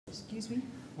excuse me?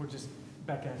 We're just,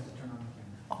 Becca has to turn on the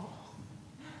camera. Oh.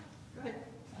 Good.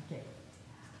 Okay.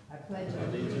 I pledge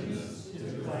Allegiance to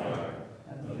the flag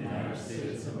of the United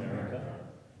States of America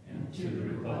and to the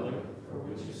republic for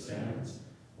which it stands,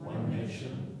 one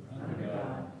nation, under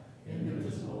God,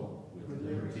 indivisible, with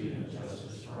liberty and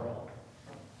justice for all.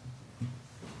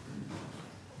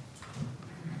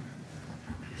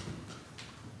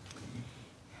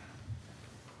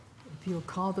 If you'll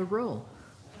call the roll.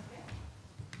 Okay.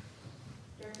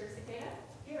 Director Cicada?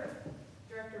 Here.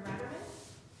 Director Ratterman?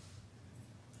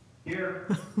 Here.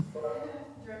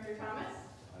 Director Thomas?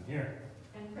 I'm here.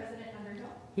 And President Underhill?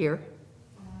 Here.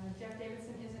 Jeff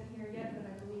Davidson isn't here yet,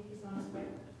 but I believe he's on his way.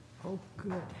 Oh,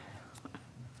 good.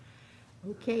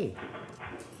 Okay.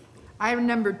 Item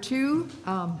number 2,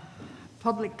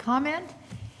 public comment.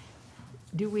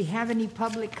 Do we have any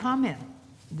public comment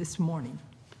this morning?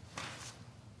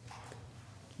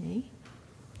 Okay.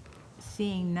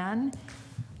 Seeing none,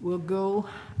 we'll go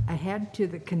ahead to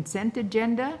the consent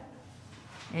agenda,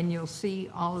 and you'll see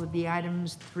all of the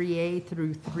items 3A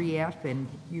through 3F, and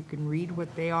you can read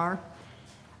what they are.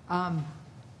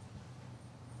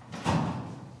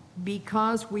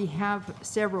 Because we have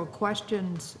several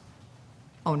questions,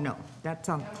 oh no, that's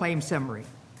on claim summary.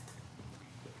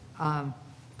 On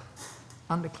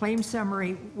the claim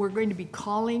summary, we're going to be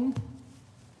calling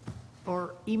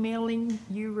or emailing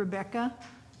you, Rebecca,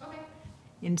 Okay.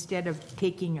 instead of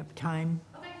taking up time,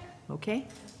 Okay. okay?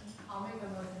 I'll make a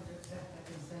motion to accept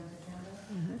the consent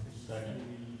agenda.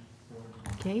 Second.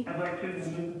 Okay, I'd like to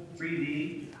move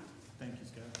 3D. Thank you,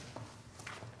 Scott.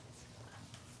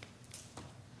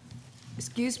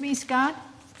 excuse me, Scott?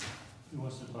 Who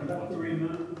wants to talk I'd like about to the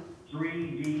remove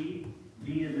 3D.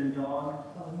 D as in dog.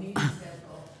 Oh, the meeting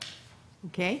schedule.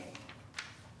 Okay,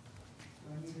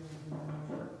 Do I need to do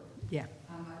a motion? yeah,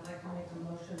 I'd like to make a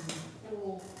motion to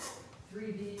pull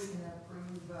 3D and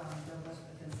approve the rest of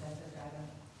the consent agenda item.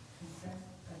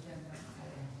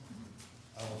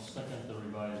 I will second the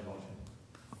revised motion.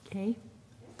 okay,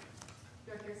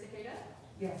 Director Cicada?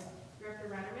 Yes. Director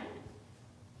Ratterman?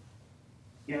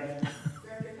 Yes.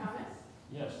 Director Thomas?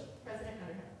 Yes. President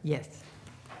Underhill? yes.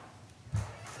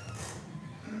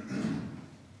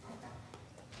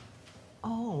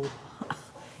 Oh,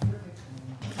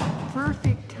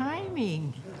 perfect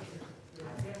timing.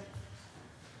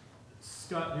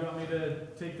 Scott, do you want me to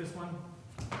take this one?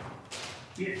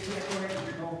 Yes, go ahead,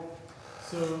 Nicole.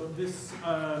 So this,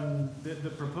 the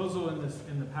proposal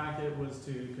in the packet was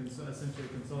to essentially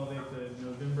consolidate the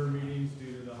November meetings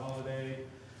due to the holiday,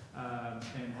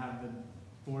 and have the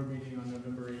board meeting on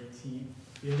November 18th.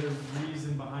 The other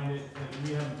reason behind it that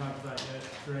we haven't talked about yet,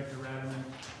 Director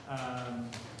Ratterman,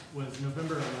 was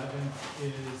November 11th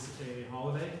is a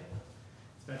holiday.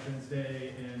 It's Veterans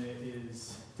Day, and it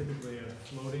is typically a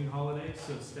floating holiday,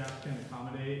 so staff can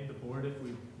accommodate the board if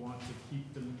we want to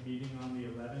keep the meeting on the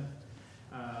 11th.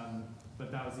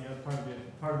 But that was the other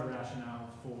part of the rationale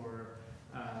for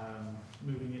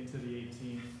moving it to the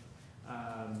 18th.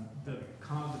 The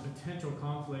potential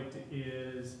conflict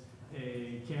is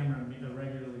a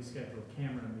regularly scheduled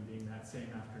camera meeting that same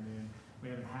afternoon. We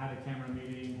haven't had a camera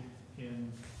meeting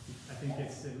in, I think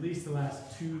it's at least the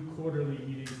last 2 quarterly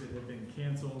meetings that have been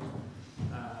canceled.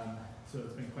 So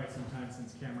it's been quite some time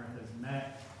since camera has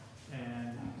met.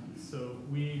 And so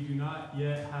we do not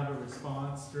yet have a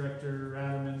response, Director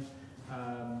Ratterman,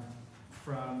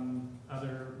 from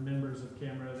other members of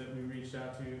camera that we reached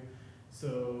out to.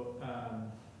 So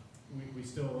we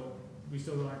still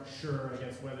aren't sure, I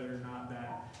guess, whether or not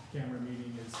that camera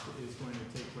meeting is going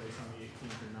to take place on the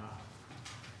 18th or not.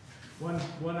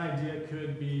 One idea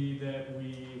could be that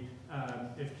we,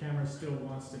 if camera still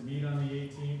wants to meet on the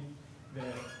 18th,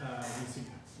 that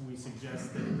we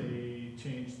suggest that they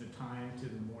change the time to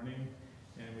the morning,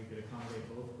 and we could accommodate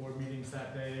both board meetings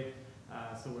that day,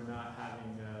 so we're not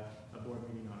having a board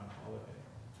meeting on a holiday.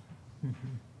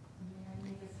 May I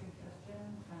make a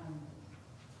suggestion?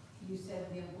 You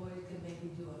said the employees could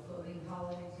maybe do a floating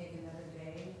holiday, take another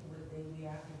day. Would they be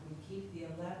after we keep the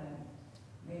 11th?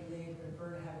 Maybe they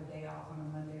prefer to have a day off on a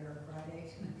Monday or a Friday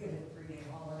to get a 3-day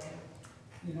holiday.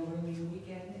 You know what I mean,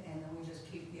 weekend, and then we just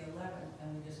keep the 11th and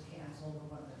we just cancel the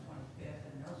one the 25th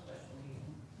and no special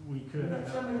meeting. We could.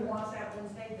 If somebody wants that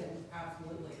Wednesday, then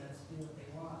absolutely, let's do what they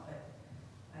want, but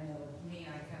I know me,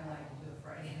 I kind of like to do a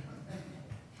Friday.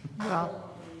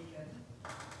 Well,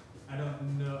 I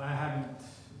don't know, I haven't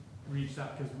reached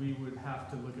out because we would have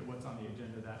to look at what's on the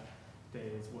agenda that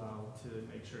day as well to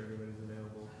make sure everybody's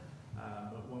available.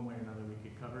 But one way or another, we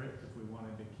could cover it if we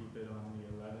wanted to keep it on the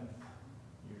 11th.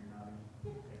 You're nodding.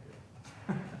 Okay, good.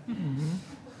 mhm.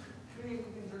 We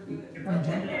can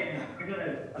do it. I got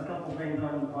a couple things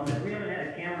on that. We haven't had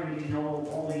a camera meeting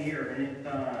all year, and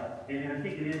and I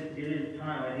think it is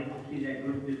time. I hate to see that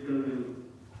group just go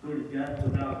to death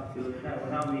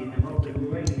without me. I'm hoping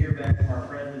we're waiting to hear back from our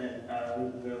president,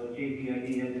 who the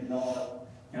CCWD has involved,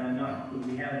 and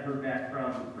we haven't heard back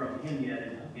from him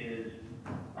yet.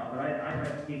 But I'd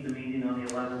like to keep the meeting on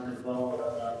the 11th as well,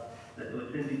 that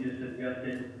what Cindy just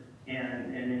suggested,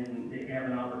 and then they have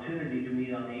an opportunity to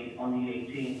meet on the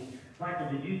 18th. Michael,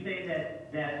 did you say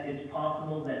that it's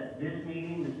possible that this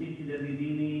meeting, the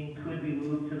CCWD meeting, could be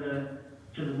moved to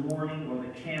the morning, or the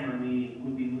camera meeting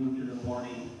would be moved to the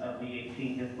morning of the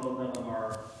 18th if both of them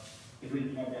are, if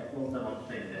we had that both of them on the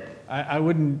same day? I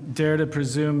wouldn't dare to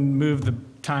presume move the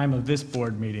time of this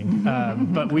board meeting,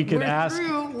 but we could ask.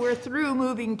 We're through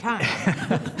moving time.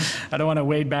 I don't want to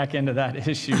wade back into that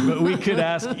issue, but we could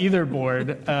ask either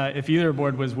board, if either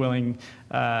board was willing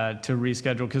to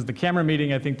reschedule, because the camera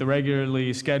meeting, I think the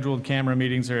regularly scheduled camera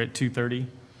meetings are at 2:30.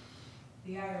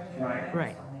 The IRB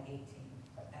Right. is on the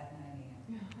 18th at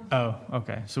 9 a.m. Oh,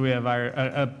 okay. So we have our,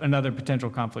 another potential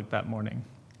conflict that morning.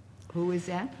 Who is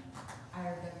that?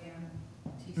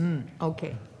 IRWM,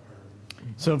 Okay.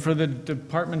 So for the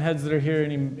department heads that are here,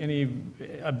 any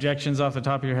objections off the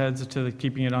top of your heads to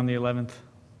keeping it on the 11th?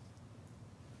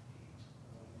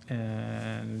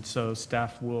 And so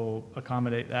staff will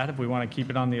accommodate that if we want to keep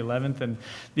it on the 11th. And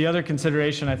the other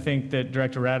consideration I think that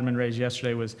Director Radman raised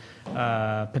yesterday was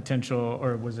potential,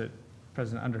 or was it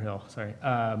President Underhill? Sorry.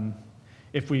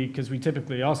 Because we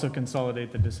typically also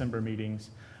consolidate the December meetings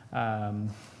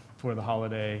for the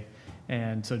holiday.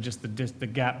 And so just the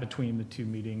gap between the two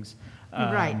meetings.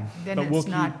 Right, then but it's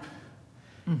not.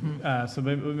 So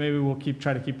maybe we'll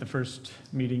try to keep the first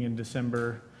meeting in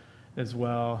December as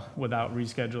well without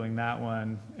rescheduling that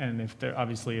one. And if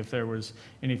there was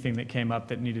anything that came up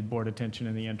that needed board attention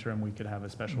in the interim, we could have a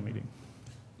special meeting.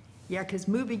 Yeah, because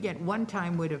moving it one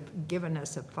time would have given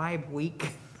us a 5-week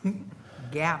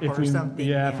gap If or we, something.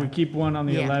 if we keep one on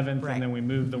the Yeah, 11th right. and then we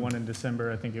move the one in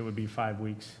December, I think it would be 5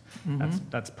 weeks.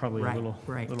 That's probably Right, a little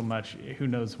right. much. Who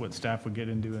knows what staff would get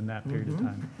into in that period of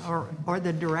time. Or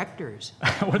the directors.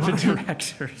 Or the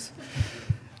directors.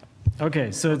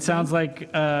 Okay, so it sounds like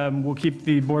we'll keep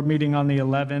the board meeting on the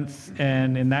 11th,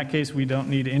 and in that case, we don't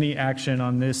need any action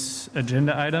on this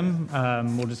agenda item.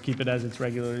 We'll just keep it as it's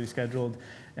regularly scheduled,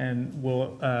 and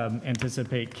we'll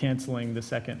anticipate canceling the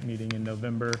second meeting in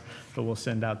November, but we'll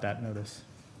send out that notice.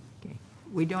 Okay.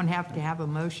 We don't have to have a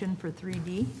motion for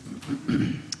 3D?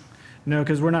 No,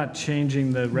 because we're not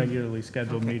changing the regularly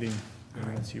scheduled Okay. meeting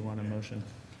unless you want a motion.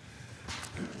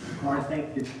 All right,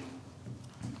 thank you.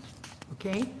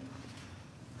 Okay.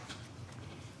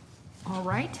 All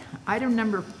right, item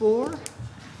number 4,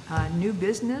 new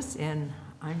business, and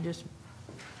I'm just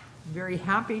very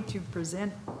happy to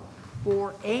present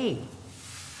 4A,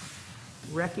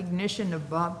 recognition of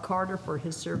Bob Carter for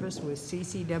his service with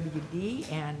CCWD,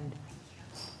 and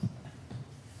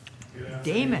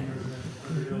Damon.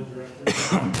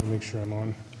 Make sure I'm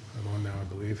on. I'm on now, I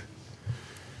believe.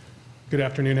 Good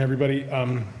afternoon, everybody.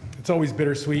 It's always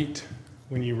bittersweet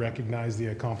when you recognize the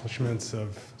accomplishments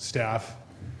of staff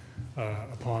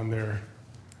upon their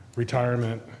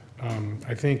retirement.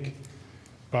 I think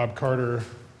Bob Carter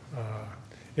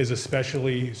is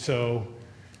especially so,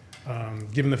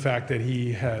 given the fact that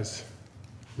he has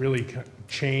really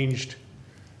changed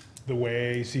the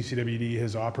way CCWD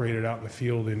has operated out in the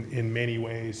field in many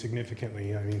ways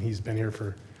significantly. I mean, he's been here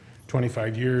for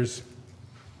 25 years,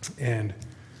 and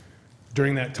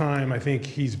during that time, I think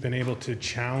he's been able to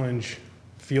challenge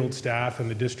field staff and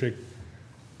the district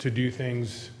to do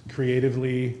things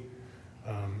creatively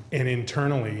and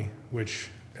internally, which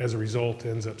as a result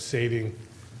ends up saving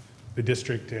the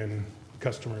district and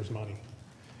customers money.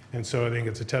 And so I think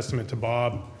it's a testament to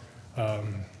Bob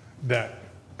that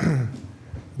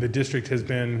the district has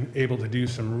been able to do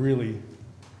some really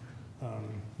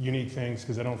unique things,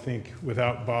 because I don't think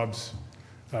without Bob's,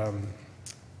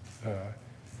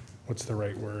 what's the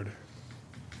right word?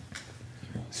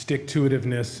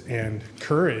 Stick-to-itiveness and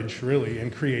courage, really,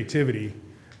 and creativity,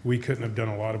 we couldn't have done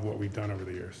a lot of what we've done over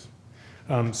the years.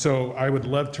 So I would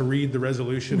love to read the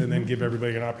resolution and then give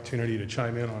everybody an opportunity to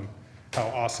chime in on how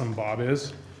awesome Bob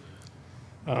is.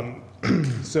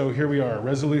 So here we are,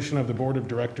 resolution of the Board of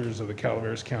Directors of the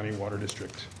Calaveras County Water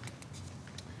District.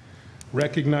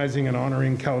 Recognizing and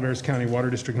honoring Calaveras County Water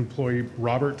District employee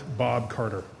Robert Bob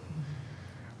Carter.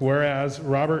 Whereas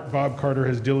Robert Bob Carter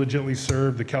has diligently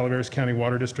served the Calaveras County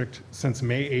Water District since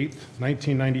May 8th,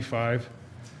 1995,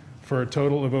 for a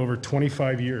total of over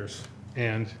 25 years.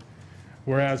 And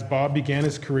whereas Bob began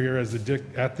his career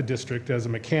at the district as a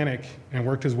mechanic and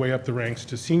worked his way up the ranks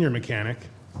to senior mechanic,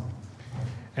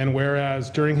 And whereas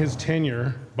during his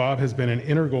tenure, Bob has been an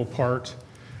integral part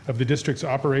of the district's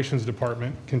operations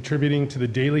department, contributing to the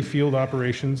daily field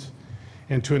operations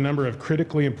and to a number of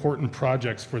critically important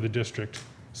projects for the district,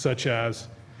 such as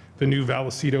the new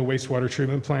Vallecito wastewater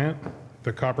treatment plant,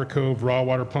 the Copper Cove raw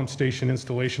water pump station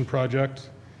installation project,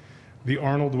 the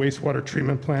Arnold wastewater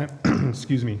treatment plant,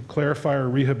 excuse me,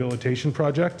 clarifier rehabilitation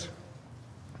project,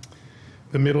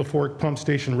 the Middle Fork pump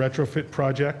station retrofit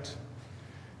project,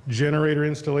 generator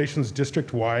installations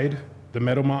district-wide, the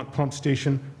Meadowmont pump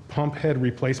station pump head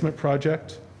replacement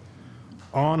project,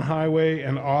 on-highway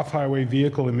and off-highway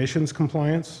vehicle emissions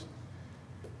compliance,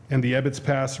 and the Ebbets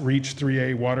Pass Reach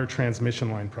 3A water transmission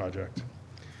line project.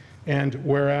 And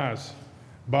whereas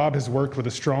Bob has worked with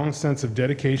a strong sense of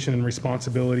dedication and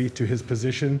responsibility to his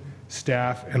position,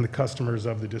 staff, and the customers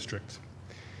of the district.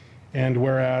 And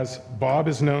whereas Bob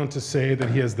is known to say that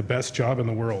he has the best job in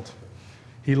the world.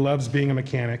 He loves being a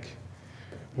mechanic.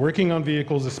 Working on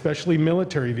vehicles, especially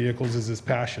military vehicles, is his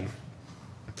passion.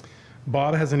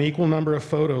 Bob has an equal number of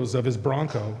photos of his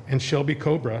Bronco and Shelby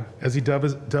Cobra as he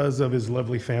does of his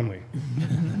lovely family.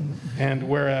 And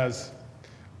whereas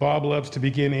Bob loves to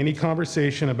begin any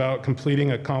conversation about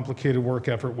completing a complicated work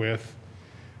effort with,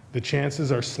 the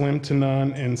chances are slim to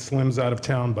none and Slim's out of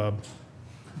town, bub.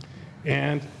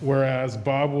 And whereas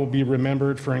Bob will be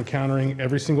remembered for encountering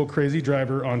every single crazy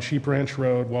driver on Sheep Ranch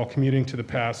Road while commuting to the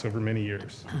pass over many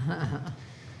years.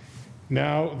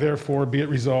 Now, therefore, be it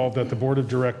resolved that the Board of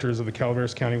Directors of the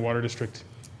Calaveras County Water District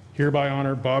hereby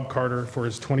honor Bob Carter for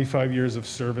his 25 years of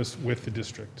service with the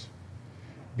district.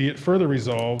 Be it further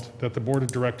resolved that the Board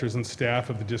of Directors and staff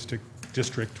of the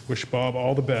district wish Bob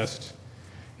all the best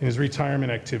in his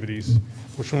retirement activities,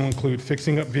 which will include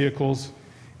fixing up vehicles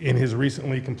in his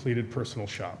recently completed personal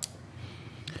shop.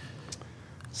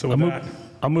 So with that,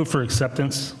 I'll move for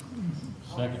acceptance.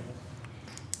 Second.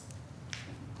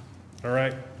 all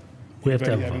right. We have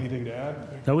to Anybody have a have vote. anything to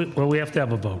add? No, well, we have to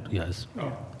have a vote, yes.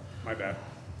 Oh, my bad.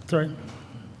 Sorry.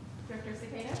 Director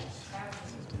Cicada?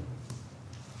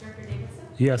 Director Davidson?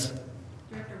 Yes.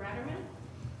 Director Ratterman?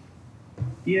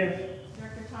 Yes.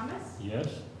 Director Thomas? Yes.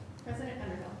 President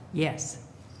Underhill? Yes.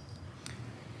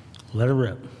 Let it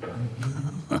rip.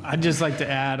 I'd just like to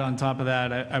add on top of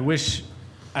that, I wish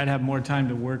I'd have more time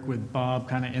to work with Bob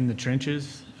kind of in the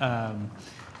trenches,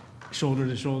 shoulder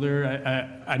to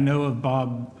shoulder. I know of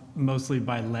Bob mostly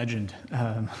by legend,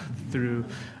 through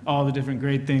all the different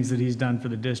great things that he's done for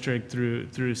the district,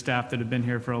 through staff that have been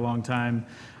here for a long time.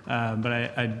 But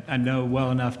I know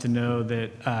well enough to know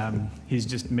that he's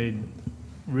just made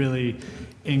really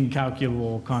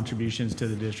incalculable contributions to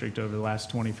the district over the last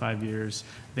 25 years.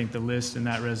 I think the list in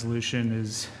that resolution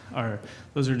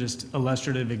those are just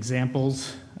illustrative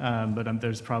examples, but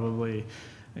there's probably,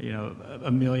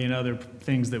 a million other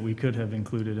things that we could have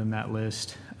included in that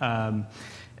list.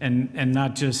 And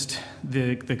not just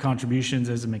the contributions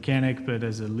as a mechanic, but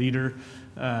as a leader,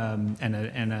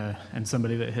 and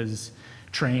somebody that has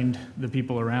trained the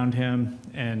people around him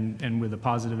and with a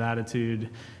positive attitude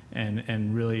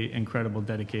and really incredible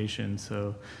dedication.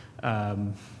 So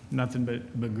nothing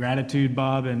but gratitude,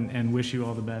 Bob, and wish you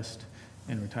all the best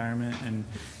in retirement. And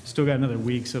still got another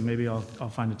week, so maybe I'll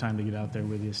find a time to get out there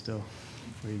with you still.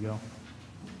 There you go.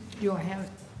 Do I have,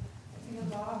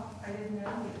 Bob, I didn't know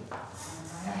you.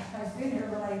 I've been here,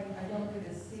 but I don't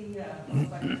get to see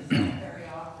folks like yourself very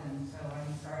often, so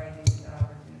I'm sorry I didn't get the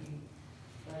opportunity.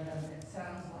 But it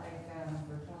sounds like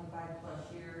for 25 plus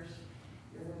years,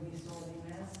 you're going to be sorely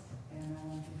missed, and I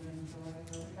want you to enjoy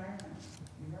your retirement.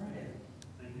 You earned it.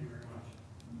 Thank you very much.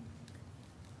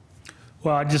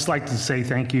 Well, I'd just like to say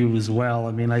thank you as well.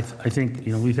 I mean, I think,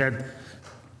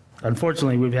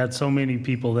 unfortunately, we've had so many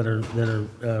people that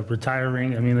are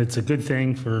retiring. I mean, it's a good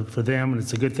thing for them, and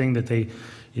it's a good thing that they,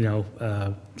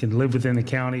 can live within the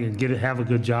county and have a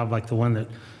good job like the one that,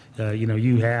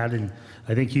 you had. And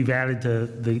I think you've added to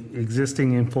the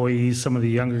existing employees, some of the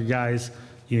younger guys,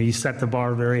 you set the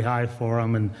bar very high for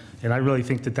them. And I really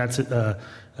think that that's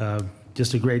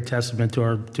just a great testament to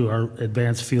our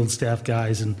advanced field staff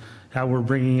guys and how we're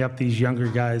bringing up these younger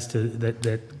guys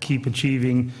that keep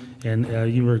achieving.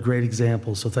 And you were a great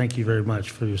example, so thank you very much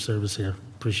for your service here.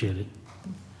 Appreciate it.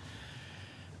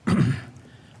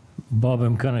 Bob,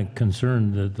 I'm kind of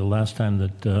concerned that the last time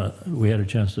that we had a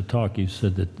chance to talk, you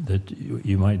said that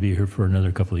you might be here for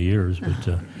another couple of years,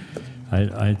 but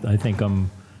I think I'm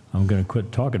going to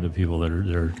quit talking to people that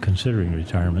are considering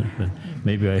retirement. But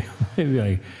maybe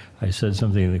I said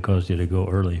something that caused you to go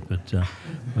early, but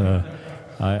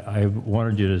I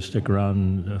wanted you to stick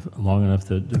around long enough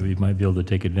that we might be able to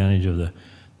take advantage of the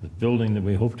building that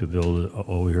we hope to build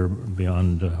over here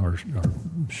beyond our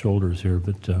shoulders here.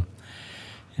 But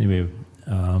Anyway,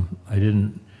 I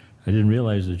didn't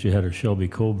realize that you had a Shelby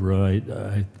Cobra.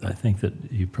 I think that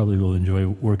you probably will enjoy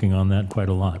working on that quite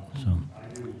a lot, so.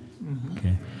 I do.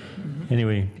 Okay.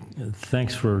 Anyway,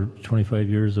 thanks for 25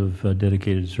 years of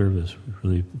dedicated service. We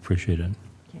really appreciate it.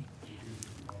 Okay.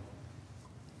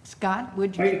 Scott,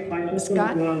 would I you, also,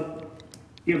 Scott?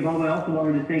 yeah, Bob, I also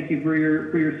wanted to thank you for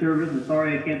your service. I'm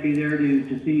sorry I can't be there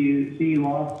to see you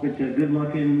off, but good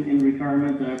luck in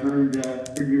retirement. And I've heard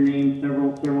your name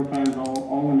several times,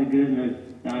 all in the good, and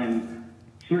I'm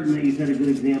certain that you set a good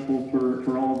example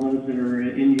for all those that are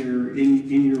in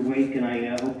your wake. And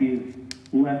I hope you've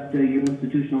left your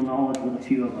institutional knowledge with a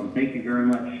few of them. Thank you very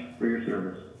much for your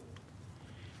service.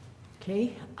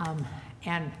 Okay,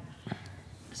 and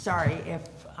sorry if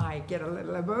I get a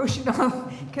little emotional,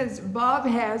 because Bob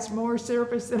has more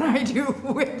service than I do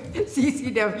with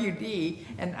CCWD,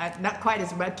 and not quite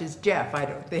as much as Jeff, I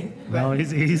don't think. But, No,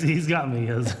 he's got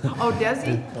me. oh, does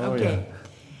he? Oh, Okay.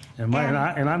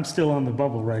 Yeah. And I'm still on the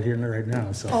bubble right here and right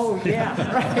now. So. Oh, yeah,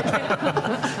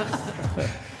 right.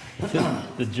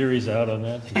 The jury's out on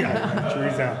that. Yeah,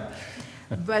 jury's out.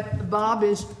 But Bob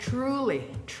is truly,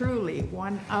 truly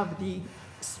one of the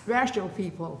special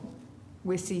people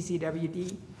with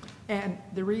CCWD. And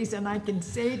the reason I can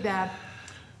say that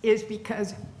is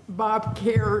because Bob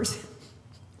cares.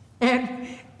 And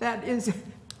that is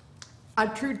a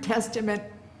true testament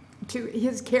to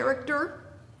his character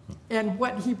and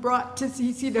what he brought to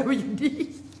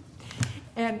CCWD.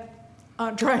 And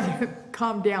I'm trying to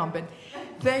calm down, but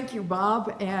thank you,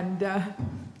 Bob, and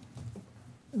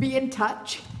be in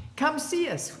touch. Come see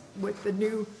us with the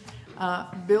new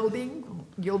building.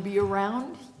 You'll be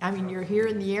around. I mean, you're here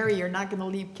in the area. You're not going to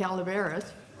leave Calaveras.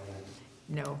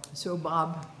 No. So,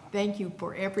 Bob, thank you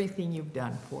for everything you've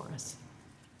done for us.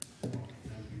 Thank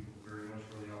you very much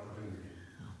for the opportunity.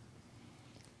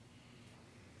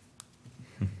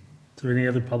 Is there any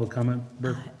other public comment,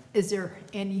 Bert? Is there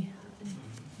any?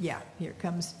 Yeah, here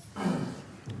comes.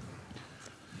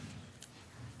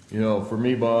 You know, for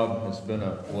me, Bob, it's been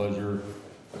a pleasure.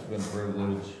 It's been a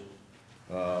privilege.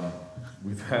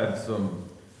 We've had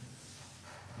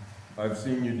I've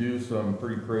seen you do some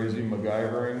pretty crazy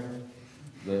MacGyvering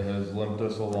that has limped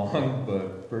us along,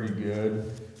 but pretty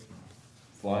good.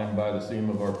 Flying by the seam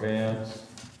of our pants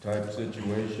type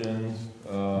situations.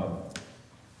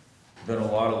 Been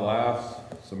a lot of laughs,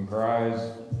 some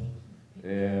cries,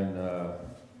 and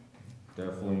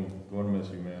definitely going to miss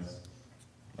you, man.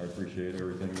 I appreciate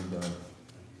everything you've done.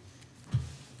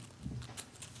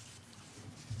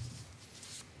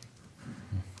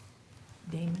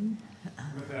 Damon?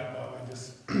 With that, Bob, I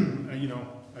just, you know,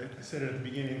 I said it at the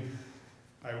beginning,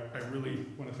 I really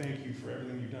want to thank you for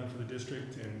everything you've done for the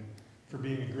district and for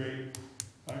being a great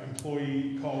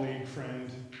employee, colleague, friend,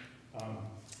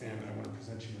 and I want to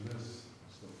present you with this.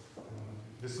 So,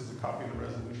 this is a copy of the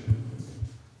resolution.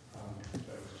 That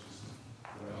was just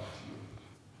right off to you.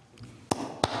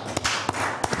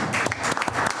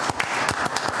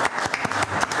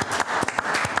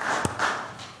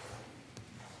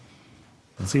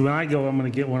 And see, when I go, I'm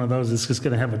going to get one of those. It's just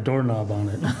going to have a doorknob on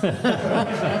it.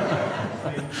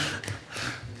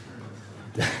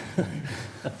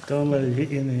 Don't let it hit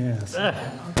you in the ass.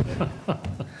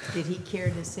 Did he care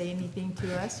to say anything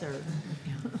to us, or?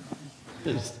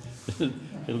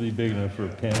 It'll be big enough for a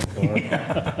pan car.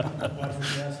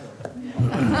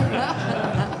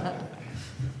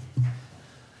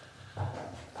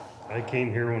 I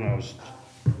came here when I was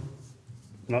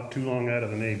not too long out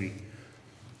of the Navy,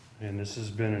 and this has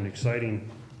been an exciting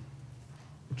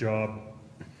job.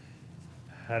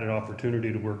 Had an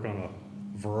opportunity to work on a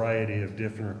variety of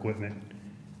different equipment.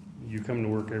 You come to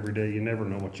work every day, you never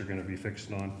know what you're going to be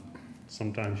fixing on.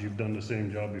 Sometimes you've done the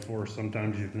same job before,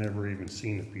 sometimes you've never even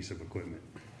seen a piece of equipment.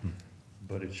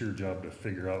 But it's your job to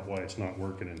figure out why it's not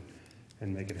working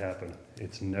and make it happen.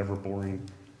 It's never boring.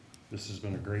 This has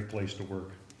been a great place to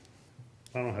work.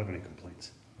 I don't have any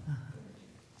complaints.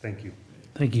 Thank you.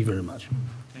 Thank you very much.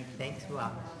 Thanks,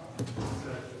 Bob.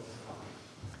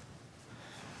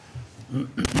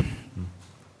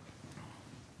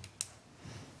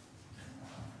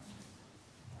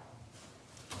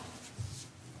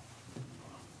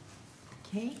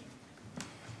 Okay.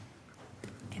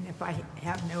 And if I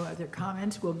have no other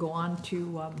comments, we'll go on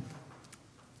to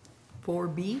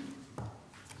 4B.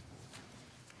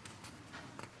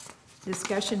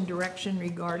 Discussion direction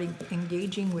regarding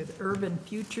engaging with Urban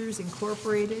Futures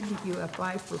Incorporated,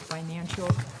 UFI, for financial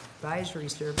advisory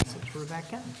services.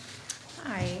 Rebecca?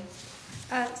 Hi.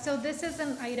 So this is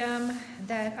an item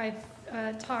that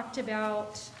I've talked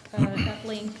about at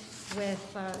length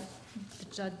with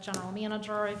the general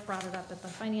manager. I've brought it up at the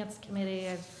finance committee.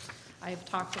 I've I've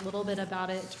talked a little bit about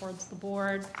it towards the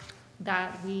board,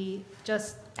 that we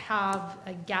just have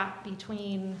a gap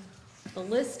between the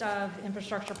list of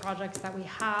infrastructure projects that we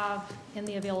have and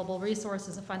the available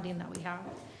resources of funding that we have.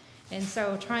 And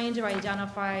so trying to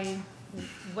identify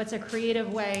what's a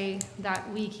creative way that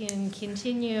we can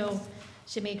continue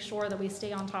to make sure that we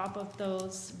stay on top of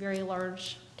those very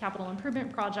large capital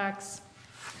improvement projects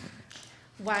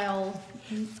while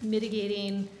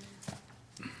mitigating,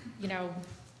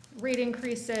 rate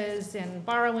increases and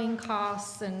borrowing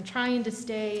costs, and trying to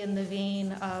stay in the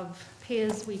vein of pay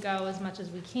as we go as much as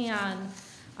we can,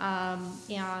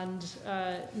 and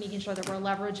making sure that we're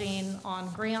leveraging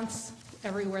on grants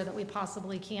everywhere that we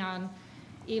possibly can.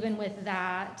 Even with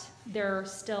that, there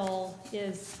still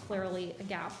is clearly a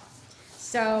gap.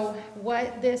 So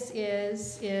what this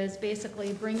is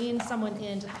basically bringing someone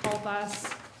in to help us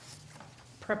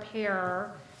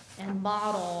prepare and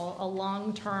model a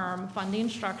long-term funding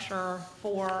structure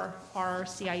for our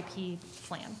CIP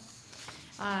plan.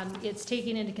 It's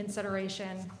taking into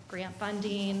consideration grant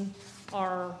funding,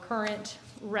 our current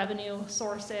revenue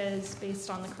sources based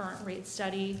on the current rate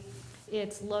study.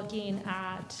 It's looking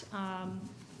at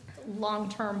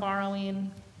long-term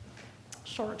borrowing,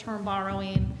 short-term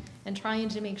borrowing, and trying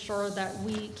to make sure that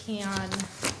we can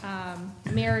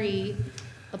marry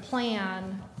the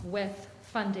plan with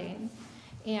funding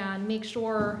and make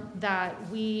sure that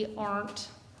we aren't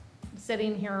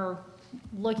sitting here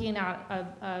looking at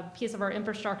a piece of our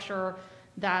infrastructure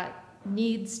that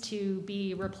needs to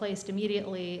be replaced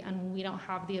immediately and we don't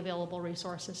have the available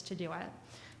resources to do it.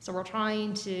 So we're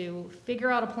trying to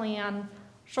figure out a plan,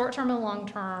 short-term and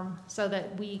long-term, so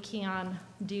that we can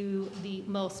do the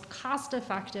most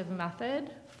cost-effective method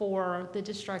for the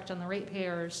district and the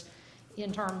ratepayers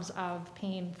in terms of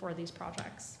paying for these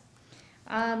projects.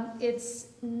 It's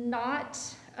not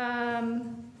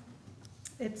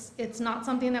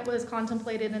something that was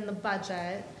contemplated in the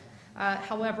budget.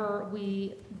 However,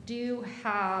 we do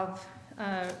have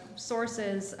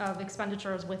sources of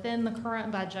expenditures within the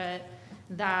current budget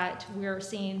that we're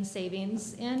seeing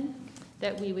savings in,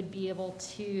 that we would be able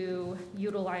to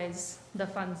utilize the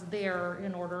funds there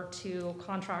in order to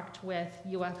contract with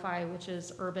UFI, which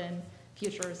is Urban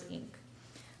Futures, Inc.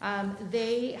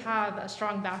 They have a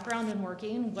strong background in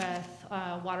working with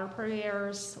water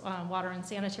purveyors, water and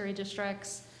sanitary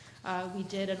districts. We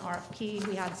did an RFP.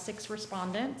 We had 6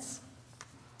 respondents,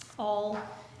 all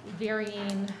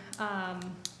varying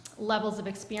levels of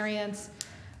experience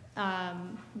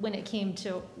when it came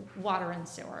to water and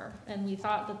sewer. And we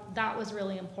thought that that was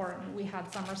really important. We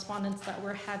had some respondents that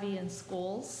were heavy in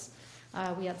schools.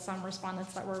 We had some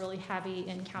respondents that were really heavy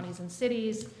in counties and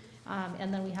cities.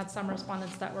 And then we had some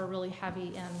respondents that were really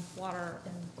heavy in water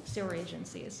and sewer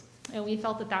agencies. And we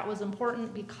felt that that was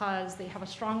important because they have a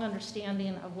strong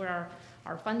understanding of where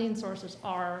our funding sources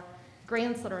are,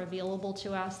 grants that are available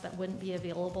to us that wouldn't be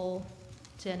available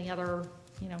to any other,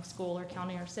 school or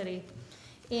county or city.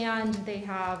 And they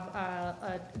have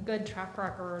a good track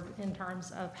record in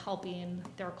terms of helping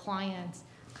their clients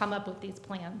come up with these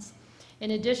plans.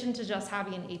 In addition to just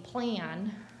having a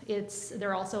plan,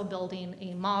 they're also building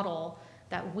a model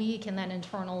that we can then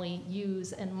internally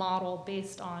use and model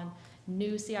based on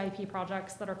new CIP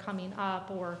projects that are coming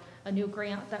up, or a new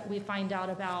grant that we find out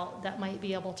about that might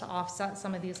be able to offset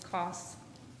some of these costs.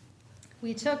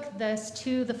 We took this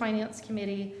to the Finance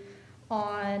Committee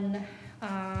on,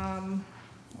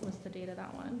 what was the date of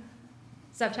that one?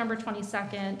 September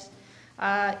 22nd.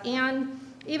 And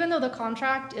even though the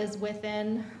contract is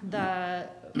within the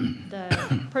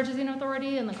purchasing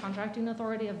authority and the contracting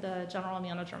authority of the general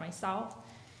manager, myself,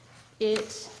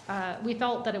 we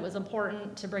felt that it was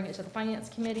important to bring it to the Finance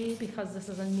Committee because this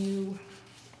is a new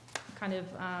kind of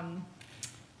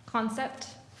concept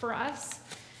for us.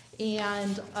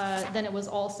 And then it was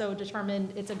also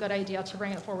determined it's a good idea to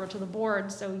bring it forward to the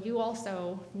board so you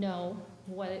also know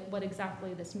what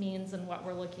exactly this means and what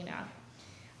we're looking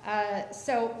at.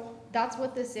 So that's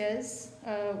what this is.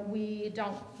 We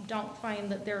don't find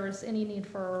that there's any need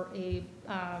for a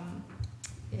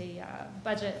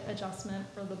budget adjustment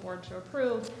for the board to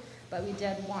approve, but we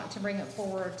did want to bring it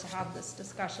forward to have this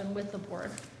discussion with the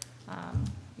board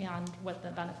and what the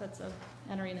benefits of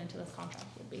entering into this contract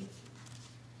would be.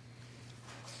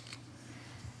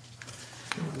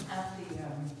 At the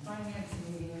finance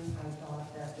meeting, I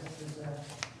thought that this was a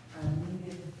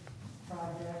needed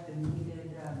project, a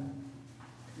needed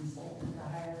consultant to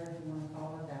hire, if you want to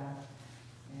call it that.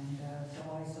 And so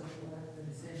I support the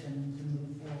decision to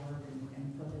move forward and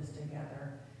put this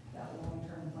together. That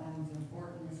long-term planning is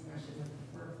important, especially with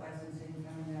the FERC licensing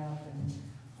coming up and,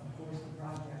 of course, the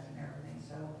project and everything.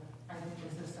 So I think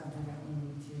this is something that we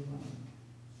need to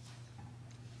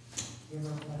give her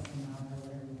a blessing on her,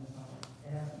 whatever you want to call it.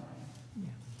 It doesn't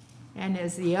matter. And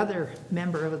as the other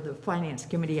member of the Finance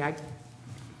Committee, I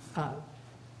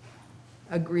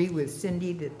agree with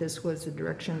Cindy that this was the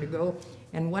direction to go.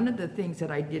 And one of the things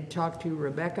that I did talk to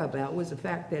Rebecca about was the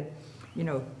fact that, you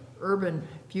know, Urban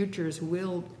Futures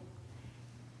will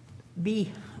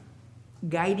be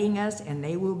guiding us, and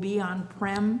they will be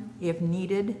on-prem if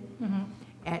needed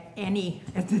at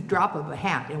the drop of a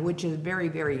hat, and which is very,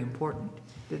 very important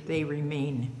that they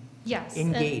remain Yes.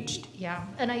 engaged. Yeah,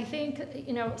 and I think,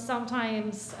 you know,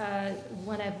 sometimes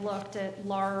when I've looked at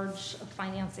large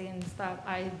financings that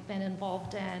I've been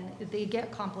involved in, they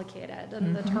get complicated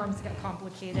and the terms get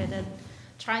complicated, and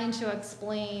trying to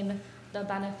explain the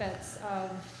benefits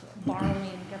of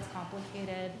borrowing gets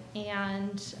complicated.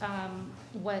 And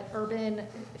what Urban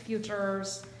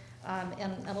Futures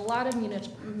and a lot of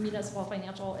municipal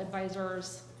financial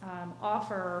advisors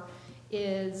offer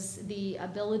is the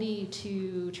ability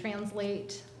to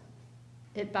translate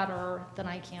it better than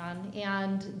I can.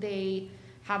 And they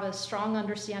have a strong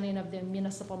understanding of the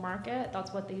municipal market.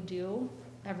 That's what they do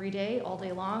every day, all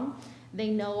day long. They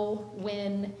know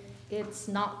when it's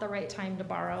not the right time to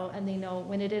borrow, and they know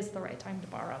when it is the right time to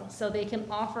borrow. So they can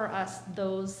offer us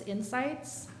those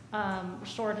insights,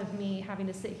 short of me having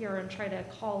to sit here and try to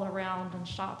call around and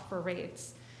shop for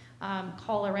rates.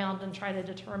 Call around and try to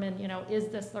determine, you know, is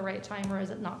this the right time or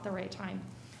is it not the right time?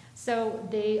 So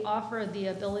they offer the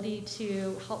ability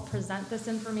to help present this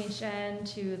information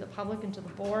to the public and to the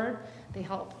board. They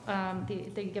help,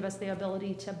 they give us the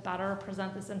ability to better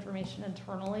present this information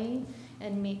internally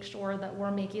and make sure that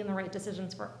we're making the right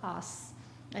decisions for us.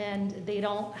 And they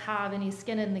don't have any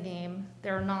skin in the game.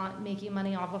 They're not making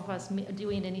money off of us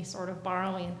doing any sort of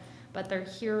borrowing, but they're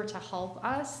here to help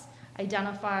us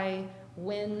identify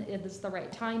when it is the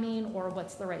right timing, or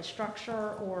what's the right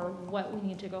structure, or what we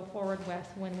need to go forward with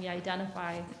when we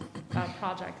identify a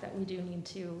project that we do need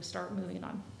to start moving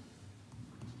on.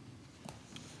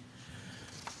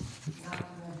 Not to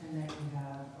mention that you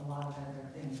have a lot of other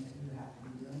things that you have to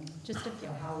be doing. Just a few.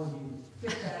 So how would you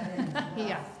fit that in as well?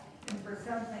 Yeah. And for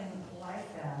something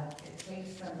like that, it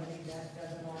takes somebody that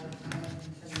does it all the time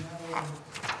to know, you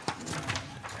know,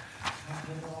 how to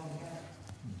get it all together.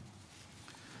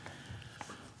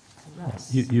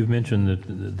 Russ. You've mentioned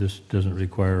that this doesn't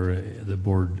require the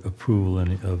board approval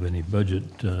of any budget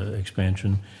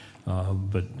expansion,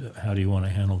 but how do you want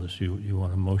to handle this? You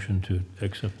want a motion to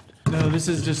accept? No, this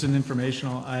is just an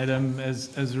informational item.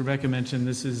 As Rebecca mentioned,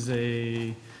 this is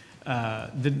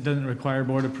doesn't require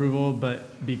board approval,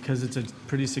 but because it's a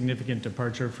pretty significant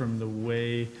departure from the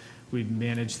way we'd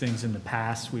managed things in the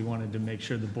past, we wanted to make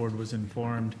sure the board was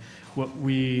informed. What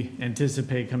we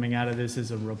anticipate coming out of this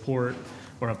is a report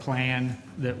or a plan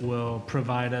that will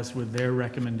provide us with their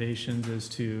recommendations as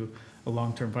to a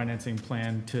long-term financing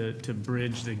plan to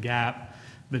bridge the gap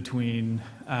between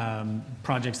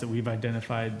projects that we've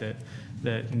identified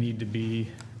that need to be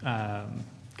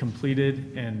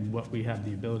completed and what we have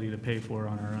the ability to pay for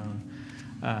on our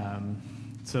own.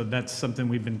 So that's something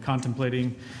we've been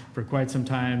contemplating for quite some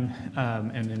time,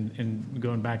 and in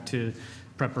going back to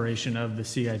preparation of the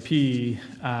CIP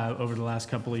over the last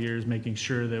couple of years, making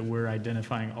sure that we're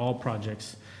identifying all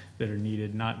projects that are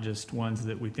needed, not just ones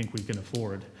that we think we can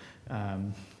afford,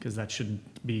 because that shouldn't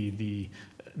be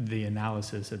the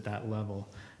analysis at that level.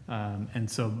 And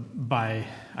so by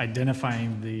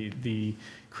identifying the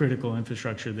critical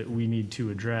infrastructure that we need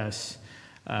to address,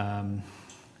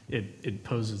 it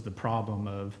poses the problem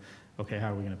of, okay,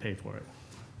 how are we going to pay for it?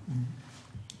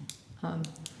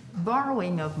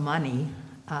 Borrowing of money,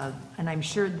 and I'm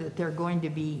sure that they're going to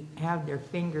have their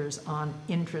fingers on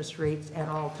interest rates at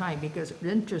all time, because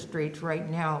interest rates right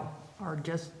now are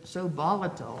just so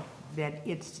volatile that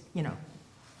it's, you know,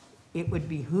 it would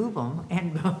behoove them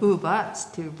and behoove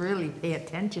us to really pay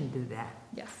attention to that.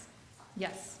 Yes,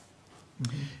 yes.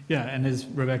 Yeah, and as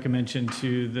Rebecca mentioned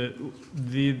too,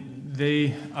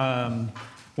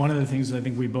 one of the things I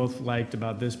think we both liked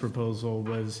about this proposal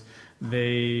was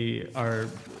they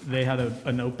had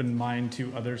an open mind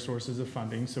to other sources of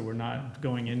funding, so we're not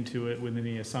going into it with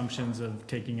any assumptions of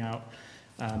taking out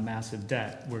massive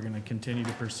debt. We're going to continue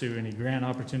to pursue any grant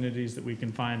opportunities that we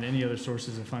can find, any other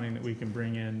sources of funding that we can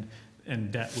bring in,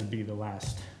 and debt would be the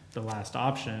last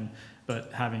option,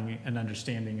 but having an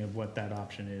understanding of what that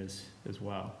option is as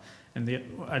well. And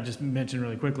I just mentioned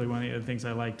really quickly, one of the things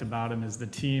I liked about him is the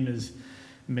team is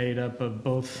made up of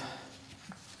both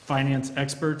finance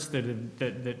experts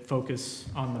that focus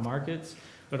on the markets,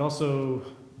 but also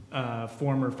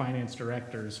former finance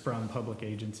directors from public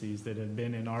agencies that have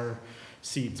been in our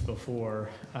seats before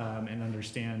and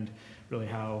understand really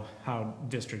how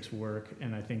districts work.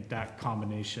 And I think that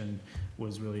combination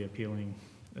was really appealing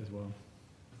as well.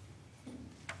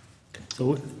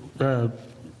 So,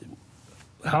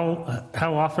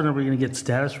 how often are we going to get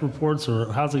status reports,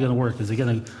 or how's it going to work? Is it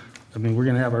going to, I mean, we're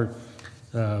going to have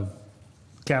our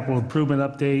capital improvement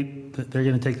update, they're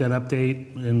going to take that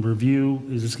update and review?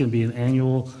 Is this going to be an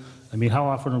annual? I mean, how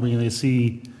often are we going to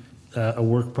see a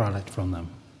work product from them?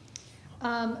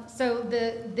 So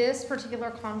this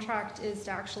particular contract is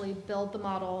to actually build the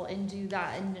model and do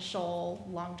that initial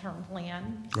long-term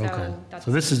plan. Okay, that's-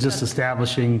 so this is just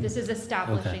establishing, This is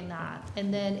establishing that.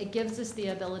 And then it gives us the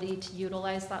ability to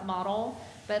utilize that model,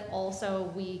 but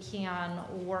also we can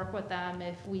work with them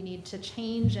if we need to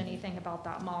change anything about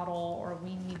that model, or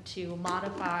we need to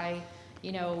modify,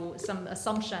 you know, some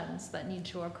assumptions that need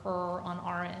to occur on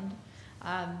our end.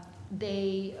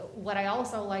 What I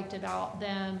also liked about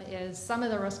them is some of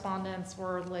the respondents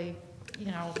were like, you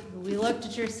know, we looked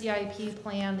at your CIP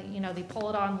plan, you know, they pull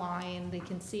it online, they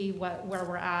can see where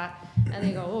we're at, and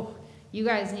they go, oh, you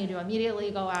guys need to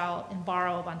immediately go out and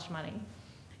borrow a bunch of money.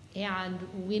 And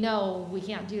we know we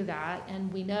can't do that,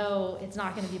 and we know it's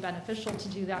not gonna be beneficial to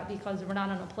do that because we're not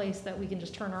in a place that we can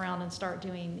just turn around and start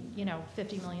doing, you know,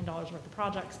 $50 million worth of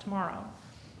projects tomorrow.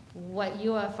 What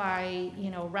UFI,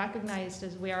 you know, recognized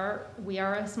is we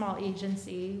are a small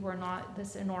agency. We're not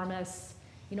this enormous,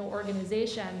 you know,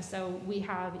 organization. So we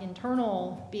have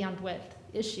internal bandwidth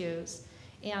issues.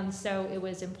 And so it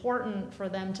was important for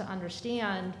them to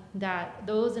understand that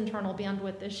those internal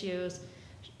bandwidth issues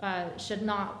should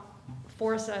not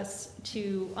force us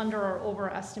to under or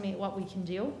overestimate what we can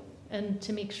do, and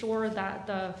to make sure that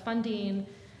the funding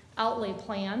outlay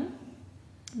plan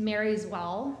marries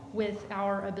well with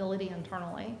our ability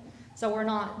internally. So we're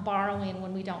not borrowing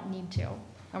when we don't need to, and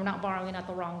we're not borrowing at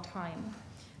the wrong time.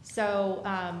 So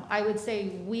I would say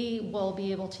we will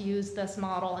be able to use this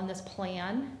model and this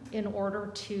plan in order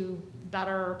to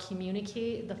better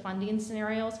communicate the funding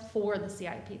scenarios for the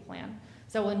CIP plan.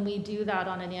 So when we do that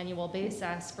on an annual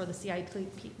basis for the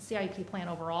CIP plan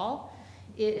overall,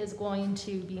 it is going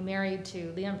to be married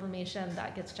to the information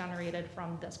that gets generated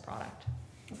from this product.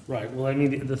 right, well, I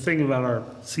mean, the thing about our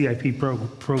CIP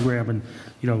program, and,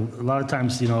 you know, a lot of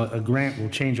times, you know, a grant will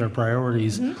change our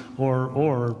priorities,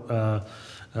 or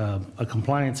a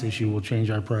compliance issue will change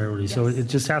our priorities. So Yes. it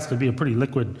just has to be a pretty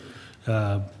liquid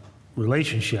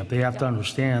relationship. They have to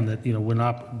understand that, you know, when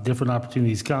different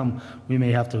opportunities come, we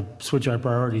may have to switch our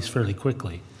priorities fairly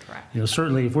quickly. Correct. You know,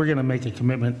 certainly if we're going to make a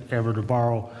commitment ever to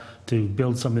borrow to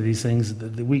build some of these things,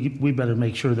 we better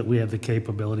make sure that we have the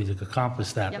capability to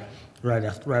accomplish that. Yep.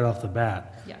 Right off the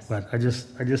bat. Yes. But I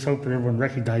just hope that everyone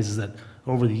recognizes that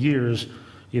over the years,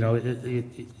 you know,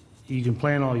 you can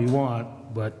plan all you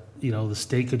want, but, you know, the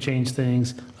state could change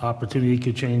things, opportunity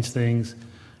could change things.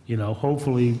 You know,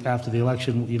 hopefully after the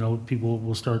election, you know, people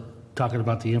will start talking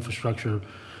about the infrastructure,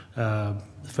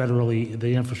 federally,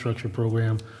 the infrastructure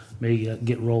program may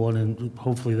get rolling, and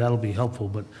hopefully that'll be helpful.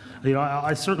 But, you know,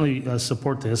 I certainly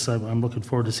support this. I'm looking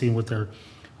forward to seeing what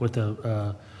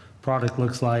the product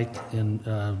looks like,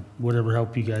 and whatever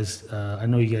help you guys, I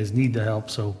know you guys need the help,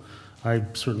 so I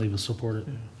certainly will support it.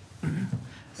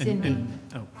 Cindy?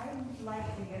 Oh. I would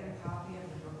like to get a copy of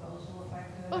the proposal if I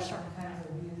could. Oh, sure. I kind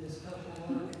of review the scope of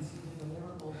work and see the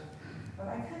deliverables. But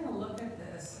I kind of look at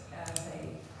this as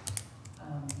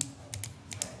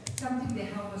something to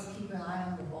help us keep an eye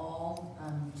on the ball.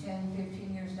 10,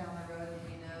 15 years down the road,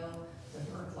 we know the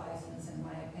FERC license, in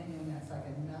my opinion, that's like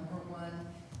a number one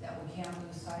that we can't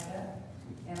lose sight of.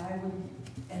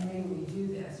 And maybe we do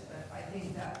this, but I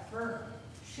think that FERC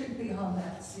should be on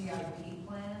that CIP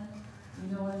plan.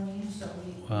 You know what I mean? So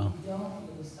we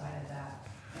don't lose sight of that.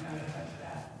 And I hope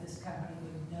that this company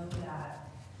would know that,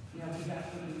 you know,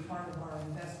 that would be part of our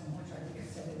investment, which I think I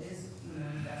said it is, you know,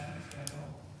 investment schedule.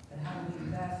 But how do we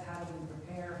invest, how do we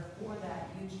prepare for that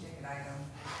huge ticket item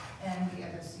and the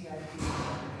other CIP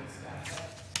related stuff. But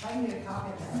if I can get a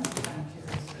copy of that, I'm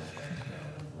curious if they're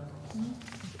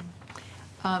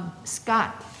deliverables.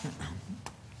 Scott,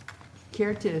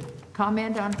 care to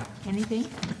comment on anything?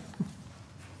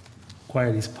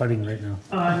 Quiet, he's putting right now.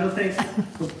 No thanks.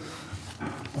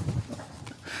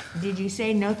 Did you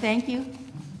say no thank you?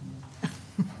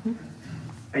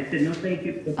 I said no thank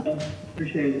you,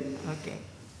 appreciate it. Okay.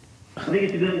 I think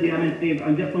it's a good idea,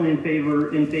 I'm definitely in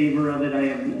favor of it, I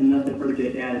have nothing further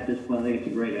to add at this point, I think it's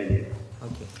a great idea.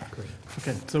 Okay, great.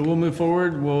 Okay, so we'll move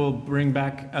forward. We'll bring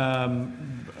back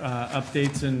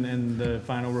updates in the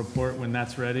final report when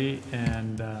that's ready,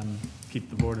 and keep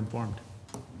the board informed.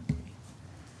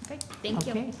 Okay, thank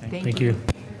you. Okay, Thank you.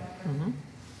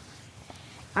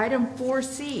 Item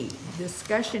 4C,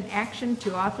 discussion action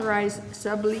to authorize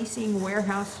subleasing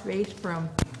warehouse space from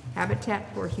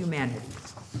Habitat for Humanity.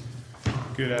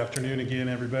 Good afternoon again,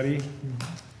 everybody.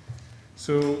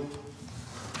 So,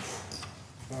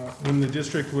 when the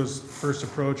district was first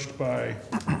approached by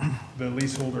the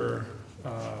leaseholder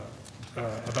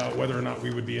about whether or not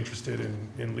we would be interested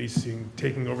in leasing,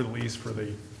 taking over the lease for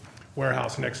the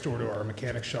warehouse next door to our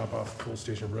mechanic shop off Pool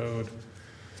Station Road,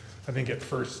 I think at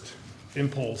first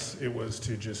impulse, it was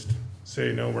to just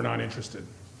say, no, we're not interested.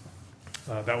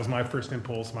 That was my first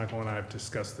impulse. Michael and I have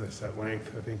discussed this at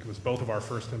length. I think it was both of our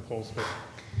first impulse, but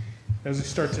as we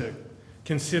start to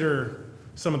consider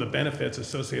some of the benefits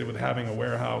associated with having a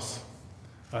warehouse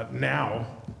now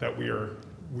that we are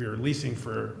leasing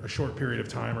for a short period of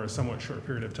time or a somewhat short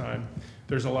period of time,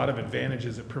 there's a lot of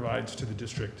advantages it provides to the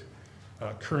district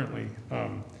currently.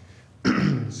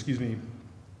 Excuse me.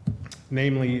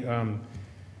 Namely,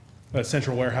 a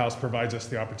central warehouse provides us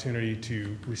the opportunity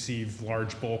to receive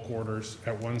large bulk orders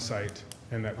at one site,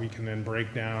 and that we can then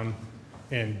break down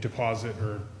and deposit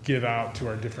or give out to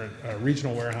our different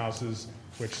regional warehouses,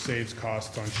 which saves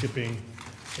costs on shipping.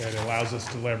 It allows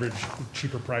us to leverage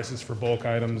cheaper prices for bulk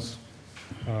items.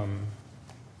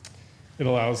 It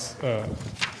allows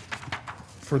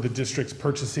for the district's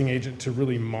purchasing agent to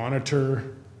really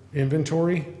monitor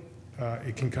inventory.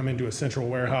 It can come into a central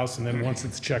warehouse, and then once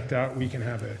it's checked out, we can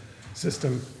have a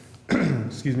system,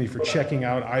 excuse me, for checking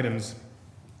out items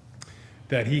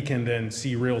that he can then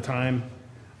see real time,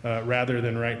 rather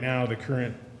than right now. The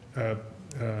current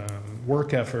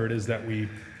work effort is that we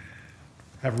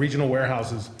have regional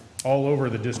warehouses all over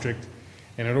the district,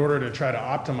 and in order to try to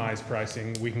optimize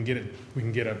pricing, we can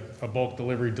get a bulk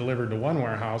delivery delivered to one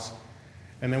warehouse,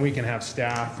 and then we can have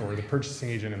staff or the purchasing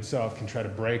agent himself can try to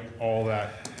break all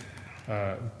that,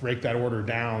 break that order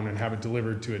down and have it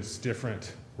delivered to its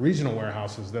different regional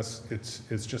warehouses.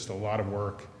 It's just a lot of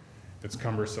work. It's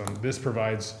cumbersome. This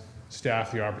provides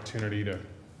staff the opportunity to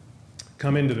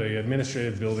come into the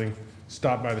administrative building,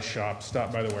 stop by the shop,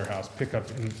 stop by the warehouse, pick up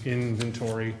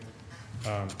inventory,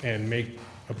 and make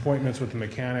appointments with the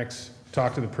mechanics,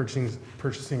 talk to the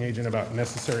purchasing agent about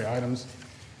necessary items,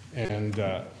 and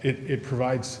it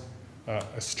provides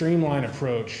a streamlined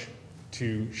approach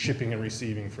to shipping and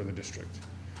receiving for the district.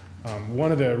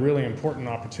 One of the really important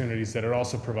opportunities that it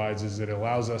also provides is that it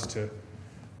allows us to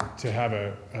have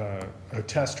a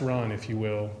test run, if you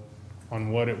will, on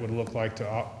what it would look like to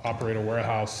operate a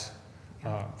warehouse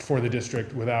for the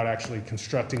district without actually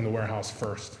constructing the warehouse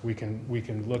first. We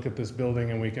can look at this building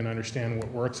and we can understand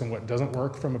what works and what doesn't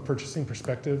work from a purchasing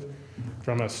perspective,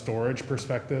 from a storage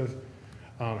perspective,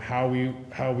 how we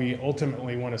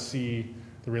ultimately want to see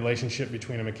the relationship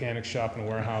between a mechanic shop and a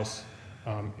warehouse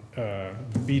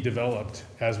be developed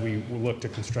as we look to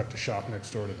construct a shop next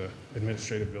door to the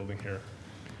administrative building here.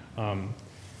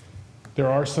 There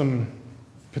are some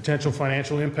potential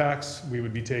financial impacts. We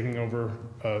would be taking over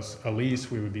a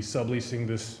lease. We would be subleasing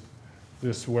this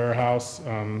warehouse.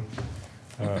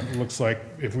 Looks like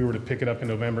if we were to pick it up in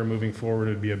November moving forward,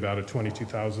 it'd be about a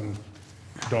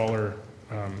 $22,000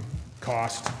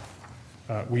 cost.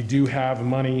 We do have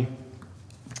money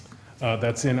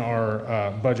that's in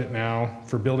our budget now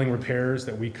for building repairs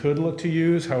that we could look to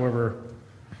use. However,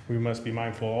 we must be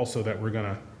mindful also that we're going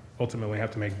to ultimately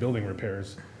have to make building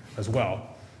repairs as well.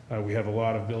 We have a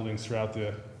lot of buildings throughout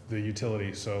the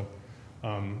utility, so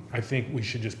I think we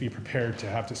should just be prepared to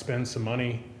have to spend some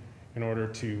money in order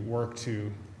to work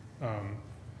to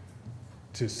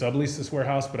sublease this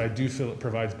warehouse, but I do feel it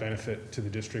provides benefit to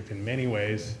the district in many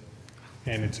ways,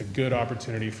 and it's a good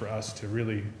opportunity for us to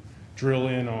really drill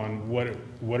in on what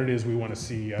it is we want to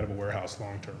see out of a warehouse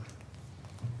long term.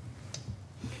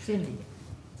 Cindy?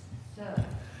 So,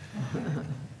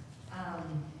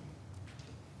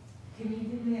 can you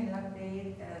give me an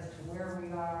update as to where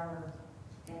we are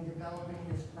in developing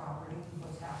this property,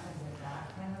 what's happening with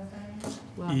that kind of thing?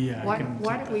 Well, Yeah, I why can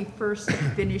why do don't we first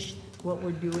finish what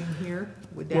we're doing here?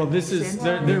 Would that Well, make this is, sense?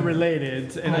 they're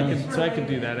related, and I can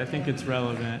do that. I think it's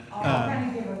relevant. I'll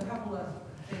kind of give a couple of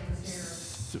things here.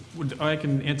 I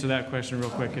can answer that question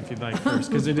real quick if you'd like first,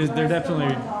 because they're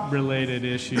definitely related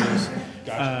issues.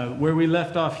 Where we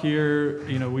left off here,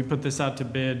 we put this out to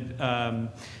bid,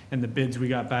 and the bids we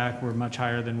got back were much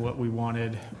higher than what we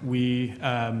wanted. We,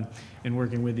 in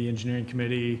working with the engineering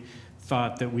committee,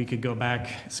 thought that we could go back,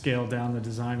 scale down the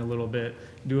design a little bit,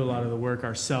 do a lot of the work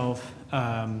ourselves,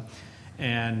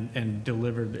 and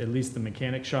deliver at least the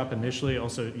mechanic shop initially,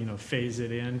 also, phase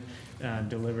it in,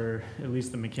 deliver at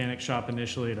least the mechanic shop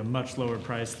initially at a much lower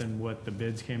price than what the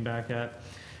bids came back at.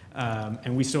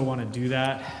 And we still want to do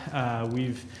that.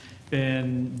 We've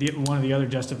been, one of the other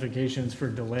justifications for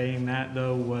delaying that,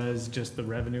 though, was just the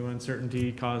revenue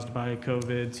uncertainty caused by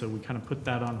COVID, so we kind of put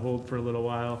that on hold for a little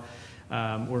while.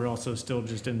 We're also still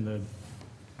just in the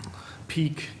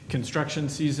peak construction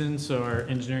season, so our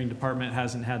engineering department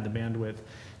hasn't had the bandwidth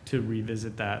to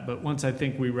revisit that. But once I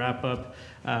think we wrap up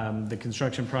the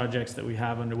construction projects that we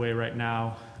have underway right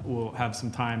now, we'll have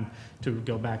some time to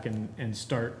go back and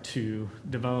start to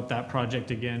develop that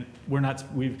project again.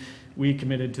 We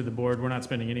committed to the board, we're not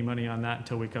spending any money on that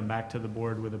until we come back to the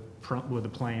board with a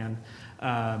plan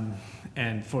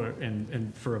and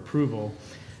for approval.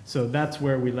 So that's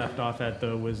where we left off at,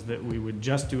 though, was that we would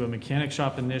just do a mechanic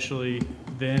shop initially,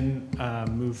 then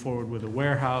move forward with a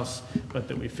warehouse, but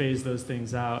that we phase those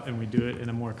things out and we do it in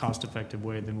a more cost-effective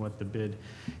way than what the bid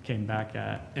came back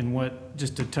at. And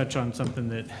just to touch on something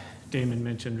that Damon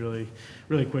mentioned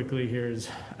really quickly here is,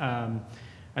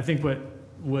 I think what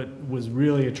was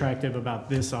really attractive about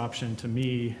this option to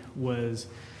me was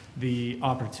the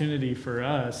opportunity for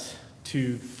us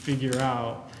to figure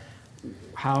out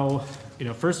how,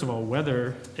 first of all,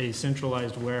 whether a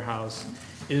centralized warehouse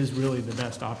is really the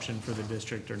best option for the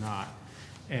district or not.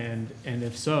 And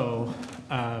if so,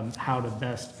 how to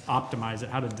best optimize it,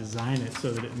 how to design it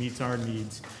so that it meets our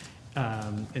needs.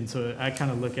 And so I kind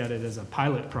of look at it as a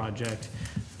pilot project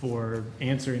for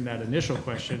answering that initial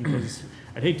question, because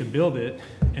I'd hate to build it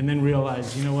and then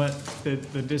realize, you know what,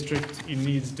 the district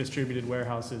needs distributed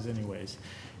warehouses anyways,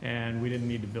 and we didn't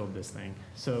need to build this thing.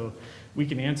 So we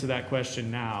can answer that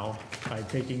question now by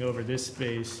taking over this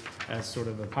space as sort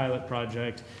of a pilot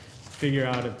project, figure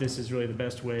out if this is really the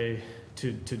best way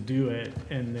to do it,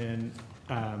 and then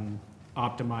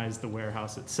optimize the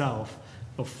warehouse itself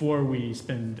before we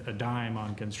spend a dime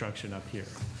on construction up here.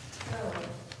 So,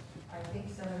 I think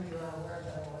some of you are aware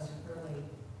that I wasn't really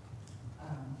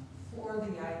for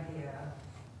the idea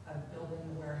of building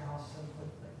the warehouse so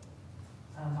quickly.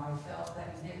 I felt that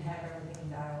you didn't have everything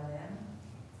dialed in.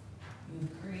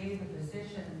 You've created a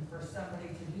position for somebody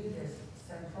to do this,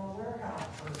 central warehouse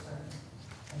person.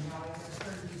 And now I just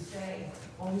heard you say,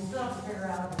 well, we still have to figure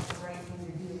out if it's the right thing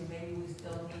to do. Maybe we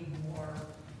still need more,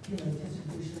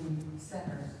 distribution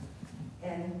centers.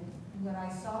 And when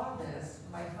I saw this,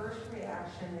 my first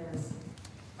reaction is,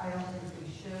 I don't think we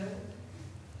should.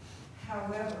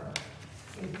 However,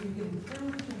 if you can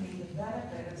prove to me the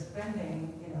benefit of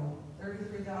spending,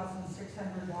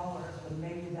 $33,600, when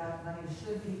maybe that money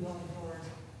should be going towards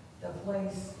the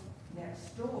place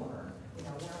next door,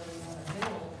 where we want to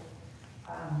build,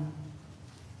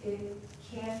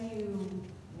 can you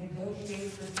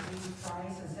negotiate this new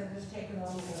price instead of just taking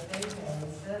over what they pay,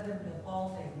 instead of them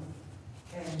defaulting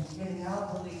and getting out of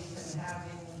the lease and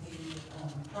having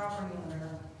the property owner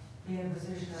be in a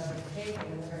position of taking,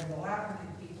 and they're going to go after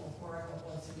the people for it, but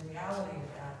what's the reality of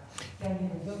that? Then you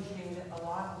negotiate it a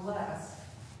lot less.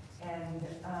 And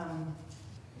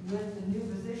with the new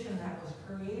position that was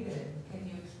created, can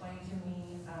you explain to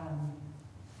me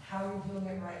how you're doing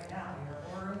it right now? You're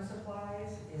ordering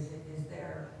supplies?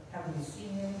 Have you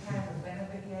seen any kind of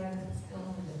benefit yet? Is it still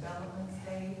in the development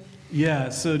stage? Yeah,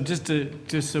 so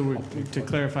to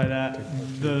clarify that,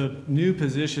 the new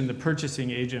position, the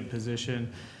purchasing agent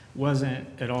position, wasn't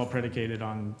at all predicated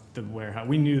on the warehouse.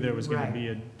 We knew there was going to be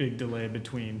a big delay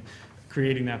between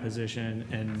creating that position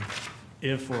and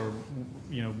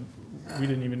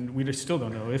we just still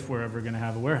don't know if we're ever going to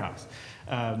have a warehouse.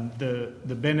 The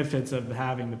benefits of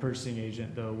having the purchasing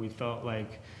agent, though, we felt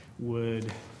like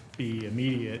would be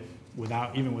immediate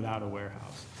without a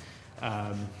warehouse.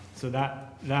 So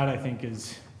that I think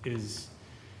is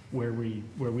where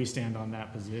we stand on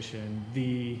that position.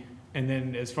 And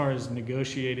then as far as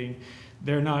negotiating,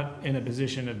 they're not in a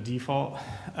position of default.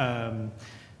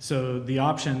 So the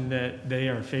option that they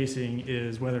are facing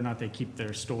is whether or not they keep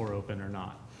their store open or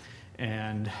not.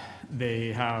 And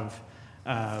they have,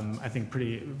 I think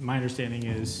my understanding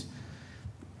is,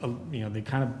 they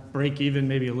kind of break even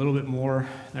maybe a little bit more.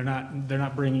 They're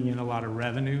not bringing in a lot of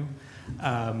revenue.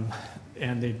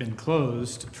 And they've been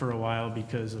closed for a while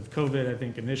because of COVID, I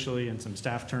think initially, and some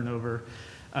staff turnover.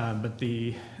 But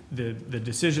the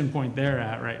decision point they're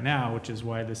at right now, which is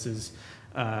why this is,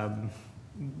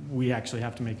 we actually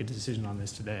have to make a decision on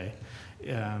this today,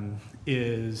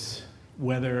 is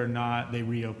whether or not they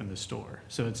reopen the store.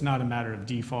 So it's not a matter of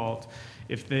default.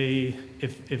 If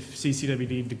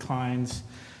CCWD declines,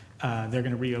 they're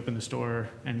going to reopen the store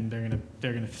and they're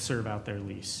going to serve out their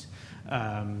lease.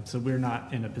 So we're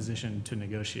not in a position to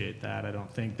negotiate that. I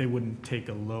don't think they wouldn't take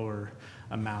a lower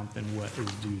amount than what is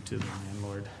due to the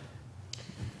landlord.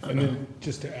 And then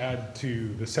just to add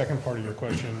to the second part of your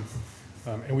question,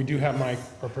 and we do have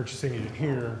our purchasing agent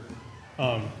here,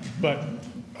 But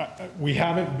we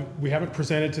haven't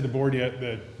presented to the board yet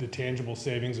the tangible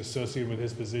savings associated with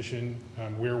his position.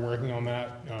 We're working on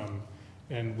that,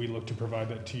 and we look to provide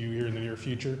that to you here in the near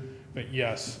future. But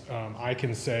yes, I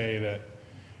can say that,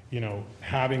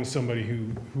 having somebody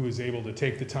who is able to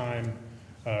take the time,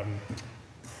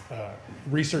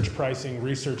 research pricing,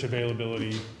 research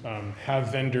availability,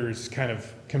 have vendors kind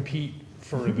of compete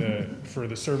for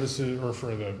the services or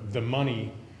for the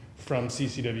money from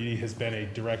CCWD has been a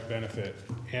direct benefit.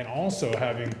 And also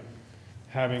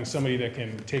having somebody that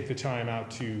can take the time out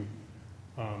to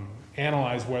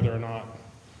analyze whether or not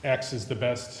X is the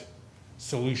best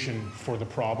solution for the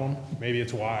problem, maybe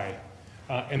it's Y,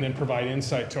 and then provide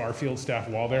insight to our field staff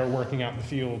while they're working out in the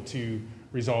field to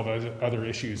resolve other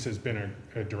issues has been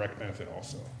a direct benefit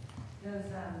also. Does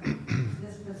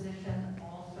this position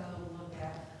also look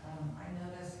at, I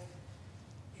noticed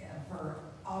for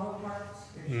auto parts,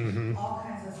 there's all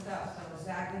kinds of stuff, so is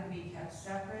that going to be kept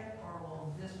separate, or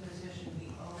will this position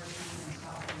be overseeing and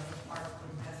stopping those parts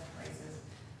from best prices?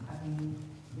 I mean,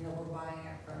 we're buying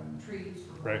it from treats,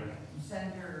 we're buying it from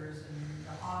centers and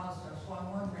the auto stuff, so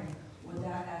I'm wondering, would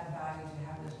that add value to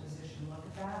have this position look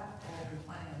at that, or are we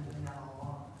planning on doing that all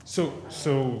along?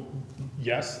 So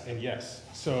yes and yes.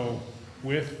 So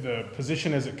with the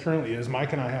position as it currently is,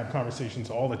 Mike and I have conversations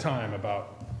all the time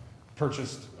about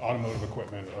purchased automotive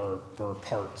equipment or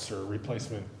parts or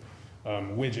replacement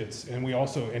widgets.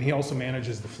 And he also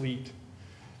manages the fleet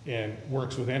and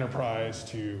works with enterprise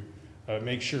to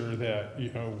make sure that,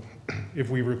 if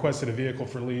we requested a vehicle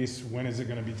for lease, when is it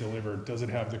going to be delivered? Does it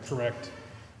have the correct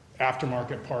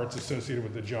aftermarket parts associated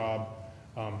with the job?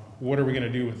 What are we going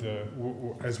to do with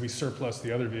as we surplus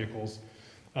the other vehicles?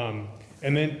 And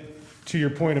then to your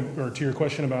point, or to your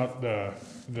question about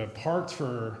the parts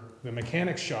for the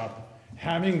mechanics shop,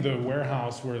 having the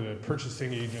warehouse where the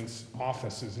purchasing agent's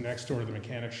office is next door to the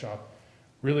mechanics shop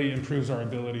really improves our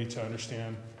ability to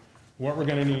understand what we're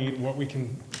going to need, what we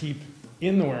can keep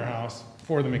in the warehouse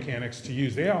for the mechanics to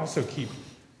use. They also keep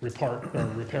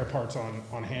repair parts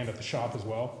on hand at the shop as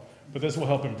well, but this will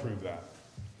help improve that.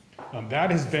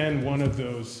 That has been one of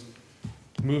those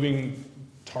moving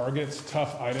targets,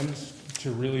 tough items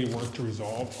to really work to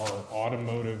resolve, are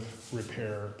automotive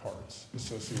repair parts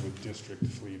associated with district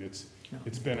fleet. It's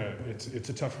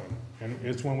a tough one, and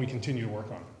it's one we continue to work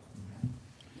on.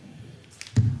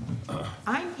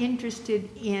 I'm interested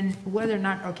in whether or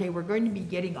not, okay, we're going to be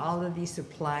getting all of these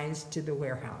supplies to the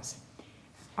warehouse.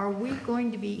 Are we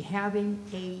going to be having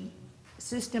a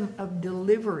system of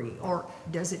delivery, or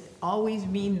does it always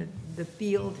mean the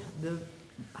field,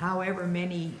 however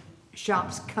many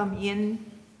shops come in,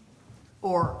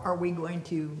 or are we going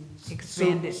to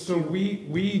expand it? So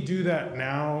we do that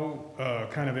now,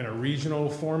 kind of in a regional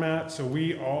format. So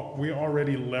we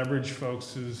already leverage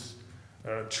folks'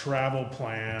 travel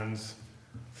plans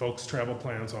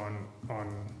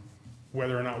on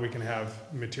whether or not we can have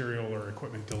material or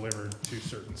equipment delivered to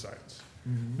certain sites.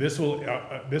 Mm-hmm.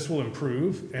 This will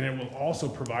improve, and it will also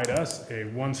provide us a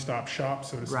one-stop shop,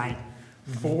 so to speak, right.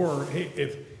 For, hey,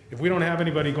 if we don't have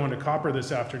anybody going to Copper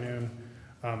this afternoon,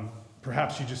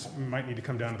 perhaps you just might need to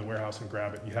come down to the warehouse and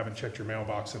grab it. You haven't checked your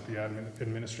mailbox at the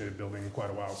administrative building in quite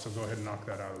a while, so go ahead and knock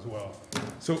that out as well.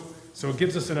 So it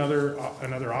gives us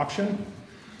another option.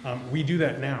 We do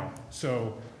that now.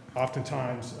 So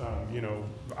oftentimes,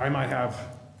 I might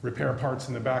have repair parts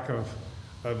in the back of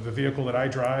the vehicle that I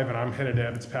drive, and I'm headed to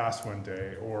Ebbets Pass one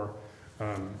day, or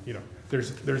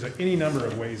there's any number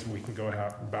of ways we can go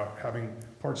about having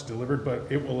parts delivered, but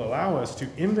it will allow us to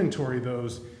inventory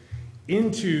those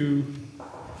into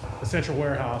a central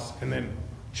warehouse and then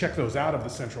check those out of the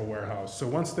central warehouse. So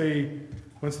once they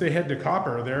head to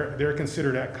Copper, they're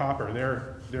considered at Copper.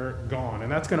 They're gone,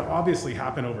 and that's going to obviously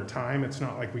happen over time. It's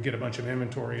not like we get a bunch of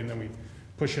inventory and then we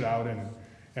push it out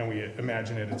and we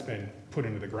imagine it's been put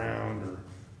into the ground or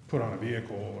put on a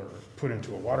vehicle or put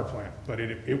into a water plant, but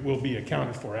it will be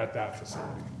accounted for at that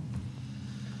facility.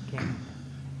 Okay.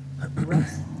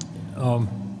 Russ?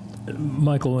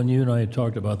 Michael, when you and I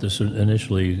talked about this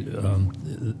initially,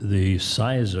 the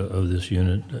size of this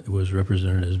unit was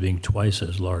represented as being twice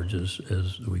as large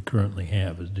as we currently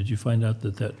have. Did you find out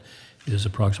that is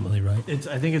approximately right?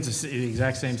 I think it's the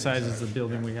exact same size as the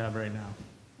building we have right now.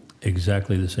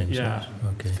 Exactly the same Yeah. size?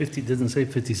 Okay. 50, doesn't say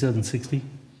 5760?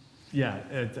 Yeah,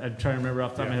 I'm trying to remember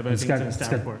off the top of my head, but I think it's in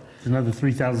staff report. Another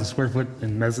 3,000 square foot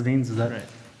in mezzanines, is that? Right.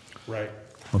 Right.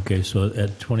 Okay, so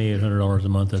at $2,800 a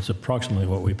month, that's approximately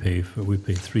what we pay. We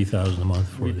pay $3,000 a month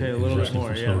for We the pay a little bit existing more,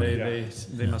 yeah,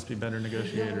 facility. they must be better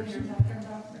negotiators. You're talking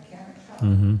about mechanic shop?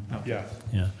 Mm-hmm. Yeah.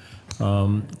 Yeah.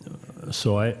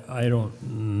 So I don't,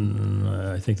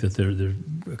 I think that there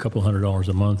a couple $100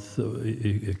 a month,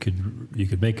 you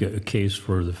could make a case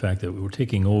for the fact that we're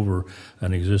taking over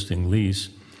an existing lease.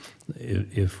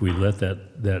 If we let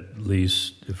that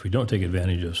lease, if we don't take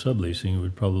advantage of subleasing, it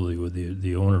would probably,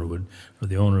 the owner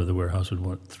of the warehouse would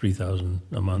want $3,000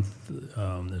 a month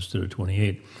instead of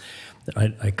 28.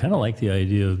 I kind of like the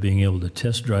idea of being able to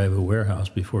test drive a warehouse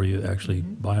before you actually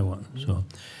buy one. So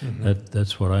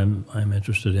that's what I'm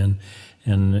interested in.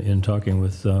 And in talking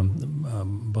with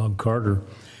Bob Carter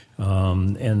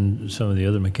and some of the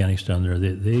other mechanics down there,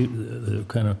 they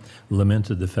kind of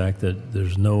lamented the fact that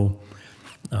there's no,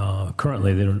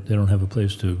 currently they don't have a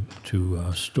place to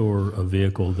store a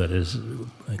vehicle that is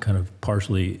kind of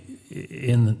partially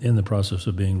in the process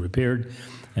of being repaired.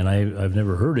 And I've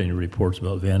never heard any reports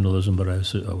about vandalism, but I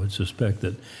would suspect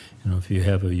that, if you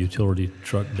have a utility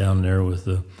truck down there with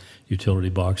the utility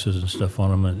boxes and stuff on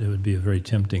them, it would be a very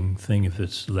tempting thing if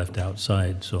it's left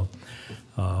outside. So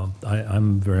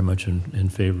I'm very much in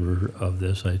favor of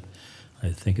this. I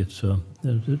think it's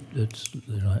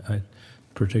I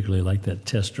particularly like that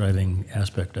test driving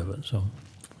aspect of it. So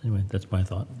anyway, that's my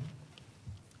thought.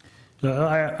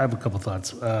 I have a couple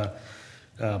thoughts.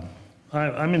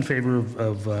 I'm in favor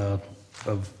of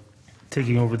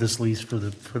taking over this lease for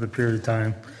the period of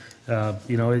time. At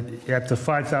the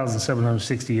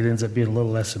 $5,760, it ends up being a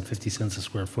little less than 50 cents a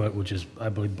square foot, which is, I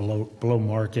believe, below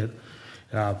market.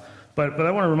 But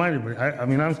I want to remind everybody,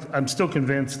 I'm still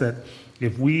convinced that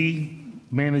if we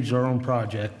manage our own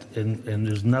project, and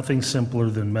there's nothing simpler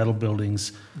than metal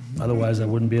buildings, otherwise I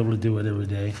wouldn't be able to do it every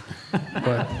day.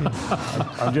 But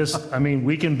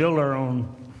we can build our own.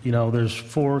 There's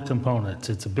 4 components.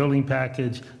 It's a building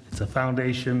package, it's a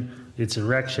foundation, it's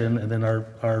erection, and then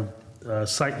our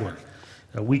site work.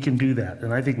 We can do that,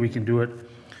 and I think we can do it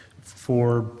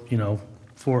for,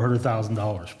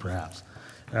 $400,000 perhaps.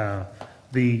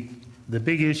 The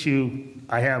big issue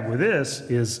I have with this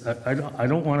is I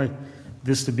don't want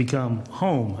this to become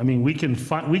home. We were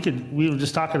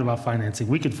just talking about financing.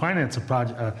 We could finance a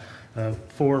project, $400,000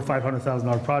 or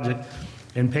 $500,000 project,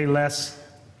 and pay less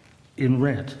in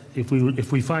rent if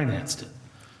we financed it,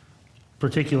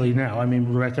 particularly now.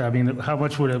 Rebecca, how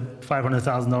much would a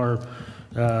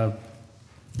 $500,000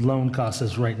 loan cost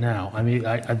us right now?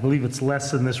 I believe it's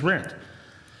less than this rent.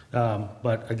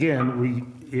 But again,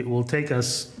 it will take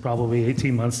us probably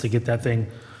 18 months to get that thing,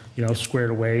 squared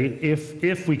away.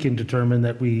 If we can determine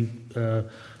that we're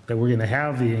going to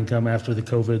have the income after the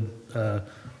COVID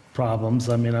problems.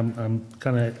 I'm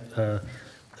kind of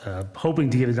hoping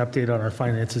to get an update on our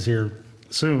finances here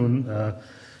soon,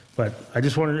 but I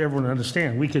just wanted everyone to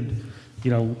understand we could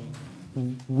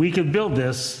build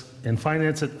this and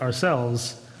finance it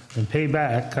ourselves and pay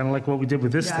back, kind of like what we did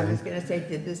with this thing. I was going to say,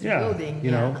 did this building.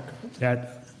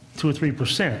 At 2 or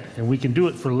 3%, and we can do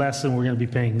it for less than we're going to be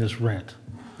paying this rent.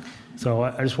 So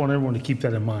I just want everyone to keep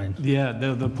that in mind. Yeah,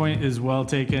 the point is well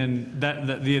taken.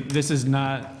 This is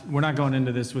not, we're not going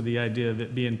into this with the idea of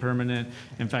it being permanent.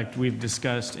 In fact, we've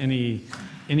discussed any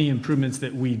improvements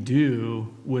that we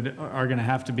do are going to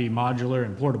have to be modular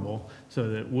and portable, so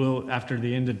that we'll, after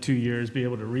the end of 2 years, be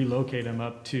able to relocate them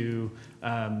up to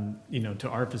to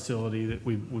our facility that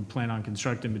we would plan on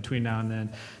constructing between now and then.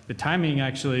 The timing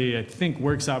actually, I think,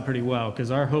 works out pretty well,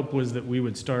 because our hope was that we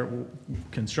would start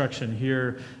construction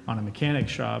here on a mechanic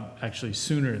shop actually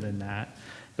sooner than that,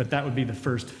 but that would be the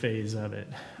first phase of it.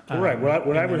 Right.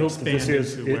 What I would hope that this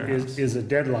is a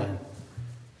deadline.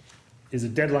 Is a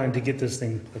deadline to get this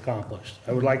thing accomplished.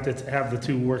 I would like to have the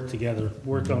two work together,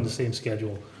 work on the same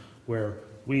schedule, where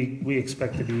we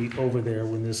expect to be over there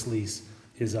when this lease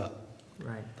is up.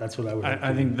 Right. That's what I would hope.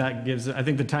 I think that gives, I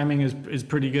think the timing is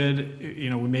pretty good.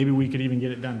 Maybe we could even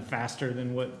get it done faster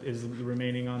than what is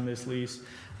remaining on this lease.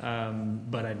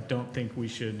 But I don't think we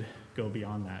should go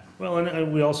beyond that. Well,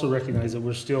 and we also recognize that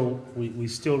we still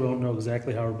don't know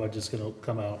exactly how our budget's gonna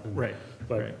come out. Right.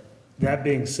 But right. That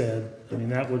being said,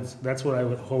 that's what I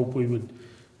would hope we would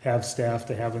have staff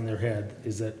to have in their head,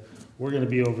 is that we're gonna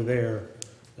be over there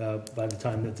by the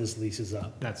time that this lease is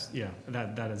up. That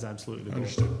is absolutely the goal.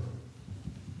 Understood.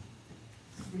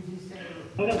 I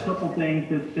got a couple things,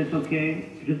 if it's okay,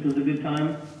 just as a good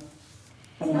time.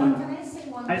 Scott, can I say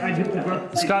one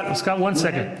thing? Scott, 1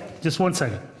 second, just 1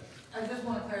 second. I just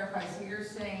want to clarify, so you're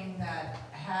saying that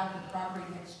have the property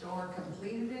next door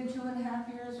completed in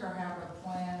 2.5 years, or have a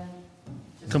plan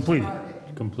to Completed. start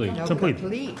it? Complete. No,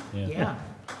 Complete. Yeah.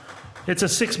 It's a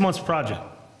 6-month project.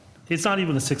 It's not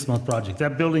even a 6-month project.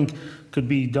 That building could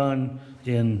be done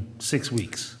in 6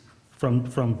 weeks,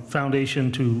 from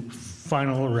foundation to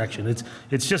final erection.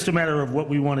 It's just a matter of what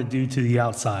we want to do to the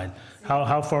outside,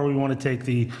 how far we want to take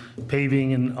the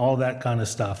paving and all that kind of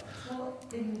stuff. Well,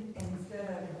 instead of, the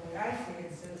way I see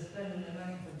it, instead of spending the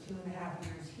money for 2.5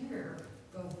 years here,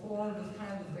 go forward with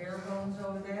kind of the bare bones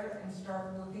over there and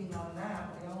start working on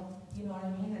that, you know what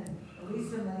I mean? And at least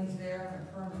the money's there and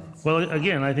the permanent. Well,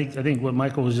 again, I think what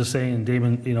Michael was just saying,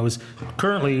 Damon, is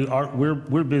currently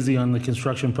we're busy on the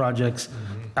construction projects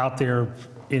out there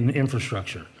in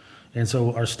infrastructure. And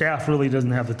so our staff really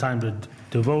doesn't have the time to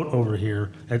devote over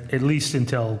here, at least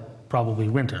until probably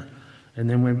winter. And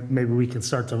then maybe we can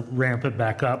start to ramp it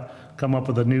back up, come up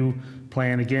with a new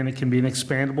plan. Again, it can be an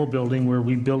expandable building where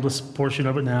we build a portion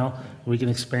of it now, we can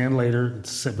expand later.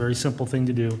 It's a very simple thing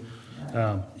to do.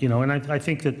 And I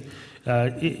think that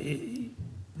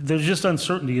there's just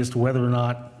uncertainty as to whether or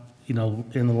not,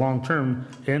 in the long term,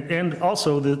 and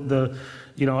also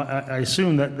I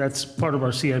assume that that's part of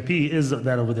our CIP is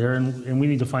that over there, and we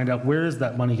need to find out where is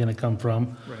that money going to come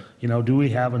from? Right. Do we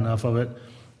have enough of it?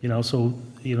 So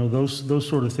those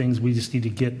sort of things, we just need to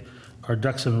get our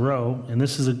ducks in a row. And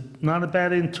this is not a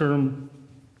bad interim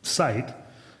site,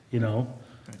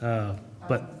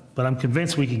 but I'm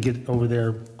convinced we can get over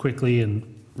there quickly and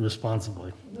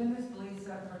responsibly. When is the lease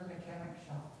up for the mechanic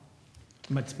shop?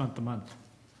 It's month to month.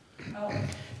 Oh,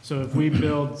 So if we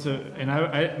build,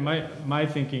 and my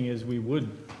thinking is we would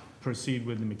proceed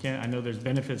with the mechanic. I know there's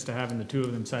benefits to having the two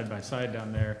of them side by side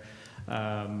down there,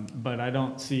 but I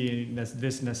don't see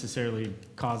this necessarily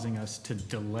causing us to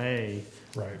delay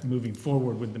moving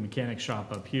forward with the mechanic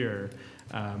shop up here.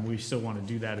 We still want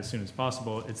to do that as soon as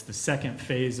possible. It's the second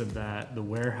phase of that, the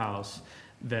warehouse,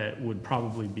 that would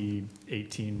probably be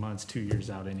 18 months, 2 years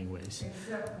out anyways.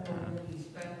 except for we'll be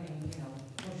spending,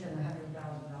 pushing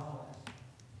 $100,000.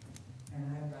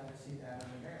 And I'd rather see that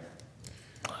over there.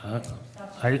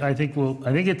 I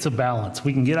think it's a balance.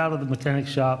 We can get out of the mechanic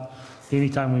shop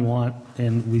anytime we want,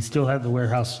 and we still have the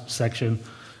warehouse section.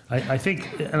 I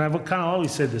think, and I've kind of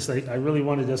always said this, I really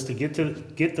wanted us to get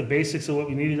the basics of what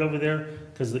we needed over there,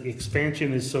 because the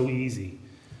expansion is so easy.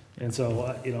 And so,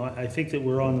 I think that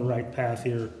we're on the right path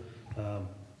here.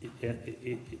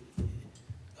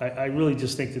 I really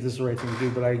just think that this is the right thing to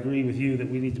do, but I agree with you that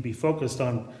we need to be focused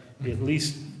on at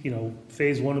least,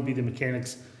 phase one would be the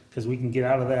mechanics, because we can get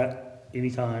out of that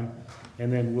anytime.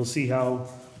 And then we'll see how,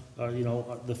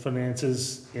 the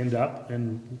finances end up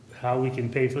and how we can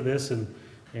pay for this. And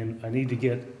I need to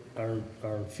get our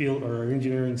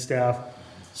engineering staff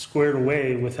squared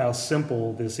away with how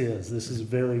simple this is. This is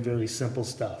very, very simple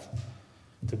stuff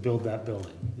to build that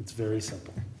building. It's very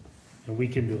simple, and we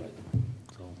can do it.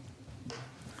 So,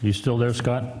 You still there,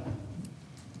 Scott?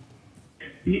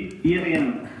 Yeah, I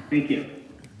am. Thank you.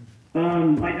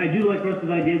 I do like Russ's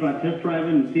idea about test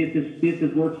driving and see if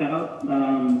this works out.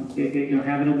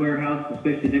 Having a warehouse,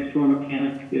 especially next door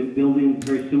mechanic building, is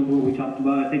very simple. We talked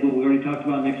about, I think what we already talked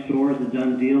about next door is a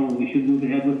done deal, and we should move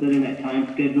ahead with it in that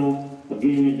time schedule of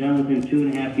getting it done within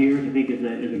 2.5 years. I think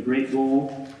is a great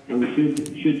goal, and we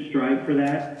should strive for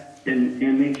that and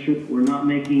make sure we're not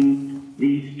making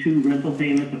these two rental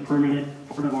payments a permanent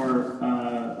part of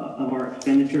our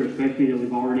expenditure, especially that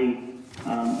we've already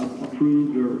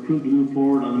approved to move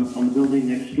forward on the building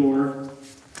next door.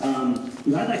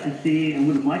 What I'd like to see and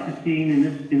would have liked to see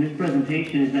in this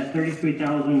presentation is that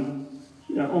 33,000.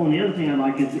 And the other thing I'd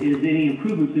like is any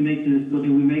improvements we make to this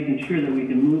building, we're making sure that we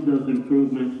can move those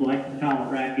improvements, like the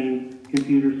pallet racking,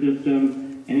 computer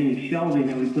system, and any shelving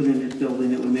that we put in this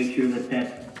building, that would make sure that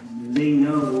they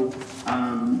know,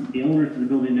 the owners of the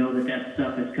building know that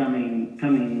stuff is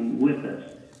coming with us.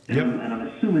 Yep. And I'm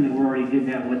assuming that we already did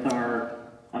that with our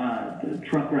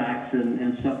truck racks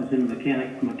and stuff that's in the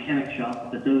mechanic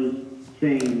shop, that those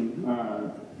same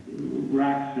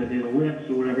racks, that lifts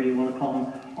or whatever you want to call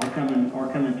them, are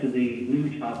coming to the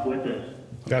new shop with us.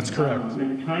 That's correct.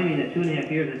 And the timing at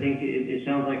 2.5 years, I think it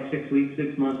sounds like 6 weeks,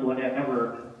 6 months,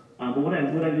 whatever. But what I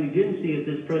didn't see at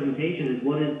this presentation is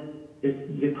what is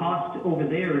the cost over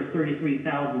there is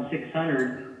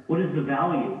 $33,600. What is the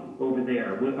value over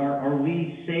there? Are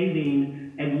we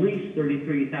saving at least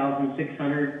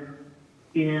 $33,600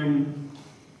 in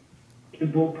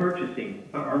bulk purchasing?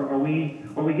 Are we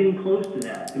getting close to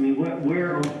that? I mean,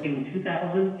 where are we saving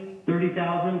 $2,000,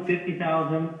 $30,000,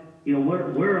 $50,000?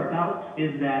 Whereabouts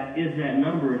is that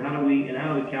number, and how do we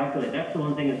calculate? That's the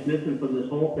one thing that's missing from this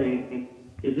whole thing.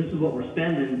 Is this is what we're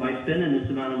spending. By spending this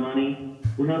amount of money,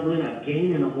 we're really not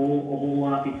gaining a whole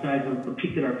lot besides a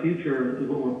peek at our future is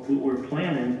what we're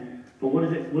planning. But what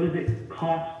does it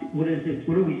cost? What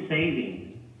are we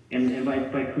saving? And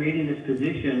by creating this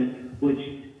position, which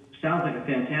sounds like a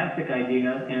fantastic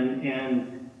idea,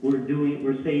 and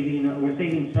we're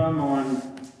saving some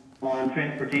on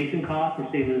transportation costs,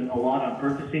 we're saving a lot on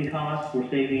purchasing costs, we're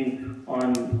saving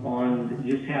on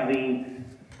just having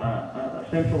a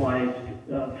centralized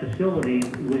facility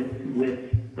with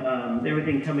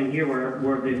everything coming here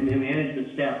where the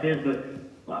management staff is,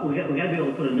 but we got to be able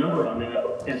to put a number on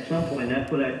that at some point.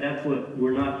 That's what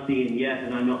we're not seeing yet,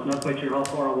 and I'm not quite sure how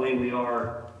far away we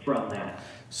are from that.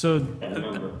 So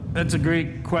number. that's a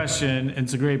great question.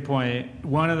 It's a great point.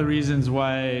 One of the reasons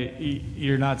why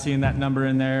you're not seeing that number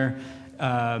in there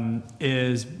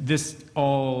is this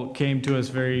all came to us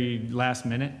very last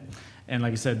minute. And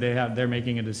like I said, they're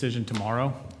making a decision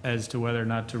tomorrow as to whether or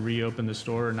not to reopen the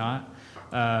store or not.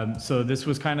 So this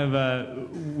was kind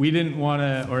of we didn't want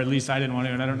to, or at least I didn't want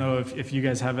to, and I don't know if you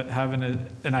guys have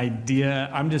an idea.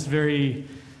 I'm just very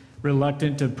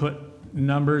reluctant to put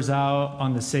numbers out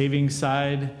on the savings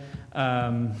side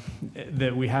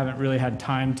that we haven't really had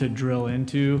time to drill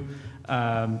into,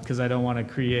 because I don't want to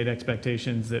create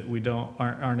expectations that we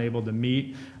aren't able to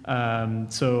meet.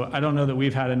 So I don't know that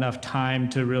we've had enough time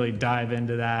to really dive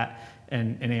into that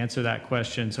and answer that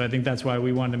question. So I think that's why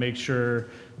we wanted to make sure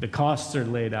the costs are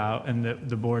laid out and that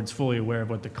the board's fully aware of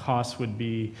what the costs would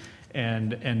be.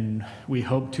 And we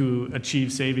hope to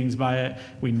achieve savings by it.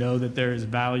 We know that there is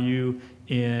value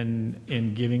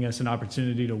in giving us an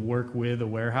opportunity to work with a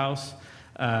warehouse.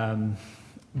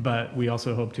 But we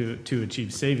also hope to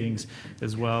achieve savings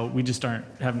as well. We just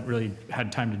haven't really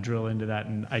had time to drill into that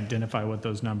and identify what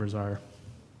those numbers are.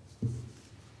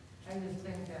 I just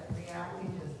think that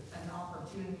reacting to an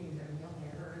opportunity that we only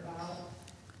heard about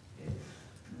is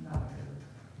not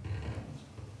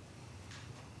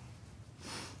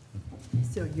good.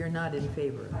 So you're not in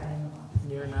favor of I that? don't know.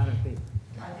 You're not in favor?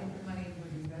 I think the money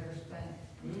would be better spent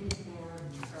moving forward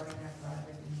and starting that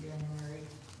project in January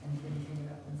and finishing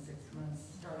it up in 6 months,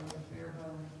 starting with bare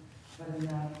bones, but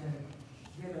enough to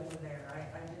get over there.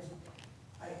 I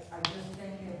just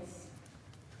think it's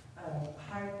a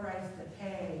high price to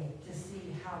pay to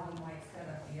see how we might set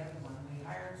up the other one. We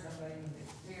hired somebody with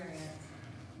experience,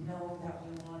 knowing that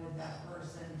we wanted that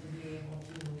person to be able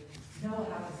to know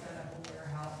how to set up a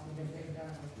warehouse because they've done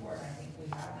it before. And I think we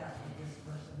have that with this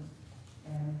person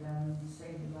and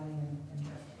save the money and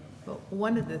invest it. Well,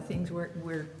 one of the things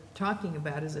we're talking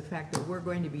about is the fact that we're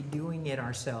going to be doing it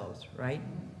ourselves, right?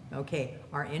 Okay,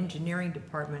 our engineering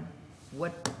department,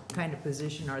 what kind of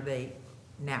position are they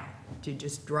now? To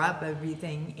just drop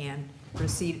everything and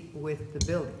proceed with the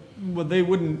building? Well, they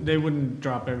wouldn't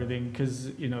drop everything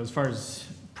because, as far as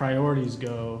priorities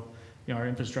go, our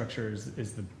infrastructure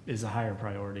is a higher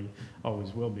priority,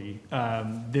 always will be.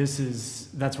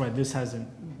 That's why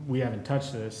we haven't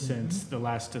touched this since the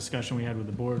last discussion we had with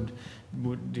the board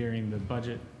during the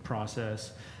budget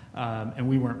process. And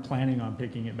we weren't planning on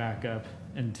picking it back up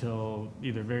until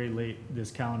either very late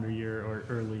this calendar year or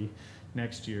early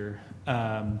next year,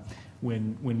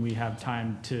 when we have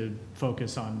time to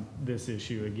focus on this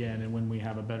issue again and when we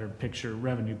have a better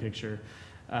revenue picture.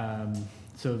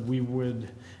 So we would,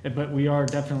 but we are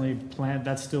definitely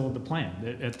that's still the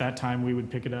plan. At that time, we would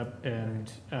pick it up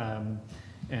and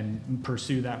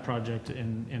pursue that project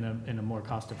in a more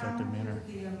cost-effective manner. How much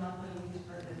is the monthly lease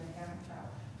for the mechanic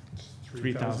shop?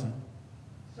 3,000.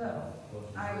 So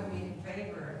I would be in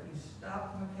favor if you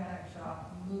stop the mechanic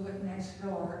shop, move it next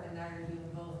door, and now you're doing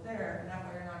both there, and that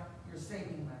way you're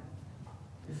saving money.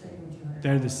 You're saving $200.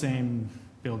 They're the same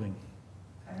building.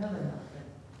 I know they're not,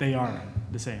 They are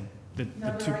the same. but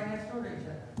no, they're right next door to each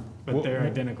other. But they're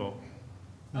identical.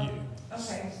 Oh,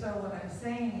 okay, so what I'm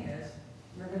saying is,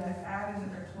 you're gonna add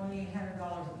another $2,800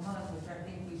 a month, which I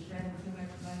think we spend too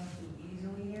much money too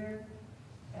easily here.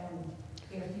 And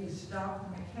if you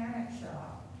stop the mechanic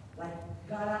shop, like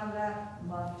got out of that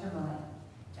month to month,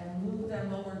 and move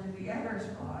them over to the other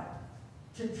spot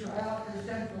to try out their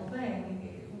central thing,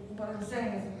 what I'm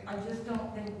saying is, I just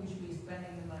don't think we should be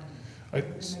spending the money. If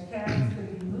the mechanics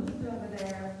could be moved over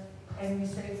there, and you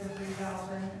save the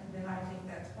 3,000, then I think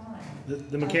that's fine.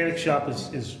 The mechanic shop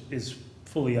is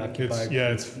fully occupied.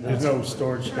 There's no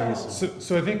storage space.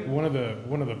 So I think one of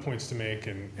the points to make,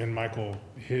 and Michael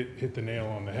hit the nail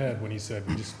on the head when he said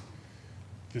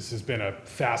this has been a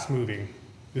fast moving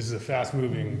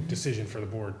decision for the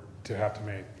board to have to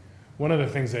make. One of the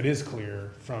things that is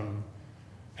clear from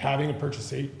having a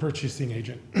purchasing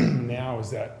agent now is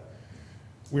that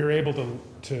we're able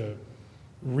to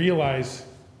realize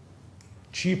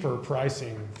cheaper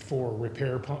pricing for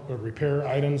repair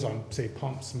items on, say,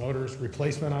 pumps, motors,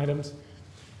 replacement items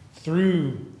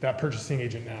through that purchasing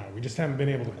agent now. We just haven't been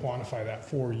able to quantify that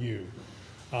for you.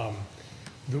 And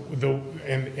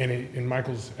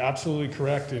Michael's absolutely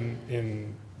correct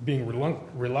in being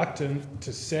reluctant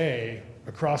to say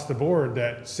across the board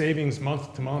that savings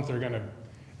month to month are going to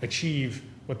achieve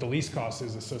what the lease cost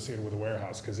is associated with a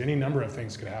warehouse, because any number of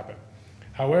things could happen.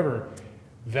 However,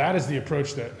 that is the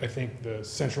approach that I think the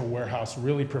central warehouse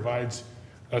really provides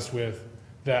us with,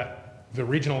 that the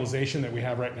regionalization that we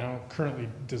have right now currently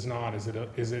does not, is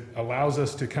it allows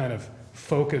us to kind of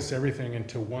focus everything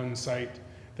into one site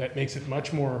that makes it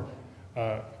much more,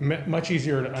 much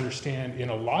easier to understand in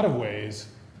a lot of ways,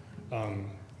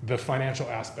 the financial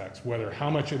aspects, whether how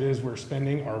much it is we're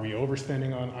spending, are we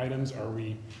overspending on items, are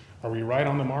we right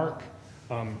on the mark?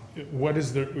 What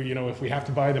is the, if we have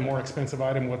to buy the more expensive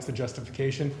item, what's the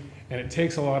justification? And it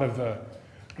takes a lot of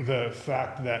the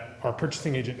fact that our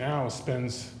purchasing agent now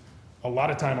spends a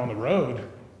lot of time on the road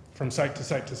from site to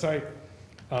site to site.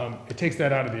 It takes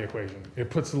that out of the equation. It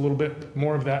puts a little bit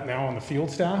more of that now on the field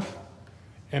staff,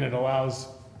 and it allows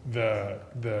the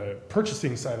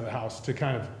purchasing side of the house to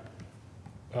kind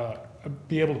of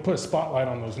be able to put a spotlight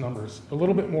on those numbers a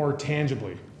little bit more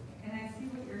tangibly. And I see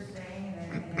what you're saying,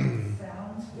 and it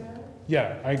sounds good.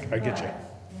 Yeah, I get you.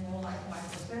 But, like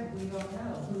Michael said, we don't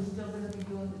know who's still gonna be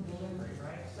doing the delivery,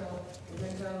 right? So if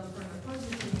it goes from the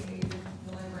purchasing agent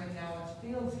delivering, now it's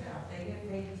field staff, they get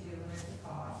paid too, and it's a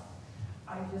cost.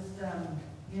 I just,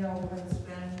 we're gonna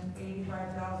spend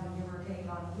 $85,000, give or take,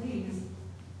 on lease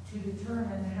to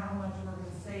determine how much we're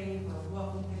gonna save or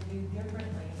what we could do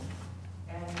differently.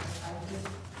 And I just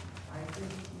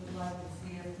would like to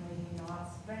see us maybe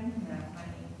not spending that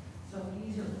money so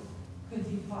easily. Could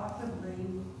you possibly,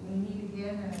 we meet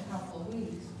again in a couple of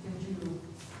weeks,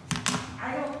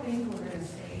 I don't think we're gonna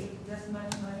save this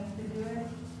much money to do it.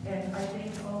 And I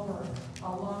think over a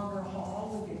longer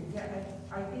haul, we could get it.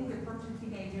 I think the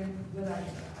purchasing agent, good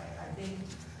idea. I think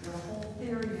your whole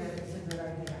theory is a good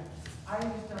idea. I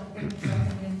just don't think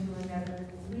jumping into another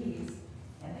lease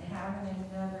and having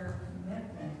another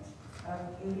commitment of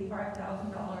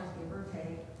 $85,000, give or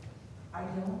take, I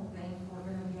don't think we're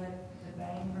gonna get the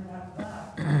bang for that buck.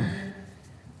 I think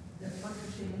the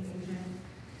purchasing agent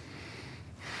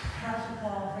has the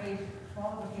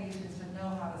qualifications to know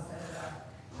how to set it up,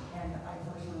 and I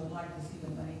personally would like to see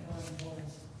the money going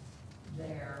towards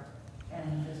there,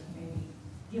 and just maybe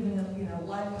giving them,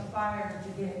 lighting a fire to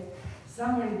get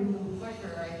somebody to move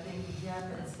quicker. I think Jeff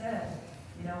had said,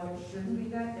 it shouldn't be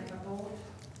that difficult.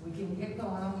 We can get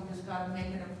going on, we just gotta make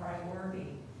it a priority.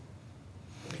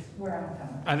 It's where I'm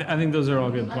coming from. I think those are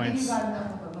all good I think points. you got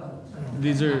enough of a vote.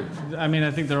 These are,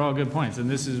 I think they're all good points, and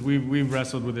this is, we've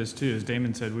wrestled with this too. As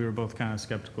Damon said, we were both kind of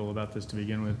skeptical about this to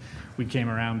begin with. We came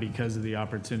around because of the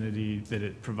opportunity that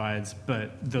it provides,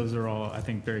 but those are all, I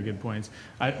think, very good points.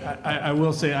 I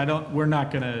will say, we're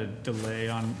not gonna delay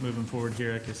on moving forward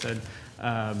here, like I said.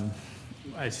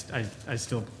 I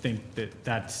still think that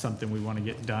that's something we want to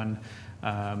get done,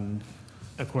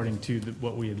 according to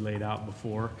what we had laid out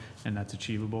before, and that's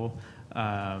achievable.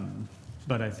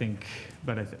 But I think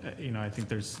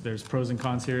there's pros and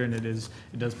cons here, and it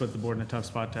does put the board in a tough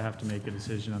spot to have to make a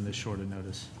decision on this short of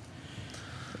notice.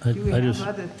 Do we have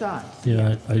other thoughts?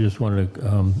 Yeah, I just wanted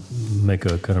to make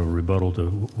a kind of a rebuttal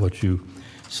to what you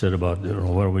said about,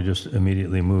 why don't we just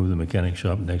immediately move the mechanic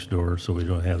shop next door so we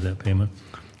don't have that payment?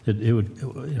 It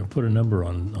would, put a number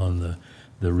on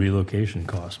the relocation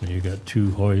cost. I mean, you got 2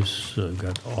 hoists,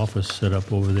 got office set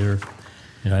up over there,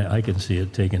 and I can see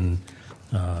it taking,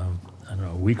 a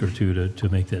week or two to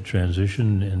make that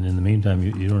transition, and in the meantime,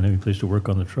 you don't have any place to work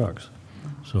on the trucks.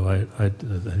 So I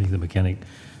think the mechanic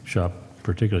shop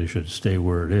particularly should stay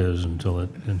where it is until it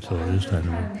is time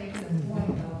to move. Make it a point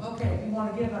of, okay, if you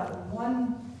want to give up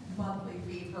one monthly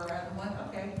fee for a month,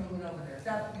 okay, move it over there.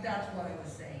 That's what I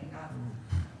was saying.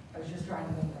 I was just trying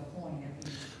to make a point if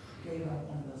you gave up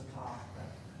one of those costs.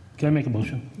 Can I make a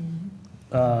motion?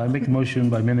 I make a motion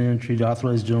by Minute Entry to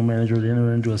authorize general manager to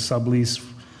enter into a sublease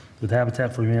with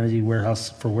Habitat for Humanity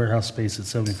warehouse space at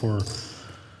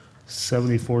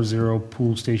 740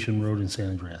 Pool Station Road in San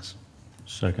Andreas.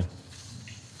 Second.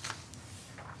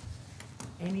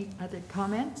 Any other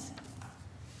comments?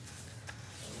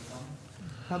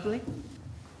 Public?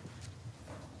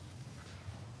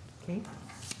 Okay.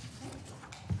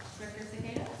 Director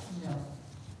Cicada? No.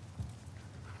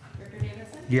 Director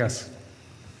Davidson? Yes.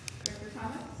 Director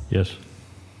Thomas? Yes.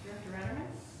 Director Retterman?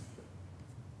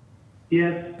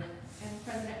 Yes. And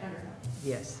President Underhill?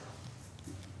 Yes.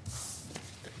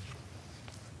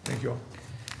 Thank you all.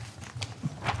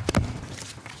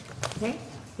 Okay,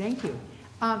 thank you.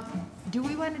 Do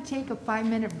we want to take a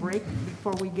 5-minute break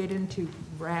before we get into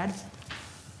Brad?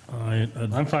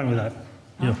 I'm fine with that.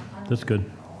 Yeah, that's good.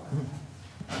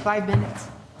 5 minutes.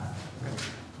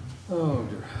 Oh,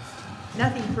 dear.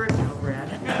 Nothing personal, Brad.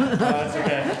 That's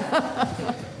okay.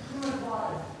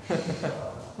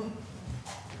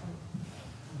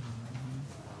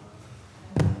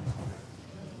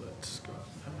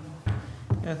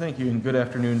 Yeah, thank you, and good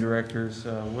afternoon, directors.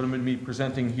 What I'm going to be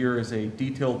presenting here is a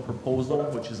detailed proposal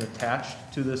which is attached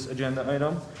to this agenda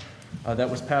item that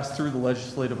was passed through the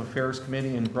Legislative Affairs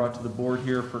Committee and brought to the board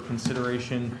here for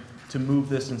consideration to move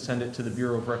this and send it to the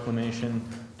Bureau of Reclamation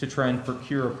to try and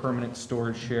procure a permanent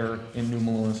storage share in New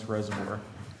Melones Reservoir.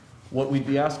 What we'd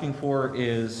be asking for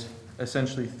is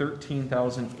essentially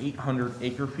 13,800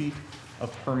 acre-feet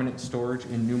of permanent storage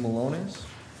in New Melones.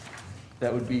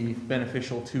 That would be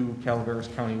beneficial to Calaveras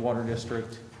County Water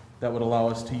District. That would allow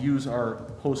us to use our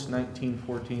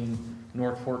post-1914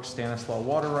 North Fork Stanislaus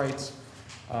water rights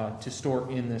to store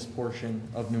in this portion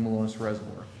of New Melones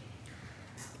Reservoir.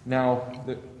 Now,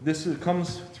 this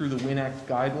comes through the WIN Act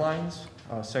guidelines,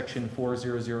 section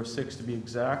 4006 to be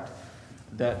exact,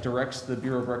 that directs the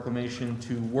Bureau of Reclamation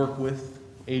to work with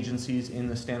agencies in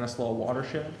the Stanislaus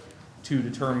watershed to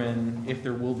determine if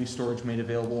there will be storage made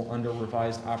available under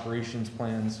revised operations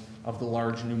plans of the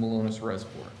large New Melones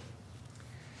Reservoir.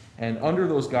 And under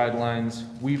those guidelines,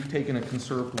 we've taken a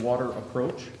conserved water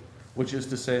approach, which is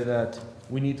to say that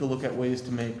we need to look at ways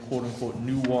to make quote-unquote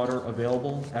new water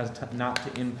available as not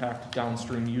to impact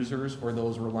downstream users or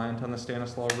those reliant on the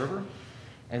Stanislaus River.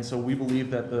 And so we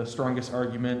believe that the strongest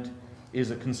argument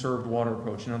is a conserved water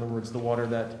approach. In other words, the water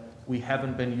that we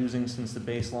haven't been using since the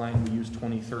baseline we used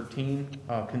 2013,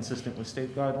 consistent with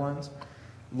state guidelines.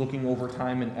 Looking over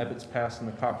time in Ebbets Pass and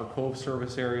the Copper Cove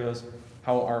service areas,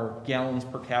 how our gallons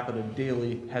per capita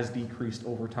daily has decreased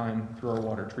over time through our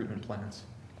water treatment plants.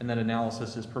 And that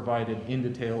analysis is provided in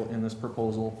detail in this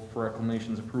proposal for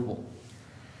Reclamation's approval.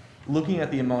 Looking at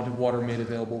the amount of water made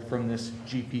available from this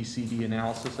GPCD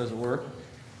analysis, as it were,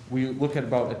 we look at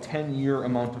about a 10-year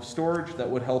amount of storage that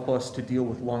would help us to deal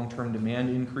with long-term demand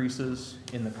increases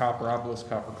in the Copperopolis,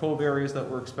 Copper Cove areas that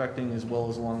we're expecting, as well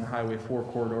as along the Highway 4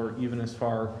 corridor, even as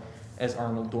far as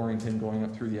Arnold Dorrington going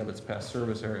up through the Ebbets Pass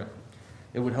service area.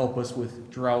 It would help us with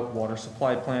drought water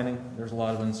supply planning. There's a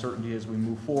lot of uncertainty as we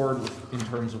move forward in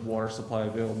terms of water supply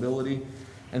availability.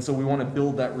 And so we want to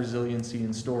build that resiliency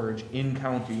and storage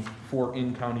in-county for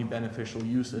in-county beneficial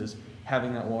uses,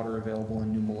 having that water available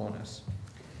in New Melones.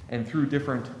 And through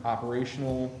different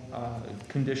operational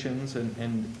conditions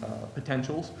and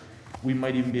potentials, we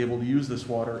might even be able to use this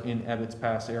water in Ebbets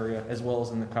Pass area as well as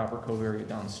in the Copper Cove area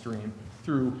downstream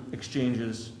through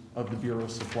exchanges of the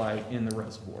Bureau's supply in the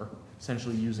reservoir,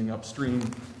 essentially using upstream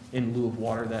in lieu of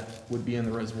water that would be in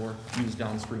the reservoir used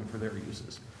downstream for their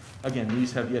uses. Again,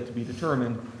 these have yet to be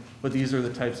determined, but these are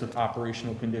the types of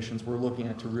operational conditions we're looking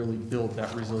at to really build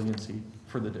that resiliency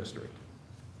for the district.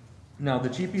 Now, the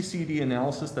GPCD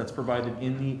analysis that's provided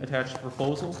in the attached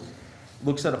proposal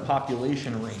looks at a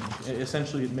population range,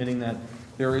 essentially admitting that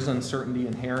there is uncertainty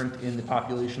inherent in the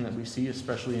population that we see,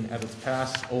 especially in Ebbets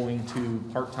Pass, owing to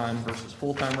part-time versus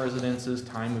full-time residences,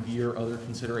 time of year, other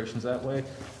considerations that way.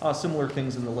 Similar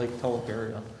things in the Lake Tulloch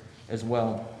area as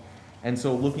well. And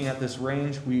so looking at this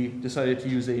range, we decided to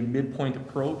use a midpoint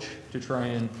approach to try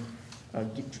and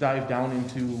dive down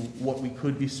into what we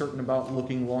could be certain about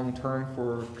looking long-term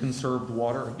for conserved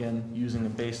water, again, using a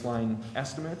baseline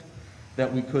estimate,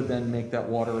 that we could then make that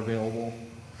water available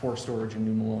for storage in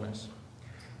New Melones.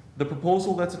 The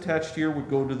proposal that's attached here would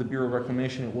go to the Bureau of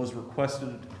Reclamation. It was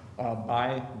requested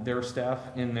by their staff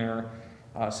in their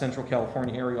Central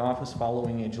California area office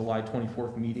following a July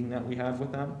 24th meeting that we had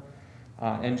with them.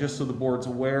 And just so the board's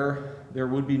aware, there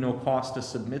would be no cost to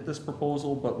submit this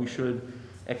proposal, but we should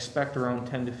expect around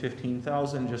 10 to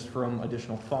 15,000 just from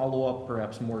additional follow-up,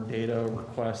 perhaps more data,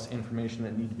 requests, information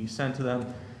that need to be sent to them.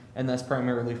 And that's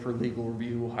primarily for legal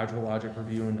review, hydrologic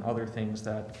review, and other things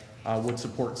that would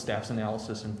support staff's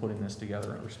analysis in putting this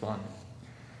together and responding.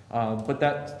 But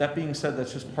that being said,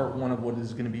 that's just part one of what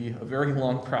is going to be a very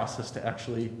long process to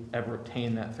actually ever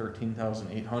obtain that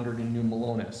 13,800 in New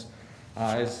Melones.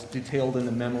 As detailed in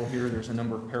the memo here, there's a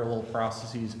number of parallel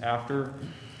processes after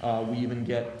we even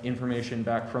get information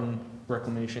back from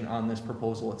Reclamation on this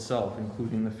proposal itself,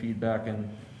 including the feedback and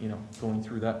going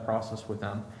through that process with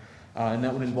them. And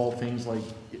that would involve things like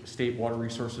State Water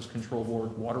Resources Control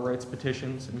Board water rights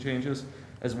petitions and changes,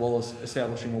 as well as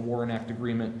establishing a Warren Act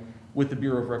agreement with the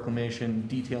Bureau of Reclamation,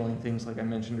 detailing things like I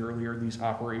mentioned earlier, these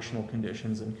operational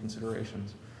conditions and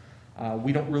considerations.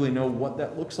 We don't really know what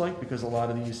that looks like because a lot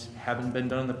of these haven't been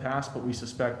done in the past, but we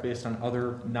suspect based on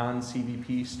other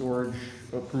non-CVP storage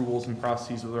approvals and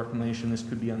processes with Reclamation, this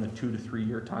could be on the 2 to 3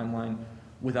 year timeline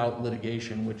without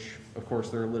litigation, which of course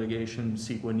there are litigation,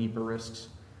 CEQA, NEPA risks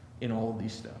in all of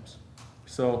these steps.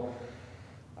 So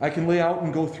I can lay out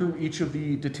and go through each of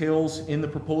the details in the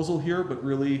proposal here, but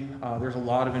really, there's a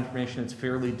lot of information. It's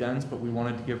fairly dense, but we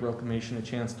wanted to give Reclamation a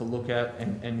chance to look at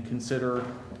and consider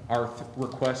our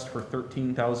request for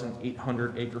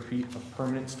 13,800 acre feet of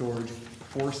permanent storage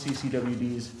for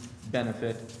CCWD's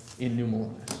benefit in New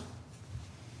Melones.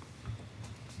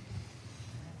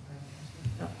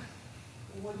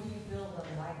 What do you feel the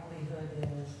likelihood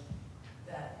is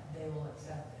that they will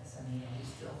accept this? I mean, are we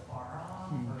still far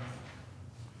off, or,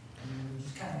 I mean, we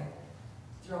just kind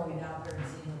of throw it out there and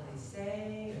see what they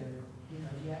say, or, you know,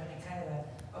 do you have any kind of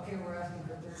a, okay, we're asking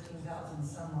for 13,000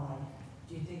 some odd,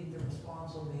 do you think the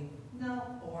response will be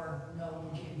no, or no,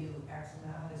 we'll give you X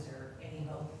amount? Is there any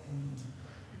hope in that?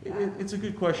 It's a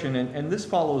good question, and this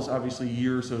follows obviously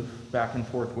years of back and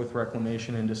forth with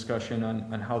Reclamation and discussion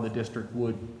on how the district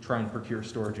would try and procure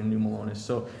storage in New Melones.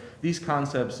 So these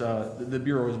concepts, the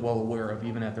Bureau is well aware of,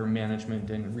 even at their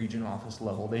management and region office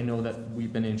level. They know that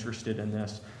we've been interested in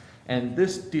this. And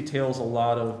this details a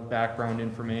lot of background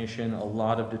information, a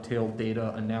lot of detailed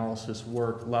data analysis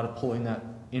work, a lot of pulling that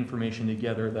information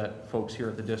together that folks here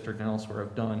at the district and elsewhere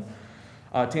have done.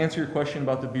 To answer your question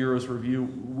about the Bureau's review,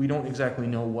 we don't exactly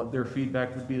know what their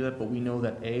feedback would be, but we know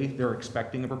that A, they're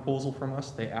expecting a proposal from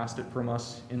us. They asked it from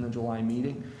us in the July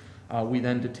meeting. We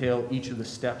then detail each of the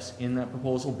steps in that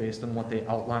proposal based on what they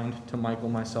outlined to Michael,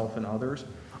 myself, and others.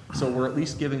 So we're at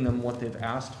least giving them what they've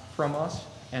asked from us,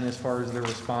 and as far as their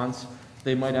response,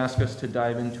 they might ask us to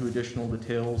dive into additional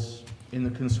details in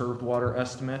the conserved water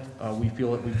estimate. We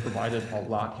feel that we've provided a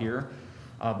lot here,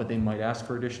 but they might ask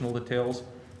for additional details.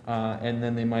 And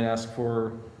then they might ask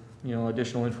for, you know,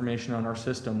 additional information on our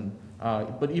system.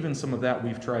 But even some of that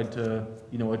we've tried to,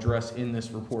 you know, address in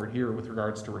this report here with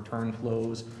regards to return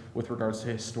flows, with regards to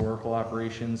historical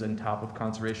operations and top of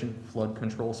conservation flood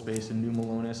control space in New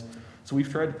Melones. So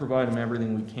we've tried to provide them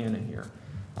everything we can in here,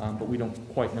 but we don't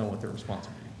quite know what their response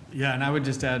will be. Yeah, and I would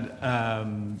just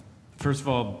add, first of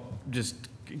all, just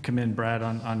commend Brad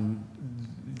on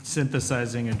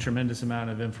synthesizing a tremendous amount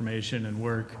of information and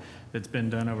work that's been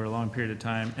done over a long period of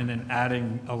time, and then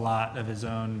adding a lot of his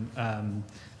own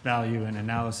value and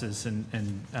analysis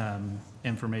and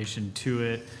information to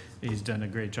it. He's done a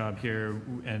great job here,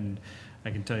 and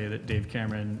I can tell you that Dave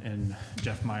Cameron and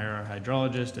Jeff Meyer, our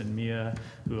hydrologist, and Mia,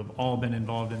 who have all been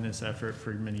involved in this effort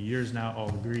for many years now, all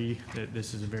agree that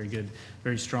this is a very good,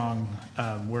 very strong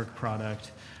work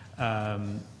product.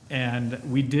 And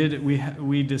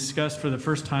we discussed for the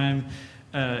first time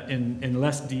in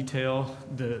less detail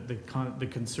the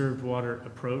conserved water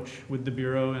approach with the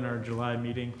Bureau in our July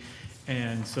meeting,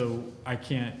 and so I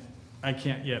can't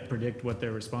yet predict what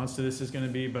their response to this is going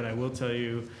to be, but I will tell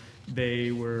you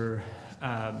they were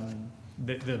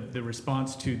the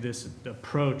response to this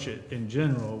approach in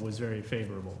general was very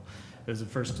favorable. This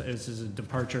is a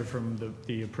departure from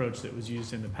the approach that was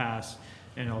used in the past,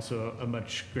 and also a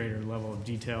much greater level of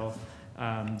detail.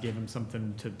 Gave them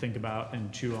something to think about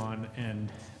and chew on, and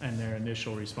their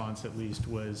initial response at least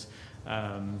was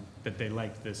that they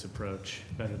liked this approach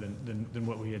better than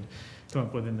what we had come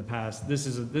up with in the past. This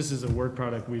is a work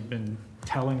product we've been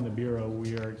telling the Bureau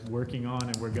we are working on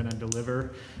and we're going to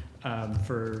deliver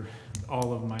for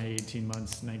all of my 18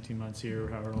 months, 19 months here,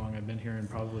 however long I've been here, and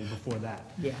probably before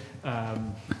that. Yeah.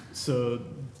 So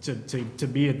to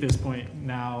be at this point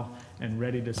now and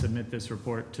ready to submit this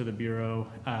report to the Bureau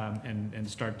and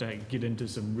start to get into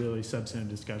some really substantive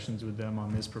discussions with them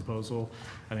on this proposal,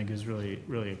 I think is really,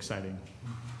 really exciting.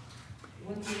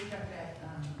 When do you expect that,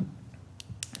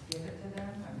 give it to them?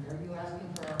 I mean, are you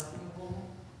asking for our approval?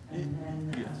 And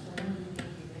then, so when do you think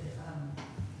you could,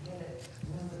 get it,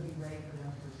 when would be ready for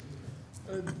them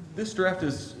to receive it? This draft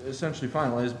is essentially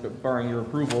finalized, but barring your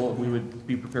approval, we would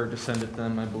be prepared to send it to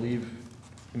them, I believe,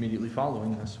 immediately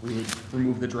following this. We would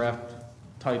remove the draft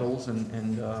titles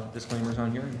and disclaimers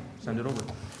on here and send it over.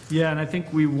 Yeah, and I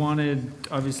think we wanted,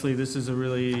 obviously, this is a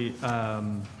really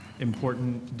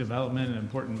important development, an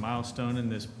important milestone in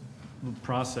this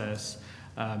process.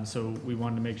 So we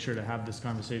wanted to make sure to have this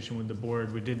conversation with the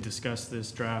board. We did discuss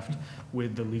this draft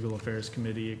with the Legal Affairs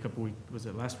Committee a couple weeks, was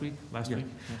it last week? Last week.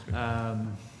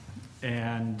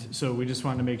 And so we just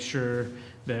wanted to make sure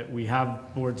that we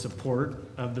have board support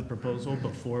of the proposal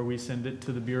before we send it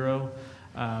to the Bureau.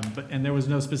 And there was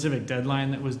no specific deadline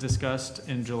that was discussed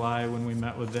in July when we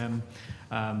met with them.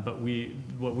 But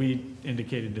what we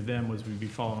indicated to them was we'd be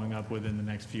following up within the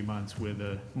next few months with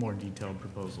a more detailed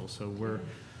proposal. So we're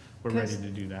ready to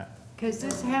do that. Because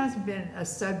this has been a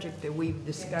subject that we've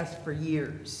discussed for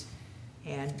years.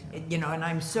 And, you know, and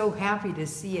I'm so happy to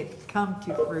see it come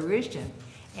to fruition.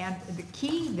 And the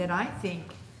key that I think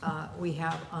we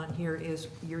have on here is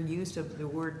your use of the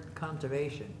word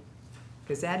conservation.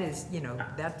 Because that is, you know,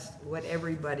 that's what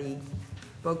everybody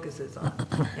focuses on.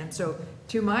 And so,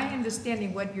 to my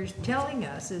understanding, what you're telling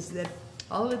us is that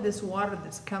all of this water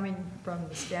that's coming from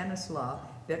the Stanislaus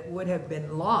that would have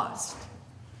been lost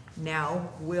now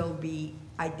will be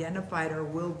identified or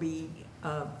will be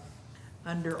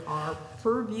under our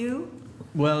purview.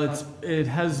 Well, it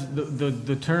has,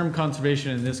 the term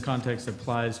conservation in this context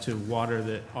applies to water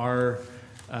that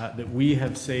that we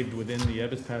have saved within the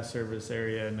Ebbets Pass service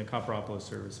area and the Copperopolis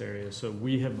service area. So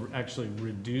we have actually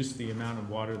reduced the amount of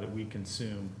water that we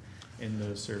consume in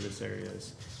those service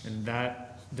areas. And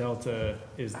that delta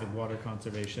is the water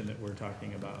conservation that we're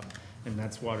talking about. And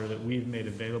that's water that we've made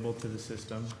available to the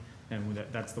system, and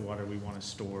that's the water we want to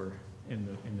store in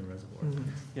the reservoir. Mm-hmm.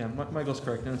 Yeah, Michael's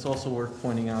correct, and it's also worth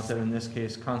pointing out that in this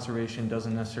case, conservation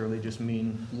doesn't necessarily just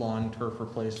mean lawn turf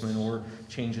replacement or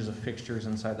changes of fixtures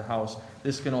inside the house.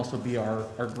 This can also be our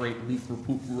great leak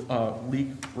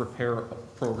repair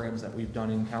programs that we've done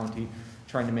in county,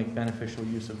 trying to make beneficial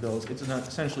use of those. It's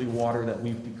essentially water that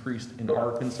we've decreased in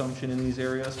our consumption in these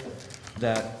areas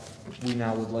that we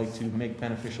now would like to make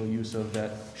beneficial use of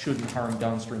that shouldn't harm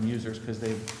downstream users because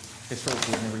they've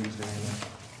historically never used it anyway.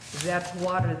 That's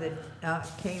water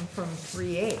that came from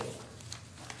 3A.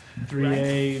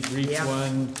 3A, Reach Yeah.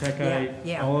 1, Techite,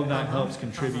 Yeah. all of that helps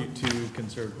contribute to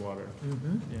conserved water.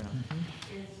 Mm-hmm. Yeah.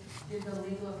 Did the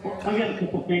legal affairs? I've got a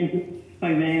couple things, if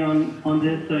I may, on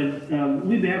this.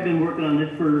 We have been working on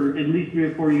this for at least 3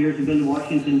 or 4 years. We've been to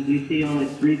Washington DC on it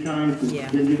 3 times. We've Yeah.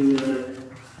 been to,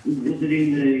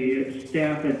 visiting the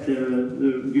staff at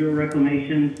the Bureau of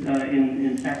Reclamation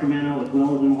in Sacramento, as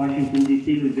well as in Washington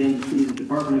DC. We've been to the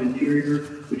Department of Interior,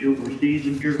 which oversees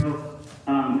the Bureau.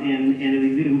 And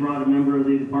we've even brought a member of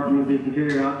the Department of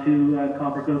Interior out to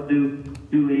Copper Cove to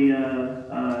do an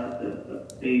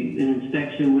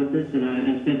inspection with us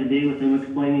and spend a day with them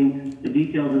explaining the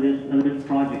details of this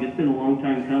project. It's been a long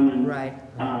time coming. Right.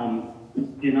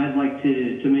 And I'd like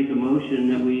to make a motion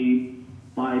that we,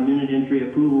 by minute entry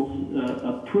approvals,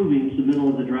 approving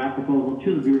submittal of the draft proposal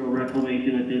to the Bureau of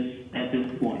Reclamation at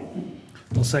this point.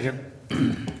 I'll second.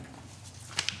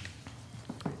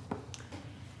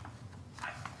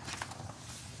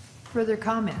 Further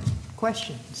comment,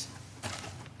 questions?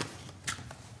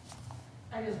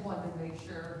 I just wanted to make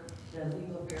sure the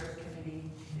legal affairs committee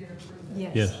did approve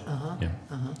it. Yes. Uh-huh, Yeah.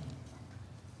 uh-huh.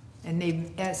 And they've,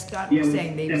 as Scott Yeah, was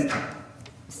saying, they've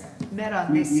met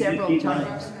on this several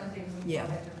times. Yeah.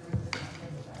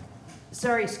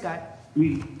 Sorry, Scott.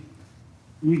 We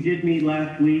did meet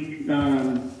last week.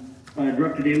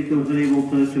 Director Davidson was unable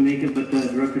to make it, but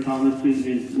Director Thomas was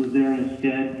there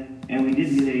instead. And we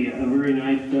did get a very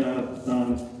nice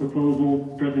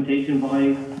proposal presentation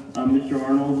by Mr.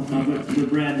 Arnold. But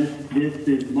Brad, this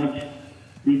is much,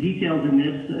 the details in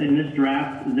this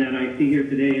draft that I see here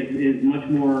today is much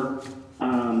more,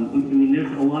 I mean,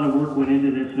 there's a lot of work went into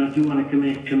this, and I do want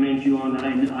to commend you on that.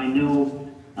 I know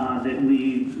that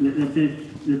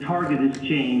the target has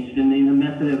changed, and the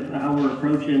method of how we're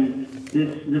approaching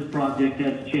this project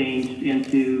has changed, and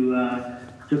to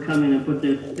come in and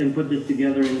put this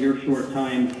together in your short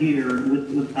time here.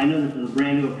 I know this is a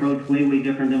brand new approach, way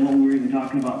different than what we were even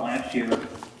talking about last year.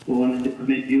 We wanted to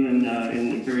commend you in a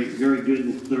very, very good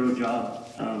and thorough job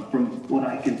from what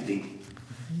I can see.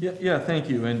 Yeah, thank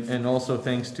you, and also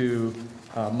thanks to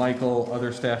Michael,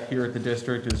 other staff here at the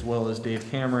district, as well as Dave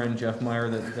Cameron, Jeff Meyer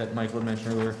that Michael had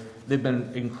mentioned earlier. They've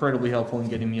been incredibly helpful in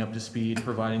getting me up to speed,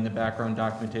 providing the background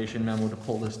documentation memo to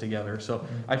pull this together. So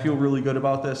I feel really good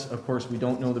about this. Of course, we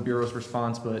don't know the Bureau's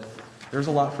response, but there's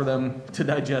a lot for them to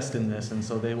digest in this, and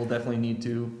so they will definitely need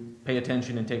to pay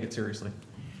attention and take it seriously.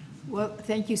 Well,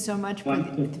 thank you so much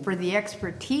for the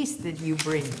expertise that you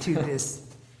bring to this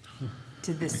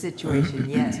situation.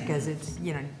 Yes, because it's,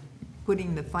 you know,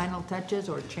 putting the final touches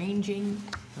or changing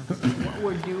what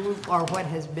we're doing or what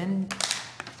has been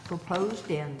proposed,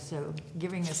 and so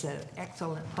giving us an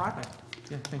excellent product.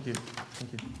 Yeah, thank you.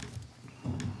 Thank you.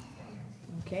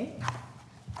 Okay.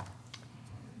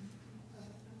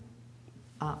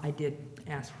 I did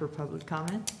ask for public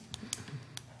comment.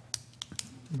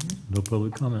 No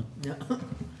public comment. No.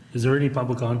 Is there any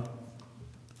public on?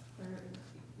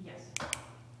 Yes.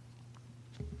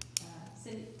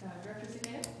 Director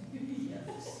Sinead?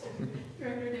 Yes.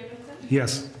 Director Davidson?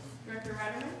 Yes. Director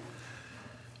Ratterman?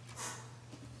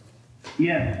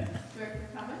 Yes. Director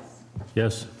Thomas?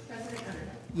 Yes. President Underhill?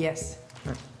 Yes.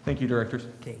 All right. Thank you, directors.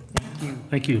 Okay, thank you.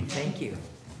 Thank you. Thank you.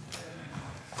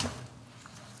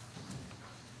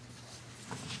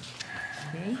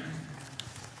 Okay.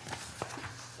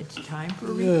 It's time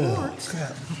for reports.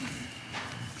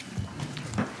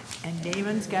 And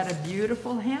Damon's got a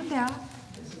beautiful handout.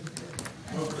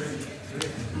 Oh, great,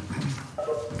 great. So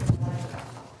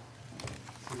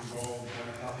you've all got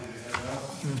a copy to head out?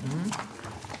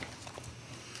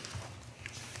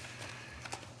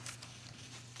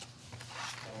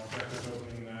 After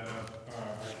opening that up, I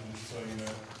can just tell you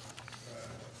that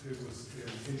it was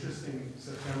an interesting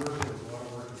September. There was a lot of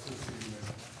work associated with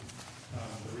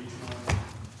the Reach One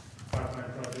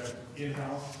pipeline project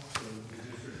in-house. So the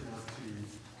district worked to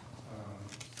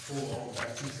pull all the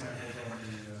vaccine samples on the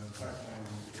pipeline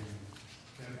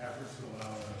in efforts to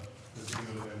allow the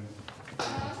ZEO then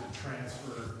to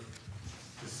transfer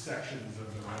the sections of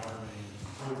the water main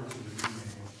over to the new main.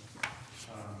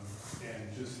 And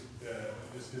just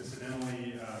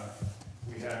incidentally,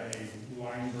 we had a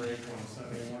line break on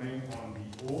Sunday morning on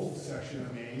the old section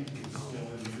of Main. It was still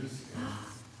in use.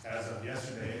 And as of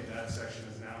yesterday, that section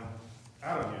is now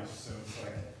out of use. So it's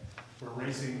like we're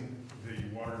racing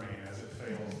the water main as it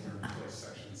fails to replace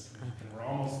sections. And we're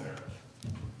almost there.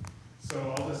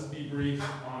 So I'll just be brief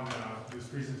on this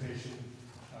presentation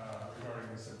regarding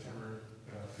the September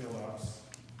field ops.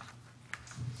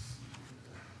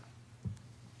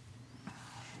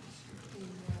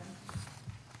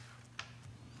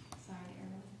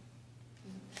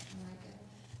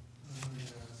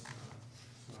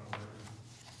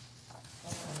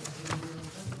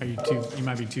 Are you you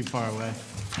might be too far away.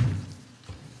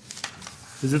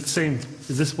 Is it the same,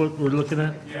 is this what we're looking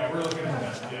at? Yeah, we're looking at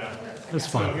that, yeah. That's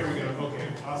So fine. here we go, okay,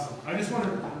 awesome. I just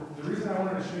wanted, the reason I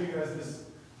wanted to show you guys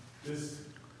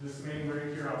this main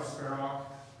break here off Sparrow,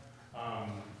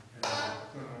 and I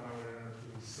don't know how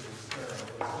we're say Sparrow,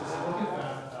 but just look at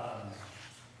that,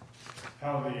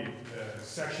 how the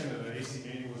section of the AC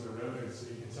main was eroded, so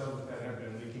you can tell that that had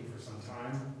been leaking for some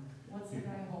time. What's the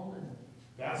guy holding?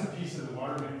 That's a piece of the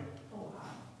water main. Oh, wow.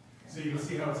 So you can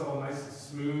see how it's all nice and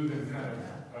smooth and kind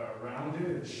of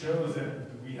rounded. It shows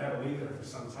that we had a leak there for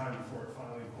some time before it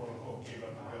finally, quote unquote, gave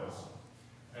up the ghost.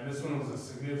 And this one was a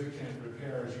significant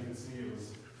repair. As you can see, it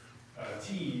was a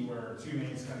T where two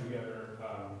mains come together.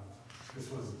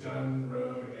 This was Dunn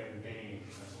Road and Bain,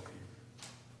 I believe.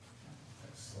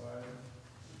 Next slide.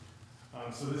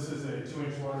 So this is a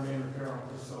 2-inch water main repair on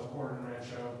Crystal Court and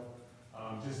Rancho.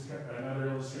 Just another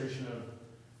illustration of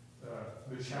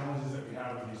the challenges that we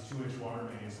have with these 2-inch water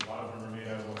mains. A lot of them are made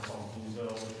out of what's called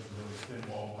bluebell, which is a really thin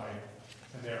wall pipe,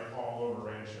 and they're all over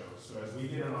Rancho. So as we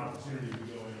get an opportunity, we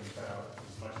go in and cut out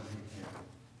as much as we can.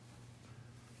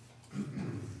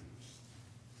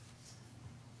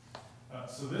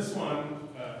 So this one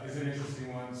is an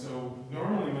interesting one. So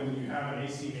normally when you have an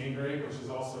AC main break, which is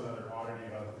also another oddity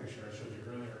about the picture I showed you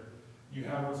earlier, you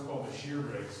have what's called a shear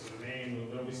break. So the main,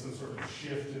 there'll be some sort of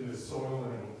shift in the soil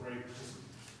and it'll break just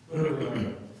literally like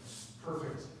a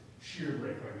perfect shear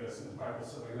break like this, and the pipe will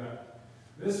sit like that.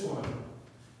 This one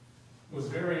was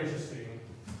very interesting.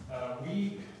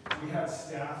 We had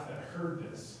staff that heard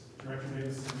this. Director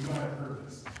Davis said, you might have heard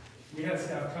this. We had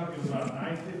staff come, it was about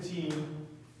 9:15,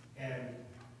 and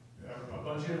a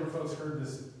bunch of different folks heard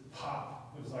this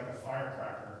pop. It was like a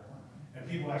firecracker. And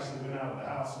people actually went out of the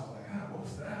house and was like, ah, what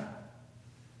was that?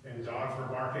 And dogs were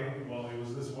barking. Well, it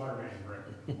was this water main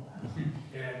breaking.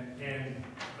 and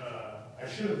I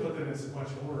should have put them in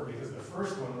sequential order because the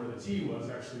first one where the T was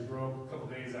actually broke a couple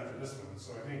days after this one.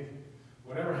 So I think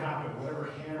whatever happened, whatever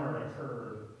hammer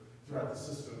occurred throughout the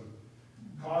system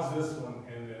caused this one,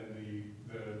 and then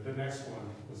the next one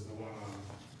was the one on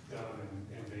Dunn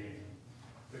and Bain.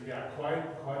 But yeah, quite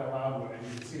a loud one, and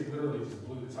you can see it literally just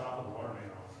blew the top of the water main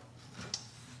off.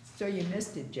 So you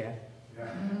missed it, Jeff. Yeah,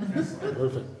 excellent.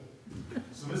 Perfect.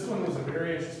 So this one was a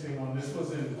very interesting one. This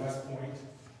was in West Point,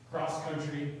 cross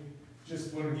country.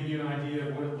 Just want to give you an idea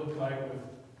of what it looked like with,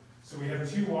 so we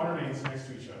have two water mains next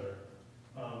to each other.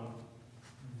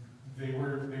 They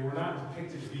were not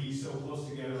depicted to be so close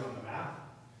together on the map.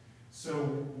 So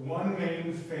one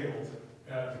main failed.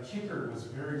 The kicker was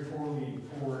very poorly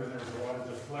poured, and there was a lot of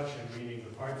deflection, meaning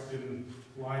the pipes didn't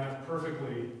line up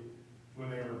perfectly when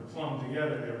they were plumbed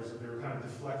together. They were kind of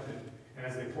deflected, and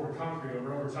as they poured concrete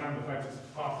over time, the pipe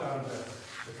just popped out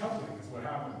of the coupling. Is what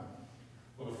happened.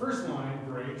 Well, the first line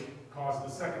break caused the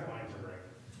second line to break.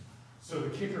 So the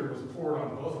kicker was poured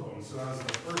on both of them. So as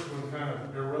the first one kind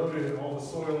of eroded all the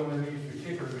soil underneath the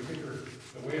kicker,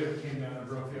 the weight of it came down and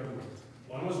broke the other one.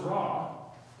 One was raw,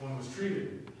 one was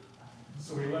treated.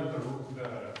 So we let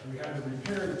we had to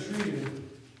repair the treated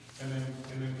and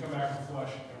then come back and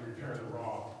flush and repair the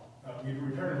raw. We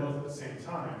repaired them both at the same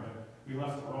time, but we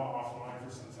left the raw offline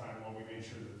for some time while we made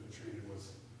sure that the treated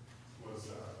was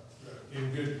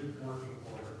in good working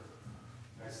order.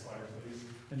 Next slide, please.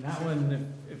 And that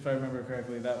one, if I remember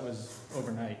correctly, that was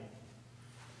overnight.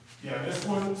 Yeah, this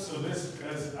one, so this,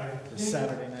 as I think.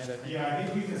 Saturday night, I think. Yeah, I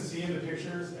think you can see in the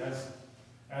pictures,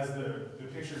 as the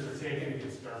pictures are taken, it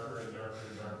gets darker and darker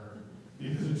and darker.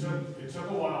 Because it took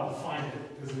a while to find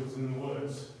it, because it was in the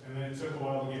woods, and then it took a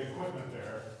while to get equipment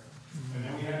there. And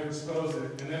then we had to expose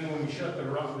it, and then when we shut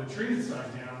the treated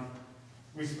side down,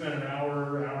 we spent an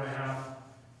hour and a half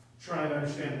trying to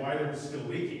understand why it was still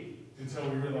leaking, until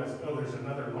we realized, oh, there's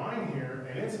another line here,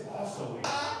 and it's also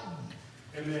leaking.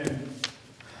 And then,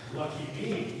 lucky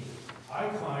me, I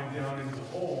climbed down into the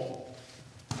hole,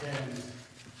 and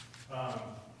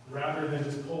rather than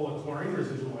just pull a chlorine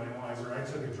residual analyzer, I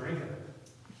took a drink of it.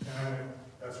 And I went,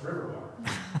 that's river water.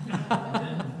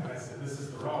 And I said, this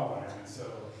is the raw line. And so,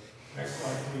 next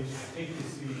slide, please. I think you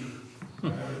see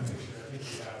another picture. I think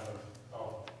you have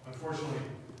unfortunately,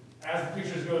 as the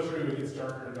pictures go through, it gets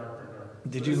darker and darker and darker.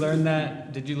 Did you learn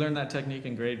that? Did you learn that technique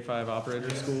in grade 5 operator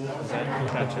school? Is that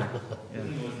gotcha? Yeah.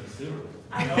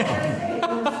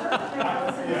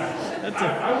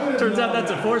 Turns out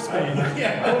that's a force main.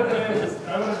 Yeah,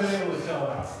 I would have been able to tell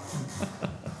that.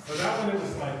 But that one, it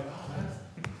was like, oh,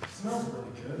 that smells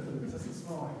really good, but it doesn't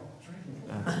smell like drinking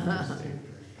water. Just take a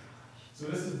drink. So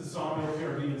this is the sawmill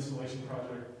PRD installation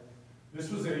project. This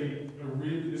was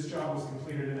this job was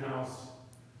completed in-house.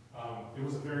 It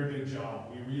was a very big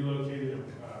job. We relocated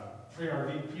a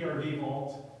PRD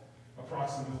vault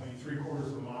approximately 3/4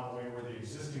 of a mile away where the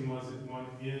existing one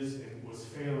is and was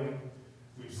failing.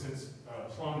 We've since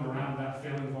plumbed around that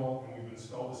failing vault, and we've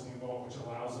installed this new vault, which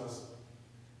allows us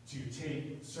to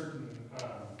take certain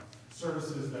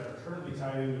services that are currently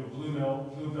tied into a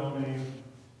bluebell main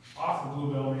off the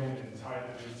bluebell main and tie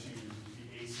them into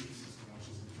the AC system, which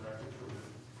is a direct improvement.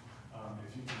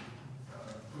 If you can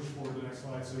push forward to the next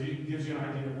slide. So it gives you an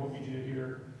idea of what we did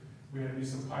here. We had to do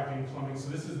some piping, plumbing. So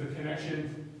this is the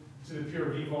connection to the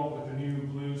PRD vault with the new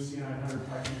blue C900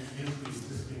 piping into the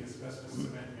existing asbestos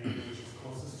cement main, which is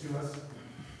closest to us.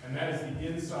 And that is the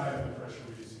inside of the pressure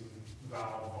reducing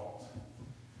valve vault.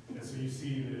 And so you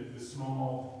see the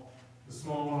small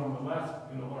one on the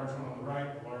left and the large one on the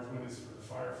right. The large one is for the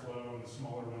fire flow, and the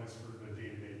smaller one is for the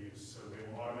day-to-day use. So they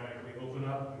will automatically open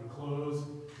up and close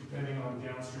depending on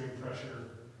downstream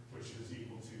pressure, which is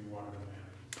equal to water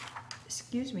demand.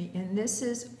 Excuse me, and this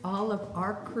is all of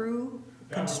our crew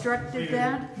That was constructed completed-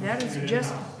 that? That is completed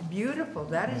just in-house. beautiful.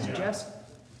 That is Yeah. just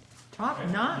top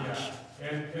notch. Yeah,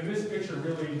 and this picture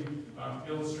really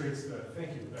illustrates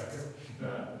thank you,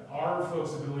 Rebecca, our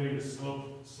folks' ability to slope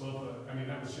I mean,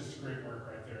 that was just great work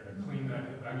right there, to clean that,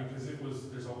 I mean, because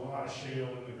there's a lot of shale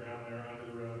in the ground there under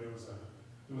the road.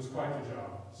 It was quite the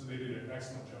job, so they did an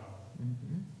excellent job.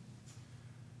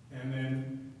 And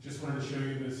then, just wanted to show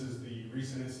you, this is the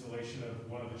recent installation of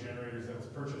one of the generators that was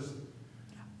purchased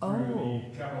through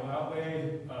the capital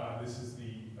outlay. This is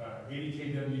the 80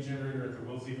 kW generator at the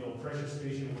Wilseyville pressure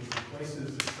station, which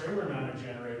replaces the trailer-mounted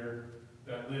generator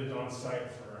that lived on site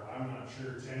for, I'm not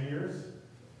sure, 10 years.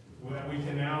 That we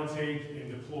can now take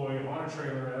and deploy on a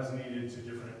trailer as needed to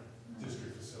different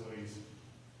district facilities.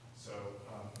 So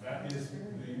that is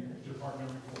the department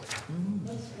report.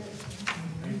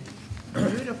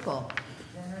 Beautiful.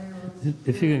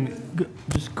 If you can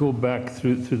just go back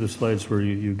through the slides where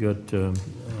you got a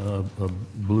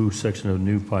blue section of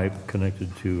new pipe connected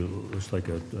to, looks like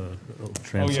a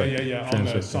transite. Yeah, on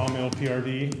the sawmill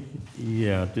PRD.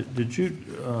 Yeah, did you,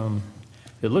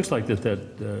 it looks like did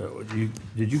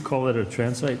you call that a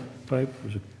transite pipe?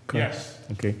 Was it Yes.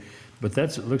 Okay, but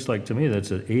it looks like to me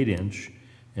that's an 8-inch,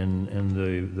 and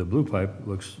the blue pipe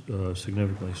looks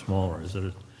significantly smaller. Is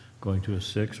it going to a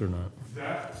 6 or not?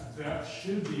 That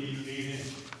should be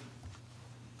 8-inch.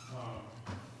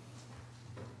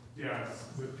 Yeah,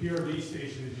 the PRD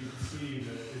station, as you can see,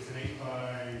 it's an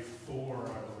 8x4, I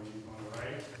believe, on the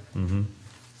right. Mm-hmm.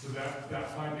 So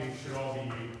that piping should all be 8.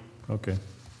 Okay,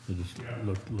 it just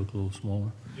look a little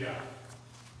smaller. Yeah.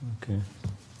 Okay.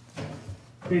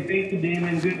 Hey, thank you,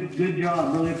 Damon. Good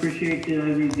job. Really appreciate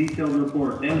the detailed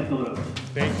report. And the photos.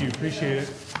 Thank you, appreciate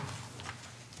it.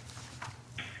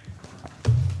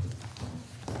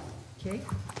 Okay.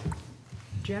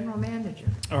 General Manager.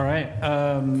 All right,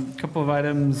 couple of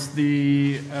items.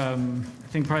 I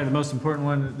think probably the most important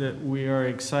one that we are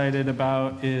excited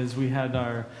about is we had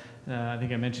our, I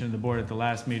think I mentioned to the board at the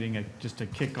last meeting, just a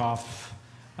kickoff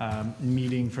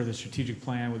meeting for the strategic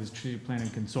plan with the strategic planning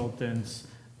consultants,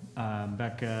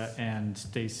 Becca and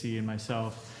Stacy and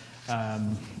myself.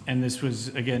 And this was,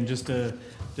 again, just the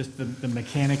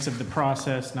mechanics of the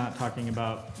process, not talking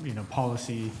about,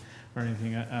 policy or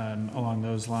anything along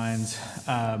those lines.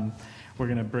 we're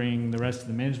gonna bring the rest of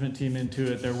the management team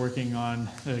into it. They're working on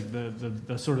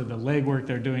the sort of the legwork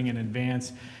they're doing in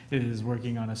advance is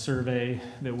working on a survey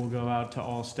that will go out to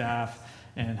all staff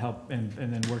and help, and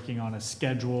then working on a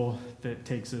schedule that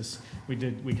takes us, we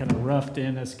kind of roughed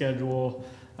in a schedule,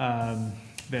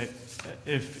 that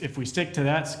if we stick to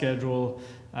that schedule,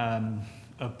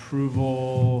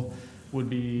 approval would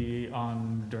be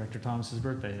on Director Thomas's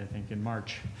birthday, I think, in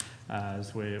March,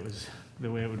 is the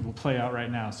way it would play out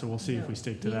right now. So we'll see if we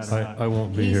stick to that or not. I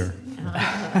won't be here.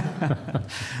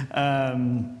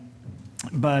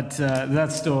 But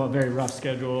that's still a very rough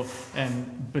schedule.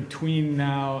 And between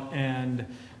now and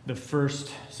the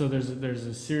first, so there's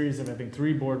a series of, I think,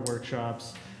 3 board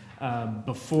workshops.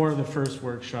 Before the first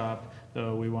workshop,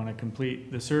 though, we want to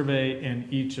complete the survey,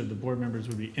 and each of the board members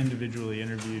would be individually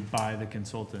interviewed by the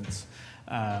consultants.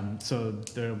 So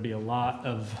there'll be a lot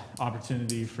of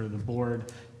opportunity for the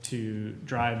board to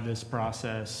drive this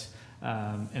process.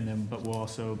 But we'll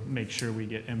also make sure we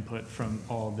get input from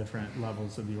all different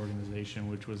levels of the organization,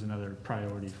 which was another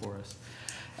priority for us.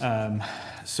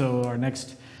 So our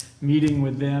next meeting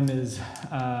with them is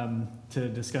to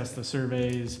discuss the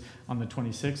surveys on the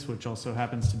 26th, which also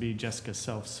happens to be Jessica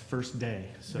Self's first day.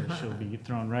 So she'll be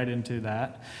thrown right into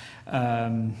that.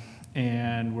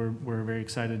 And we're very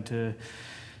excited to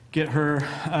get her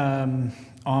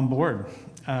on board.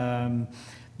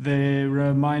 The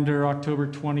reminder, October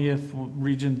 20th,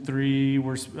 Region 3,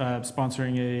 we're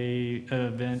sponsoring an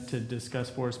event to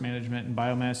discuss forest management and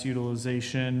biomass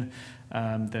utilization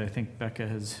that I think Becca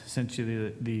has sent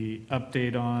you the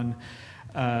update on.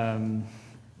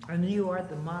 And you are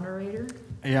the moderator?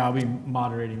 Yeah, I'll be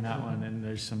moderating that one, and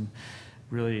there's some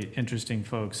really interesting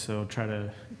folks, so I'll try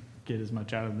to get as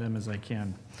much out of them as I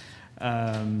can.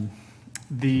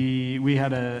 We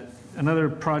had another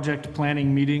project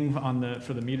planning meeting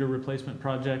for the meter replacement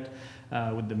project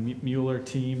with the Mueller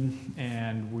team,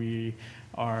 and we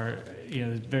are,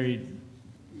 very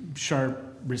sharp,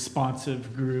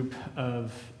 responsive group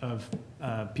of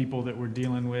people that we're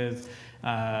dealing with.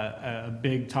 A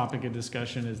big topic of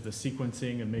discussion is the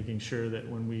sequencing and making sure that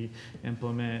when we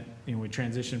implement, we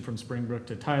transition from Springbrook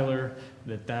to Tyler,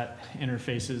 that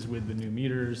interfaces with the new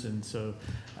meters, and so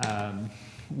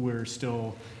we're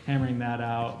still hammering that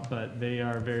out, but they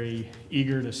are very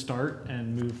eager to start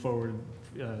and move forward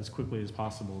as quickly as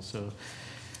possible. So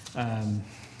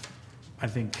I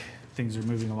think things are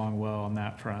moving along well on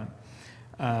that front.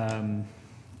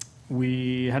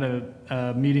 We had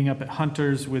a meeting up at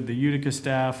Hunter's with the Utica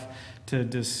staff to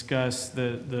discuss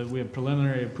we have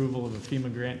preliminary approval of a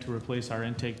FEMA grant to replace our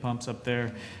intake pumps up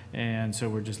there. And so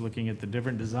we're just looking at the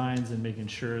different designs and making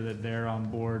sure that they're on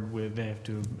board with, they have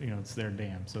to, it's their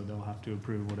dam, so they'll have to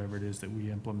approve whatever it is that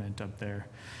we implement up there.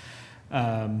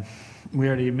 We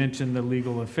already mentioned the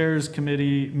Legal Affairs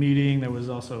Committee meeting. There was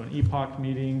also an EPOC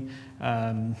meeting.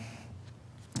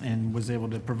 And was able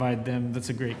to provide them, that's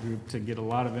a great group to get a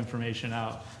lot of information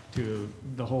out to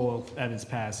the whole Evans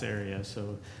Pass area.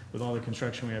 So with all the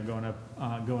construction we have going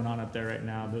on up there right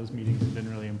now, those meetings have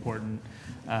been really important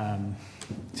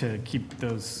to keep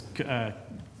those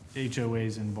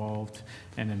HOAs involved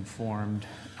and informed.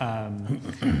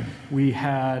 We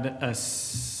had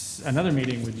another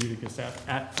meeting with Utica staff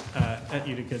at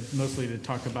Utica, mostly to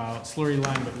talk about slurry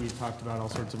line, but we talked about all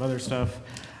sorts of other stuff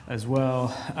as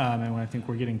well, and I think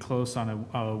we're getting close on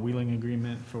a wheeling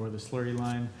agreement for the slurry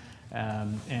line,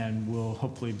 and we'll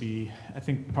hopefully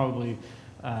probably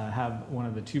have one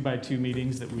of the 2x2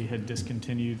 meetings that we had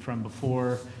discontinued from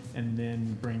before, and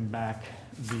then bring back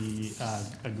the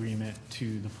agreement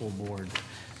to the full board.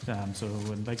 So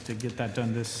we'd like to get that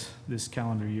done this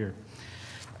calendar year.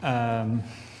 Damon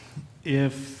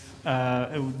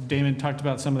talked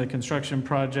about some of the construction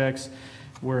projects.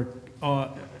 We're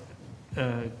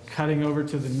cutting over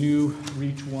to the new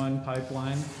Reach 1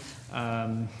 pipeline.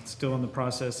 Still in the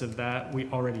process of that. We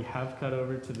already have cut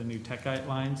over to the new Techite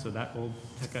line, so that old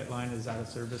Techite line is out of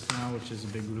service now, which is a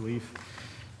big relief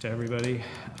to everybody.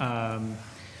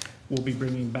 We'll be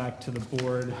bringing back to the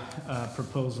board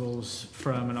proposals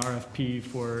from an RFP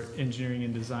for engineering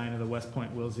and design of the West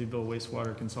Point Wilseyville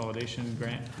wastewater consolidation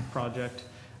grant project,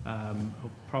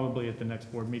 probably at the next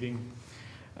board meeting.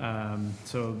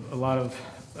 So a lot of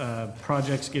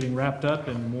projects getting wrapped up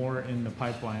and more in the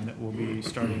pipeline that we'll be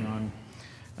starting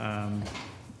on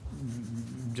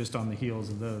just on the heels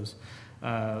of those.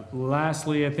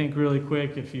 Lastly, I think really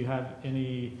quick, if you have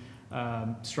any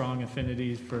strong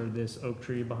affinities for this oak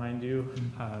tree behind you,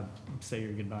 say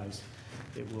your goodbyes.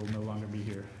 It will no longer be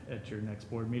here at your next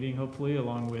board meeting, hopefully,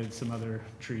 along with some other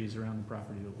trees around the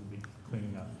property that we'll be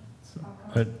cleaning up.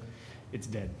 So, it's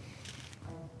dead.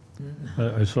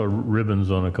 I saw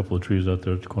ribbons on a couple of trees out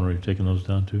there at the corner. Are you taking those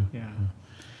down too? Yeah.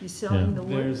 You selling the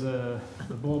wood? There's the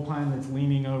bull pine that's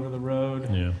leaning over the road.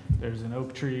 Yeah. There's an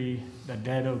oak tree, a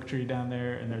dead oak tree down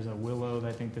there, and there's a willow that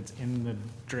I think that's in the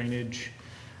drainage.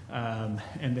 And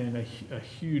then a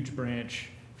huge branch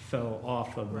fell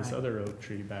off of this Right. other oak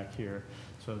tree back here.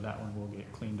 So that one will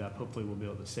get cleaned up. Hopefully we'll be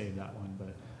able to save that one,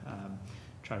 but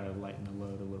try to lighten the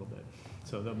load a little bit.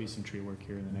 So there'll be some tree work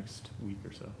here in the next week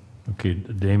or so. Okay,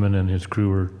 Damon and his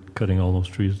crew are cutting all those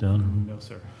trees down? No,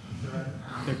 sir.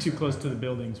 They're too close to the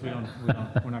buildings. We're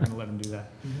not gonna let them do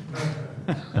that.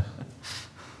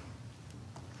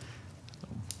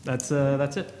 That's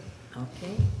it.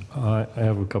 Okay. I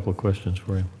have a couple of questions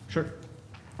for you. Sure.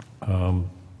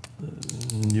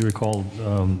 You recall,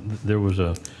 there was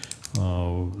the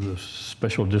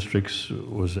special districts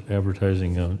was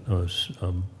advertising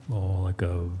like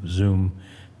a Zoom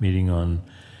meeting on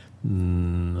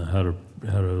how to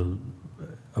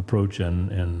approach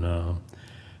and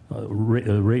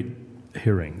rate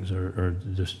hearings, or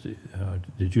just,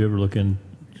 did you ever look in?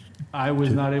 I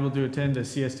was not able to attend a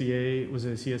CSDA, was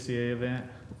it a CSDA event?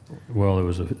 Well,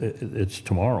 it's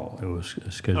tomorrow. It was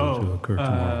scheduled to occur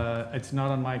tomorrow. It's not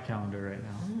on my calendar right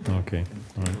now. Okay,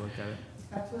 all Take right. a look at it.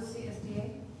 That's what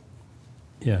CSDA?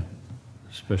 Yeah,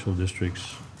 special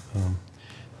districts.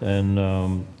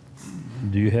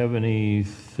 Do you have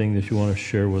anything that you want to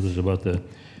share with us about the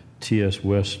TS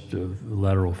West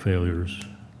lateral failures?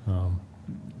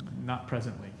 Not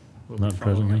presently. We'll Not be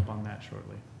following presently? up on that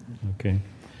shortly. Okay.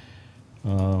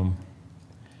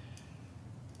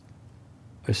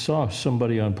 I saw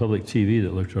somebody on public TV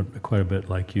that looked quite a bit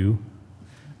like you.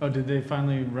 Oh, did they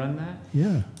finally run that?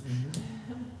 Yeah.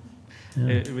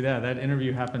 Yeah. Yeah, that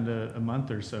interview happened a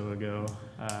month or so ago,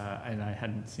 and I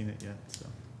hadn't seen it yet, so.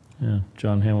 Yeah,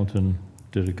 John Hamilton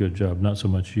did a good job. Not so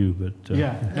much you, but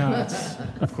Yeah, no, it's,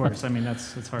 of course, I mean,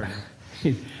 it's hard.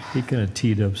 he kind of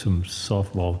teed up some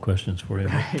softball questions for you.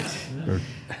 Or-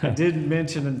 I did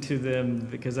mention to them,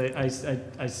 because I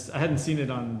hadn't seen it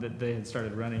on, that they had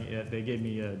started running it yet. They gave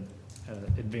me a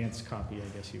advanced copy, I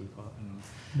guess you would call it. I don't know.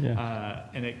 Yeah.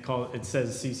 And it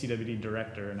says CCWD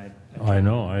director, and I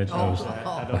know. I I was don't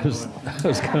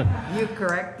know. kind of. You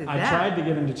corrected I that. tried to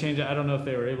get them to change it. I don't know if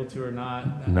they were able to or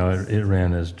not. No, it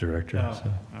ran as director. Oh, So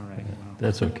all right. Well,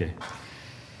 that's okay.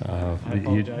 I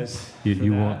apologize you for that.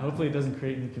 won't- Hopefully it doesn't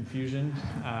create any confusion.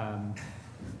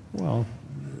 Well,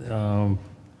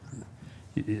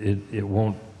 it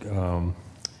won't.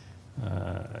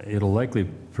 It'll likely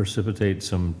precipitate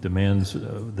some demands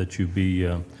that you be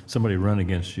somebody run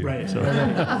against you. Right. So,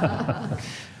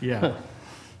 Yeah.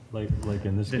 like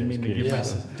in this Didn't mean to give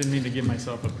case. didn't mean to give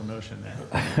myself a promotion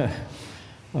there.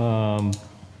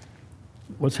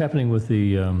 What's happening with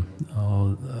the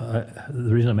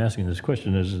reason I'm asking this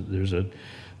question is there's a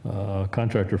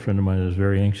contractor friend of mine that is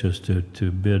very anxious to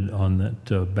bid on that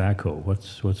backhoe.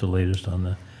 What's the latest on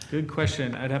that? Good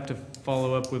question. I'd have to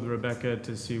follow up with Rebecca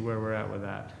to see where we're at with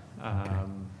that.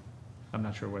 I'm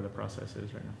not sure where the process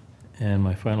is right now. And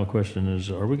my final question is,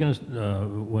 are we going to,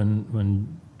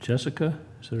 when Jessica,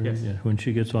 is that her name? Yes. Yeah, when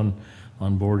she gets on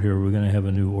board here, we're going to have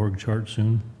a new org chart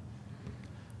soon?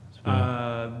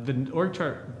 The org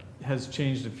chart has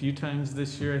changed a few times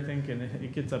this year, I think, and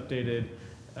it gets updated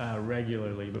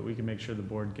regularly, but we can make sure the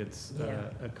board gets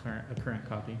a current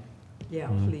copy. Yeah,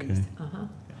 Okay. please. Uh-huh.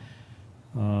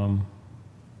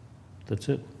 That's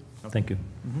it. Thank you.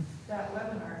 That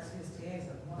webinar at CSDA is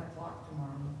at 1 o'clock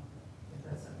tomorrow, if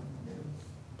that's something to do.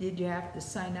 Did you have to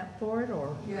sign up for it,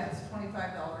 or? Yeah, it's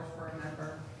 $25 for a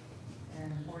member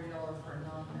and $40 for a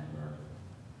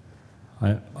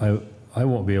non-member. I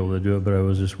won't be able to do it, but I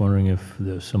was just wondering if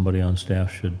somebody on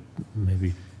staff should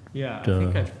maybe, Yeah, I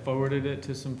think I forwarded it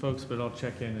to some folks, but I'll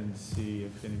check in and see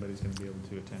if anybody's going to be able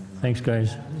to attend. or not. thanks,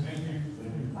 guys.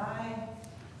 Bye.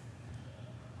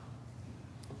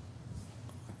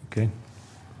 Okay.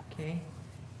 Okay.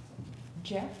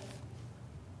 Jeff?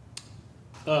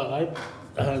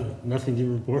 Nothing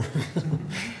to report.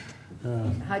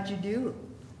 How'd you do?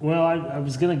 Well, I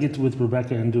was gonna get with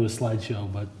Rebecca and do a slideshow,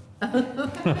 but That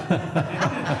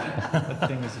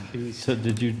thing is a beast. So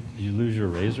did you lose your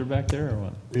razor back there or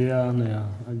what? yeah,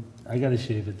 I gotta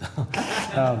shave it though.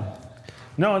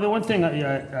 No, the one thing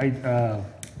I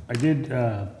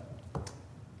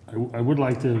would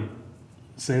like to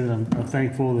say that I'm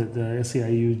thankful that the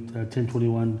SEIU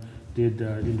 1021 did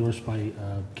endorse my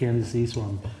candidacy, so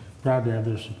I'm proud to have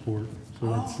their support. So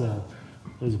that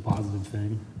was a positive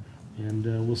thing, and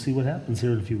we'll see what happens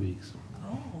here in a few weeks.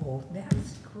 Oh,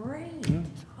 that's great. Yeah,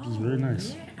 it was very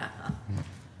nice. Yeah.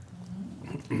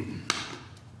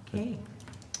 Okay.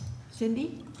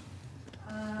 Cindy?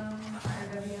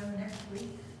 IRWM next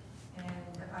week, and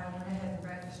I went ahead and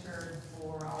registered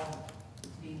for, I'll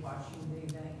be watching the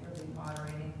event, you'll be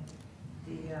moderating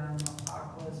the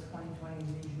Aqua's 2020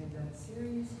 Vision Event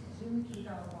Series, Zoom to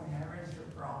California. I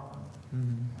registered for all of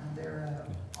them. They're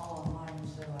all online,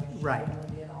 so I should be Right. able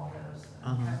to get all those.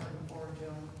 I'm kind of looking forward to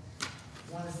them.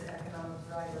 One is the economic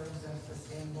drivers of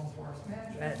sustainable forest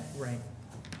management, Right.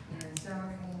 and San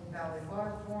Joaquin Valley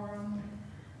Water Forum,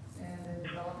 and then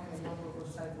developing a local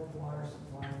recycled water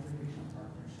supply and regional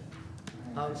partnership.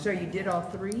 Oh, so you did all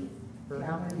three? Or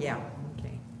how- Yeah. Yeah,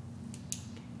 okay.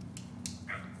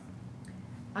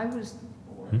 I was,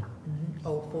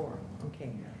 oh, four,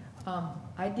 okay.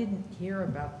 I didn't hear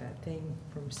about that thing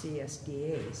from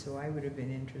CSDA, so I would have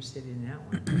been interested in that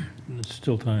one. It's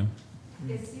still time.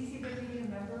 Is CCWD a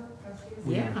member of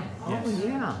CSD? Yeah, oh,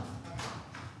 yeah.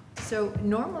 So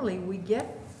normally we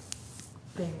get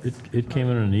things. It came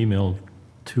in an email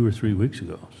 2 or 3 weeks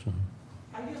ago, so.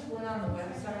 I just went on the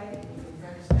website, you can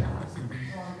register on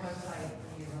the website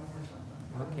for your own or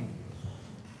something.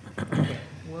 Okay. Okay,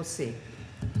 we'll see.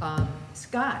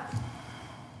 Scott?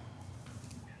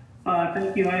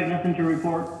 Thank you, I have nothing to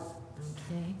report.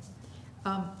 Okay.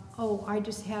 Oh, I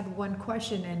just had one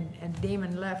question, and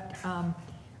Damon left.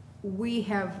 We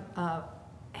have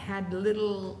had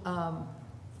little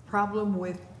problem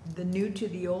with the new to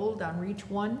the old on Reach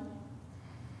 1.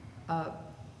 The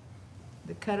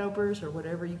cutovers, or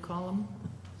whatever you call them.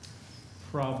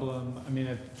 Problem, I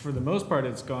mean, for the most part,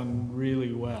 it's gone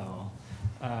really well.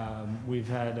 We've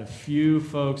had a few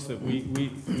folks that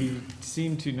we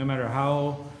seem to, no matter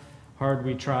how hard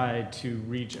we try to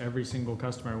reach every single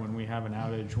customer when we have an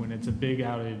outage, when it's a big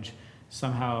outage,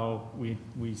 somehow we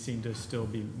seem to still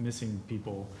be missing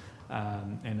people.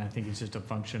 And I think it's just a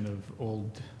function of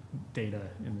old data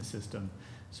in the system.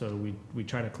 So we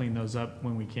try to clean those up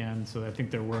when we can. So I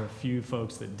think there were a few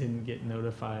folks that didn't get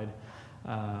notified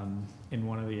in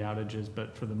one of the outages,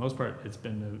 but for the most part, it's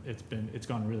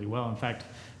gone really well. In fact,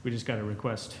 we just got a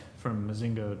request from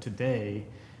Mazingo today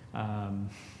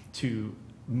to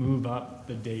move up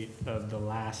the date of the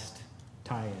last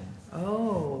tie-in.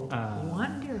 Oh,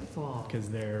 wonderful. Because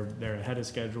they're ahead of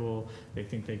schedule. They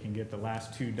think they can get the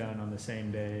last 2 done on the same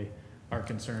day. Our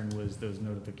concern was those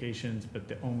notifications, but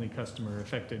the only customer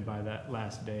affected by that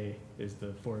last day is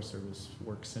the Forest Service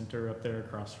Work Center up there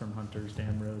across from Hunter's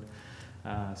Dam Road.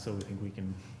 So we think we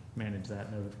can manage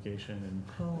that notification,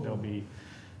 and they'll be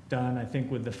done, I think,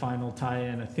 with the final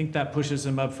tie-in. I think that pushes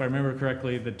them up, if I remember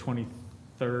correctly, the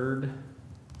 23rd.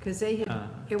 Because they had,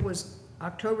 it was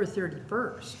October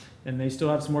 31st. And they still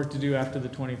have some work to do after the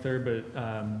 23rd,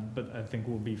 but I think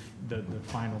the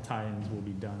final tie-ins will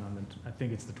be done on I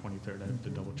think it's the 23rd. I have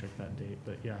to double check that date,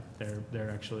 but yeah,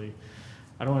 they're actually,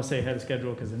 I don't want to say ahead of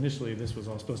schedule, because initially this was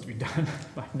all supposed to be done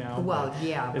by now. Well,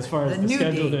 yeah. As far as the the new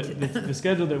schedule date. the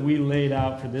schedule that we laid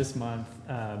out for this month,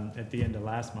 at the end of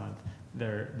last month,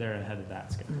 they're ahead of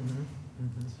that schedule.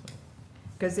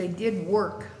 Because they did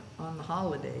work on the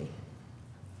holiday.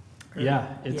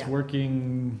 Yeah, it's Yeah.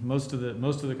 working. Most of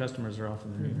the customers are off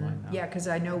in the new line now. Yeah, because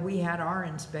I know we had our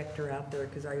inspector out there,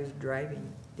 because I was driving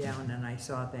down and I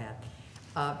saw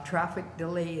that. Traffic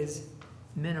delay is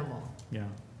minimal. Yeah.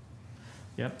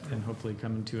 Yep, and hopefully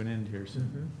coming to an end here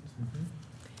soon.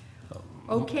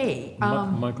 Okay.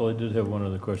 Michael, I did have one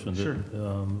other question. Sure.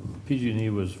 PG&E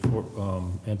was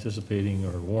anticipating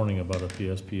or warning about a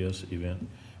PSPS event,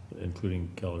 including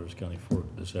Calaveras County Fork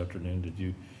this afternoon.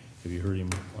 Have you heard him?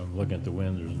 I'm looking at the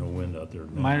wind. There's no wind out there.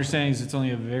 My understanding is it's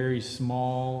only a very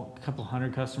small, couple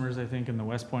hundred customers, I think, in the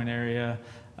West Point area.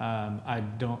 I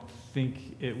don't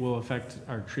think it will affect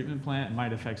our treatment plant. It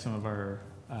might affect some of our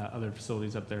other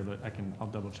facilities up there, but I'll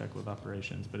double check with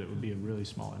operations, but it would be a really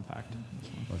small impact.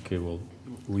 Okay, well,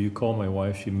 will you call my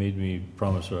wife? She made me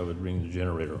promise her I would bring the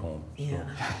generator home. So. Yeah.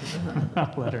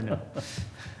 I'll let her know.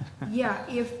 Yeah,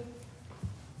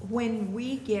 when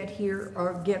we get here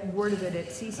or get word of it at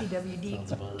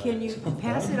CCWD, can you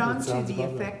pass it on to the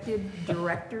affected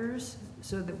directors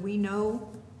so that we know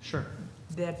Sure.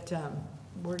 that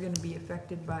we're going to be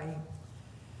affected by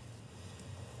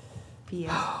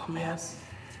PSPS?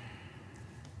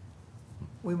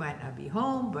 We might not be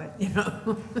home, but,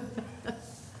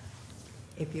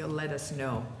 if you'll let us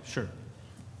know. Sure.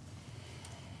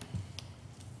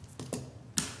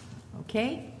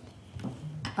 Okay?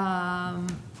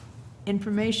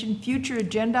 Information, future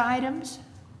agenda items?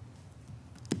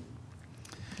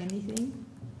 Anything?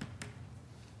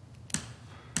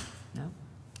 No?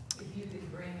 If you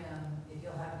could bring, if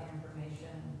you'll have the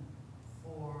information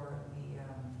for the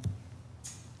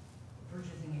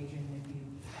purchasing agent, if you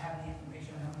have the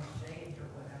information on how much saved or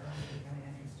whatever, it would be kind of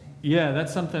interesting. Yeah,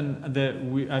 that's something that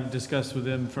I've discussed with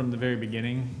him from the very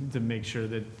beginning, to make sure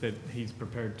that he's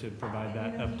prepared to provide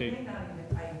that You know, update. He may not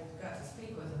even, I got to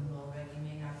speak with him a little bit, he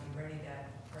may not be ready to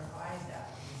provide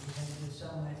that, because he's gonna do so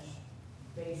much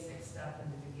basic stuff in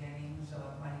the beginning, so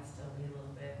it might still be a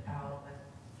little bit out,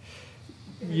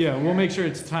 but. Yeah, we'll make sure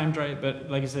it's timed right, but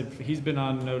like I said, he's been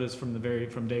on notice from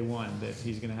day one, that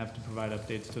he's gonna have to provide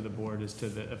updates to the board as to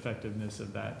the effectiveness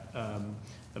of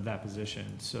that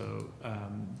position. So,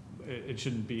 it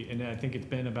shouldn't be, and I think it's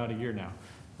been about a year now.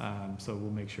 So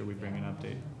we'll make sure we bring an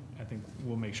update. I think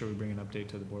we'll make sure we bring an update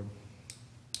to the board.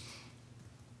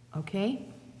 Okay.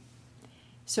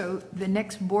 So the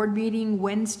next board meeting,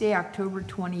 Wednesday, October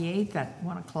 28th at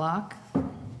 1 o'clock,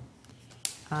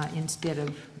 instead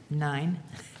of 9,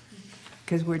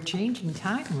 because we're changing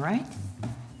time, right?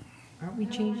 Aren't we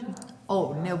changing?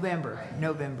 Oh,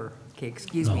 November. Okay,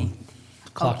 excuse me.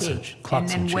 Clocks Okay, have- clocks and have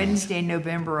then changed. Wednesday,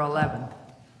 November 11th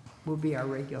will be our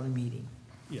regular meeting.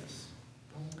 Yes.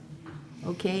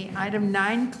 Okay, item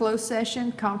 9, closed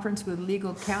session, conference with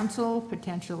legal counsel,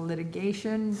 potential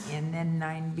litigation, and then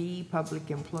 9B, public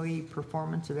employee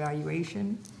performance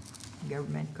evaluation,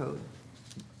 government code,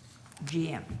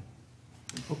 GM.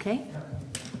 Okay?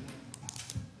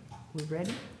 We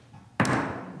ready?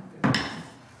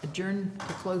 Adjourn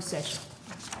to closed session.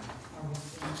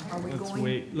 Are we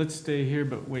going? Let's stay here,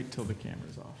 but wait till the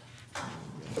camera's off.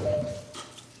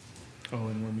 Oh,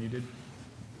 and we're muted?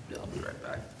 I'll be right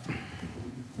back.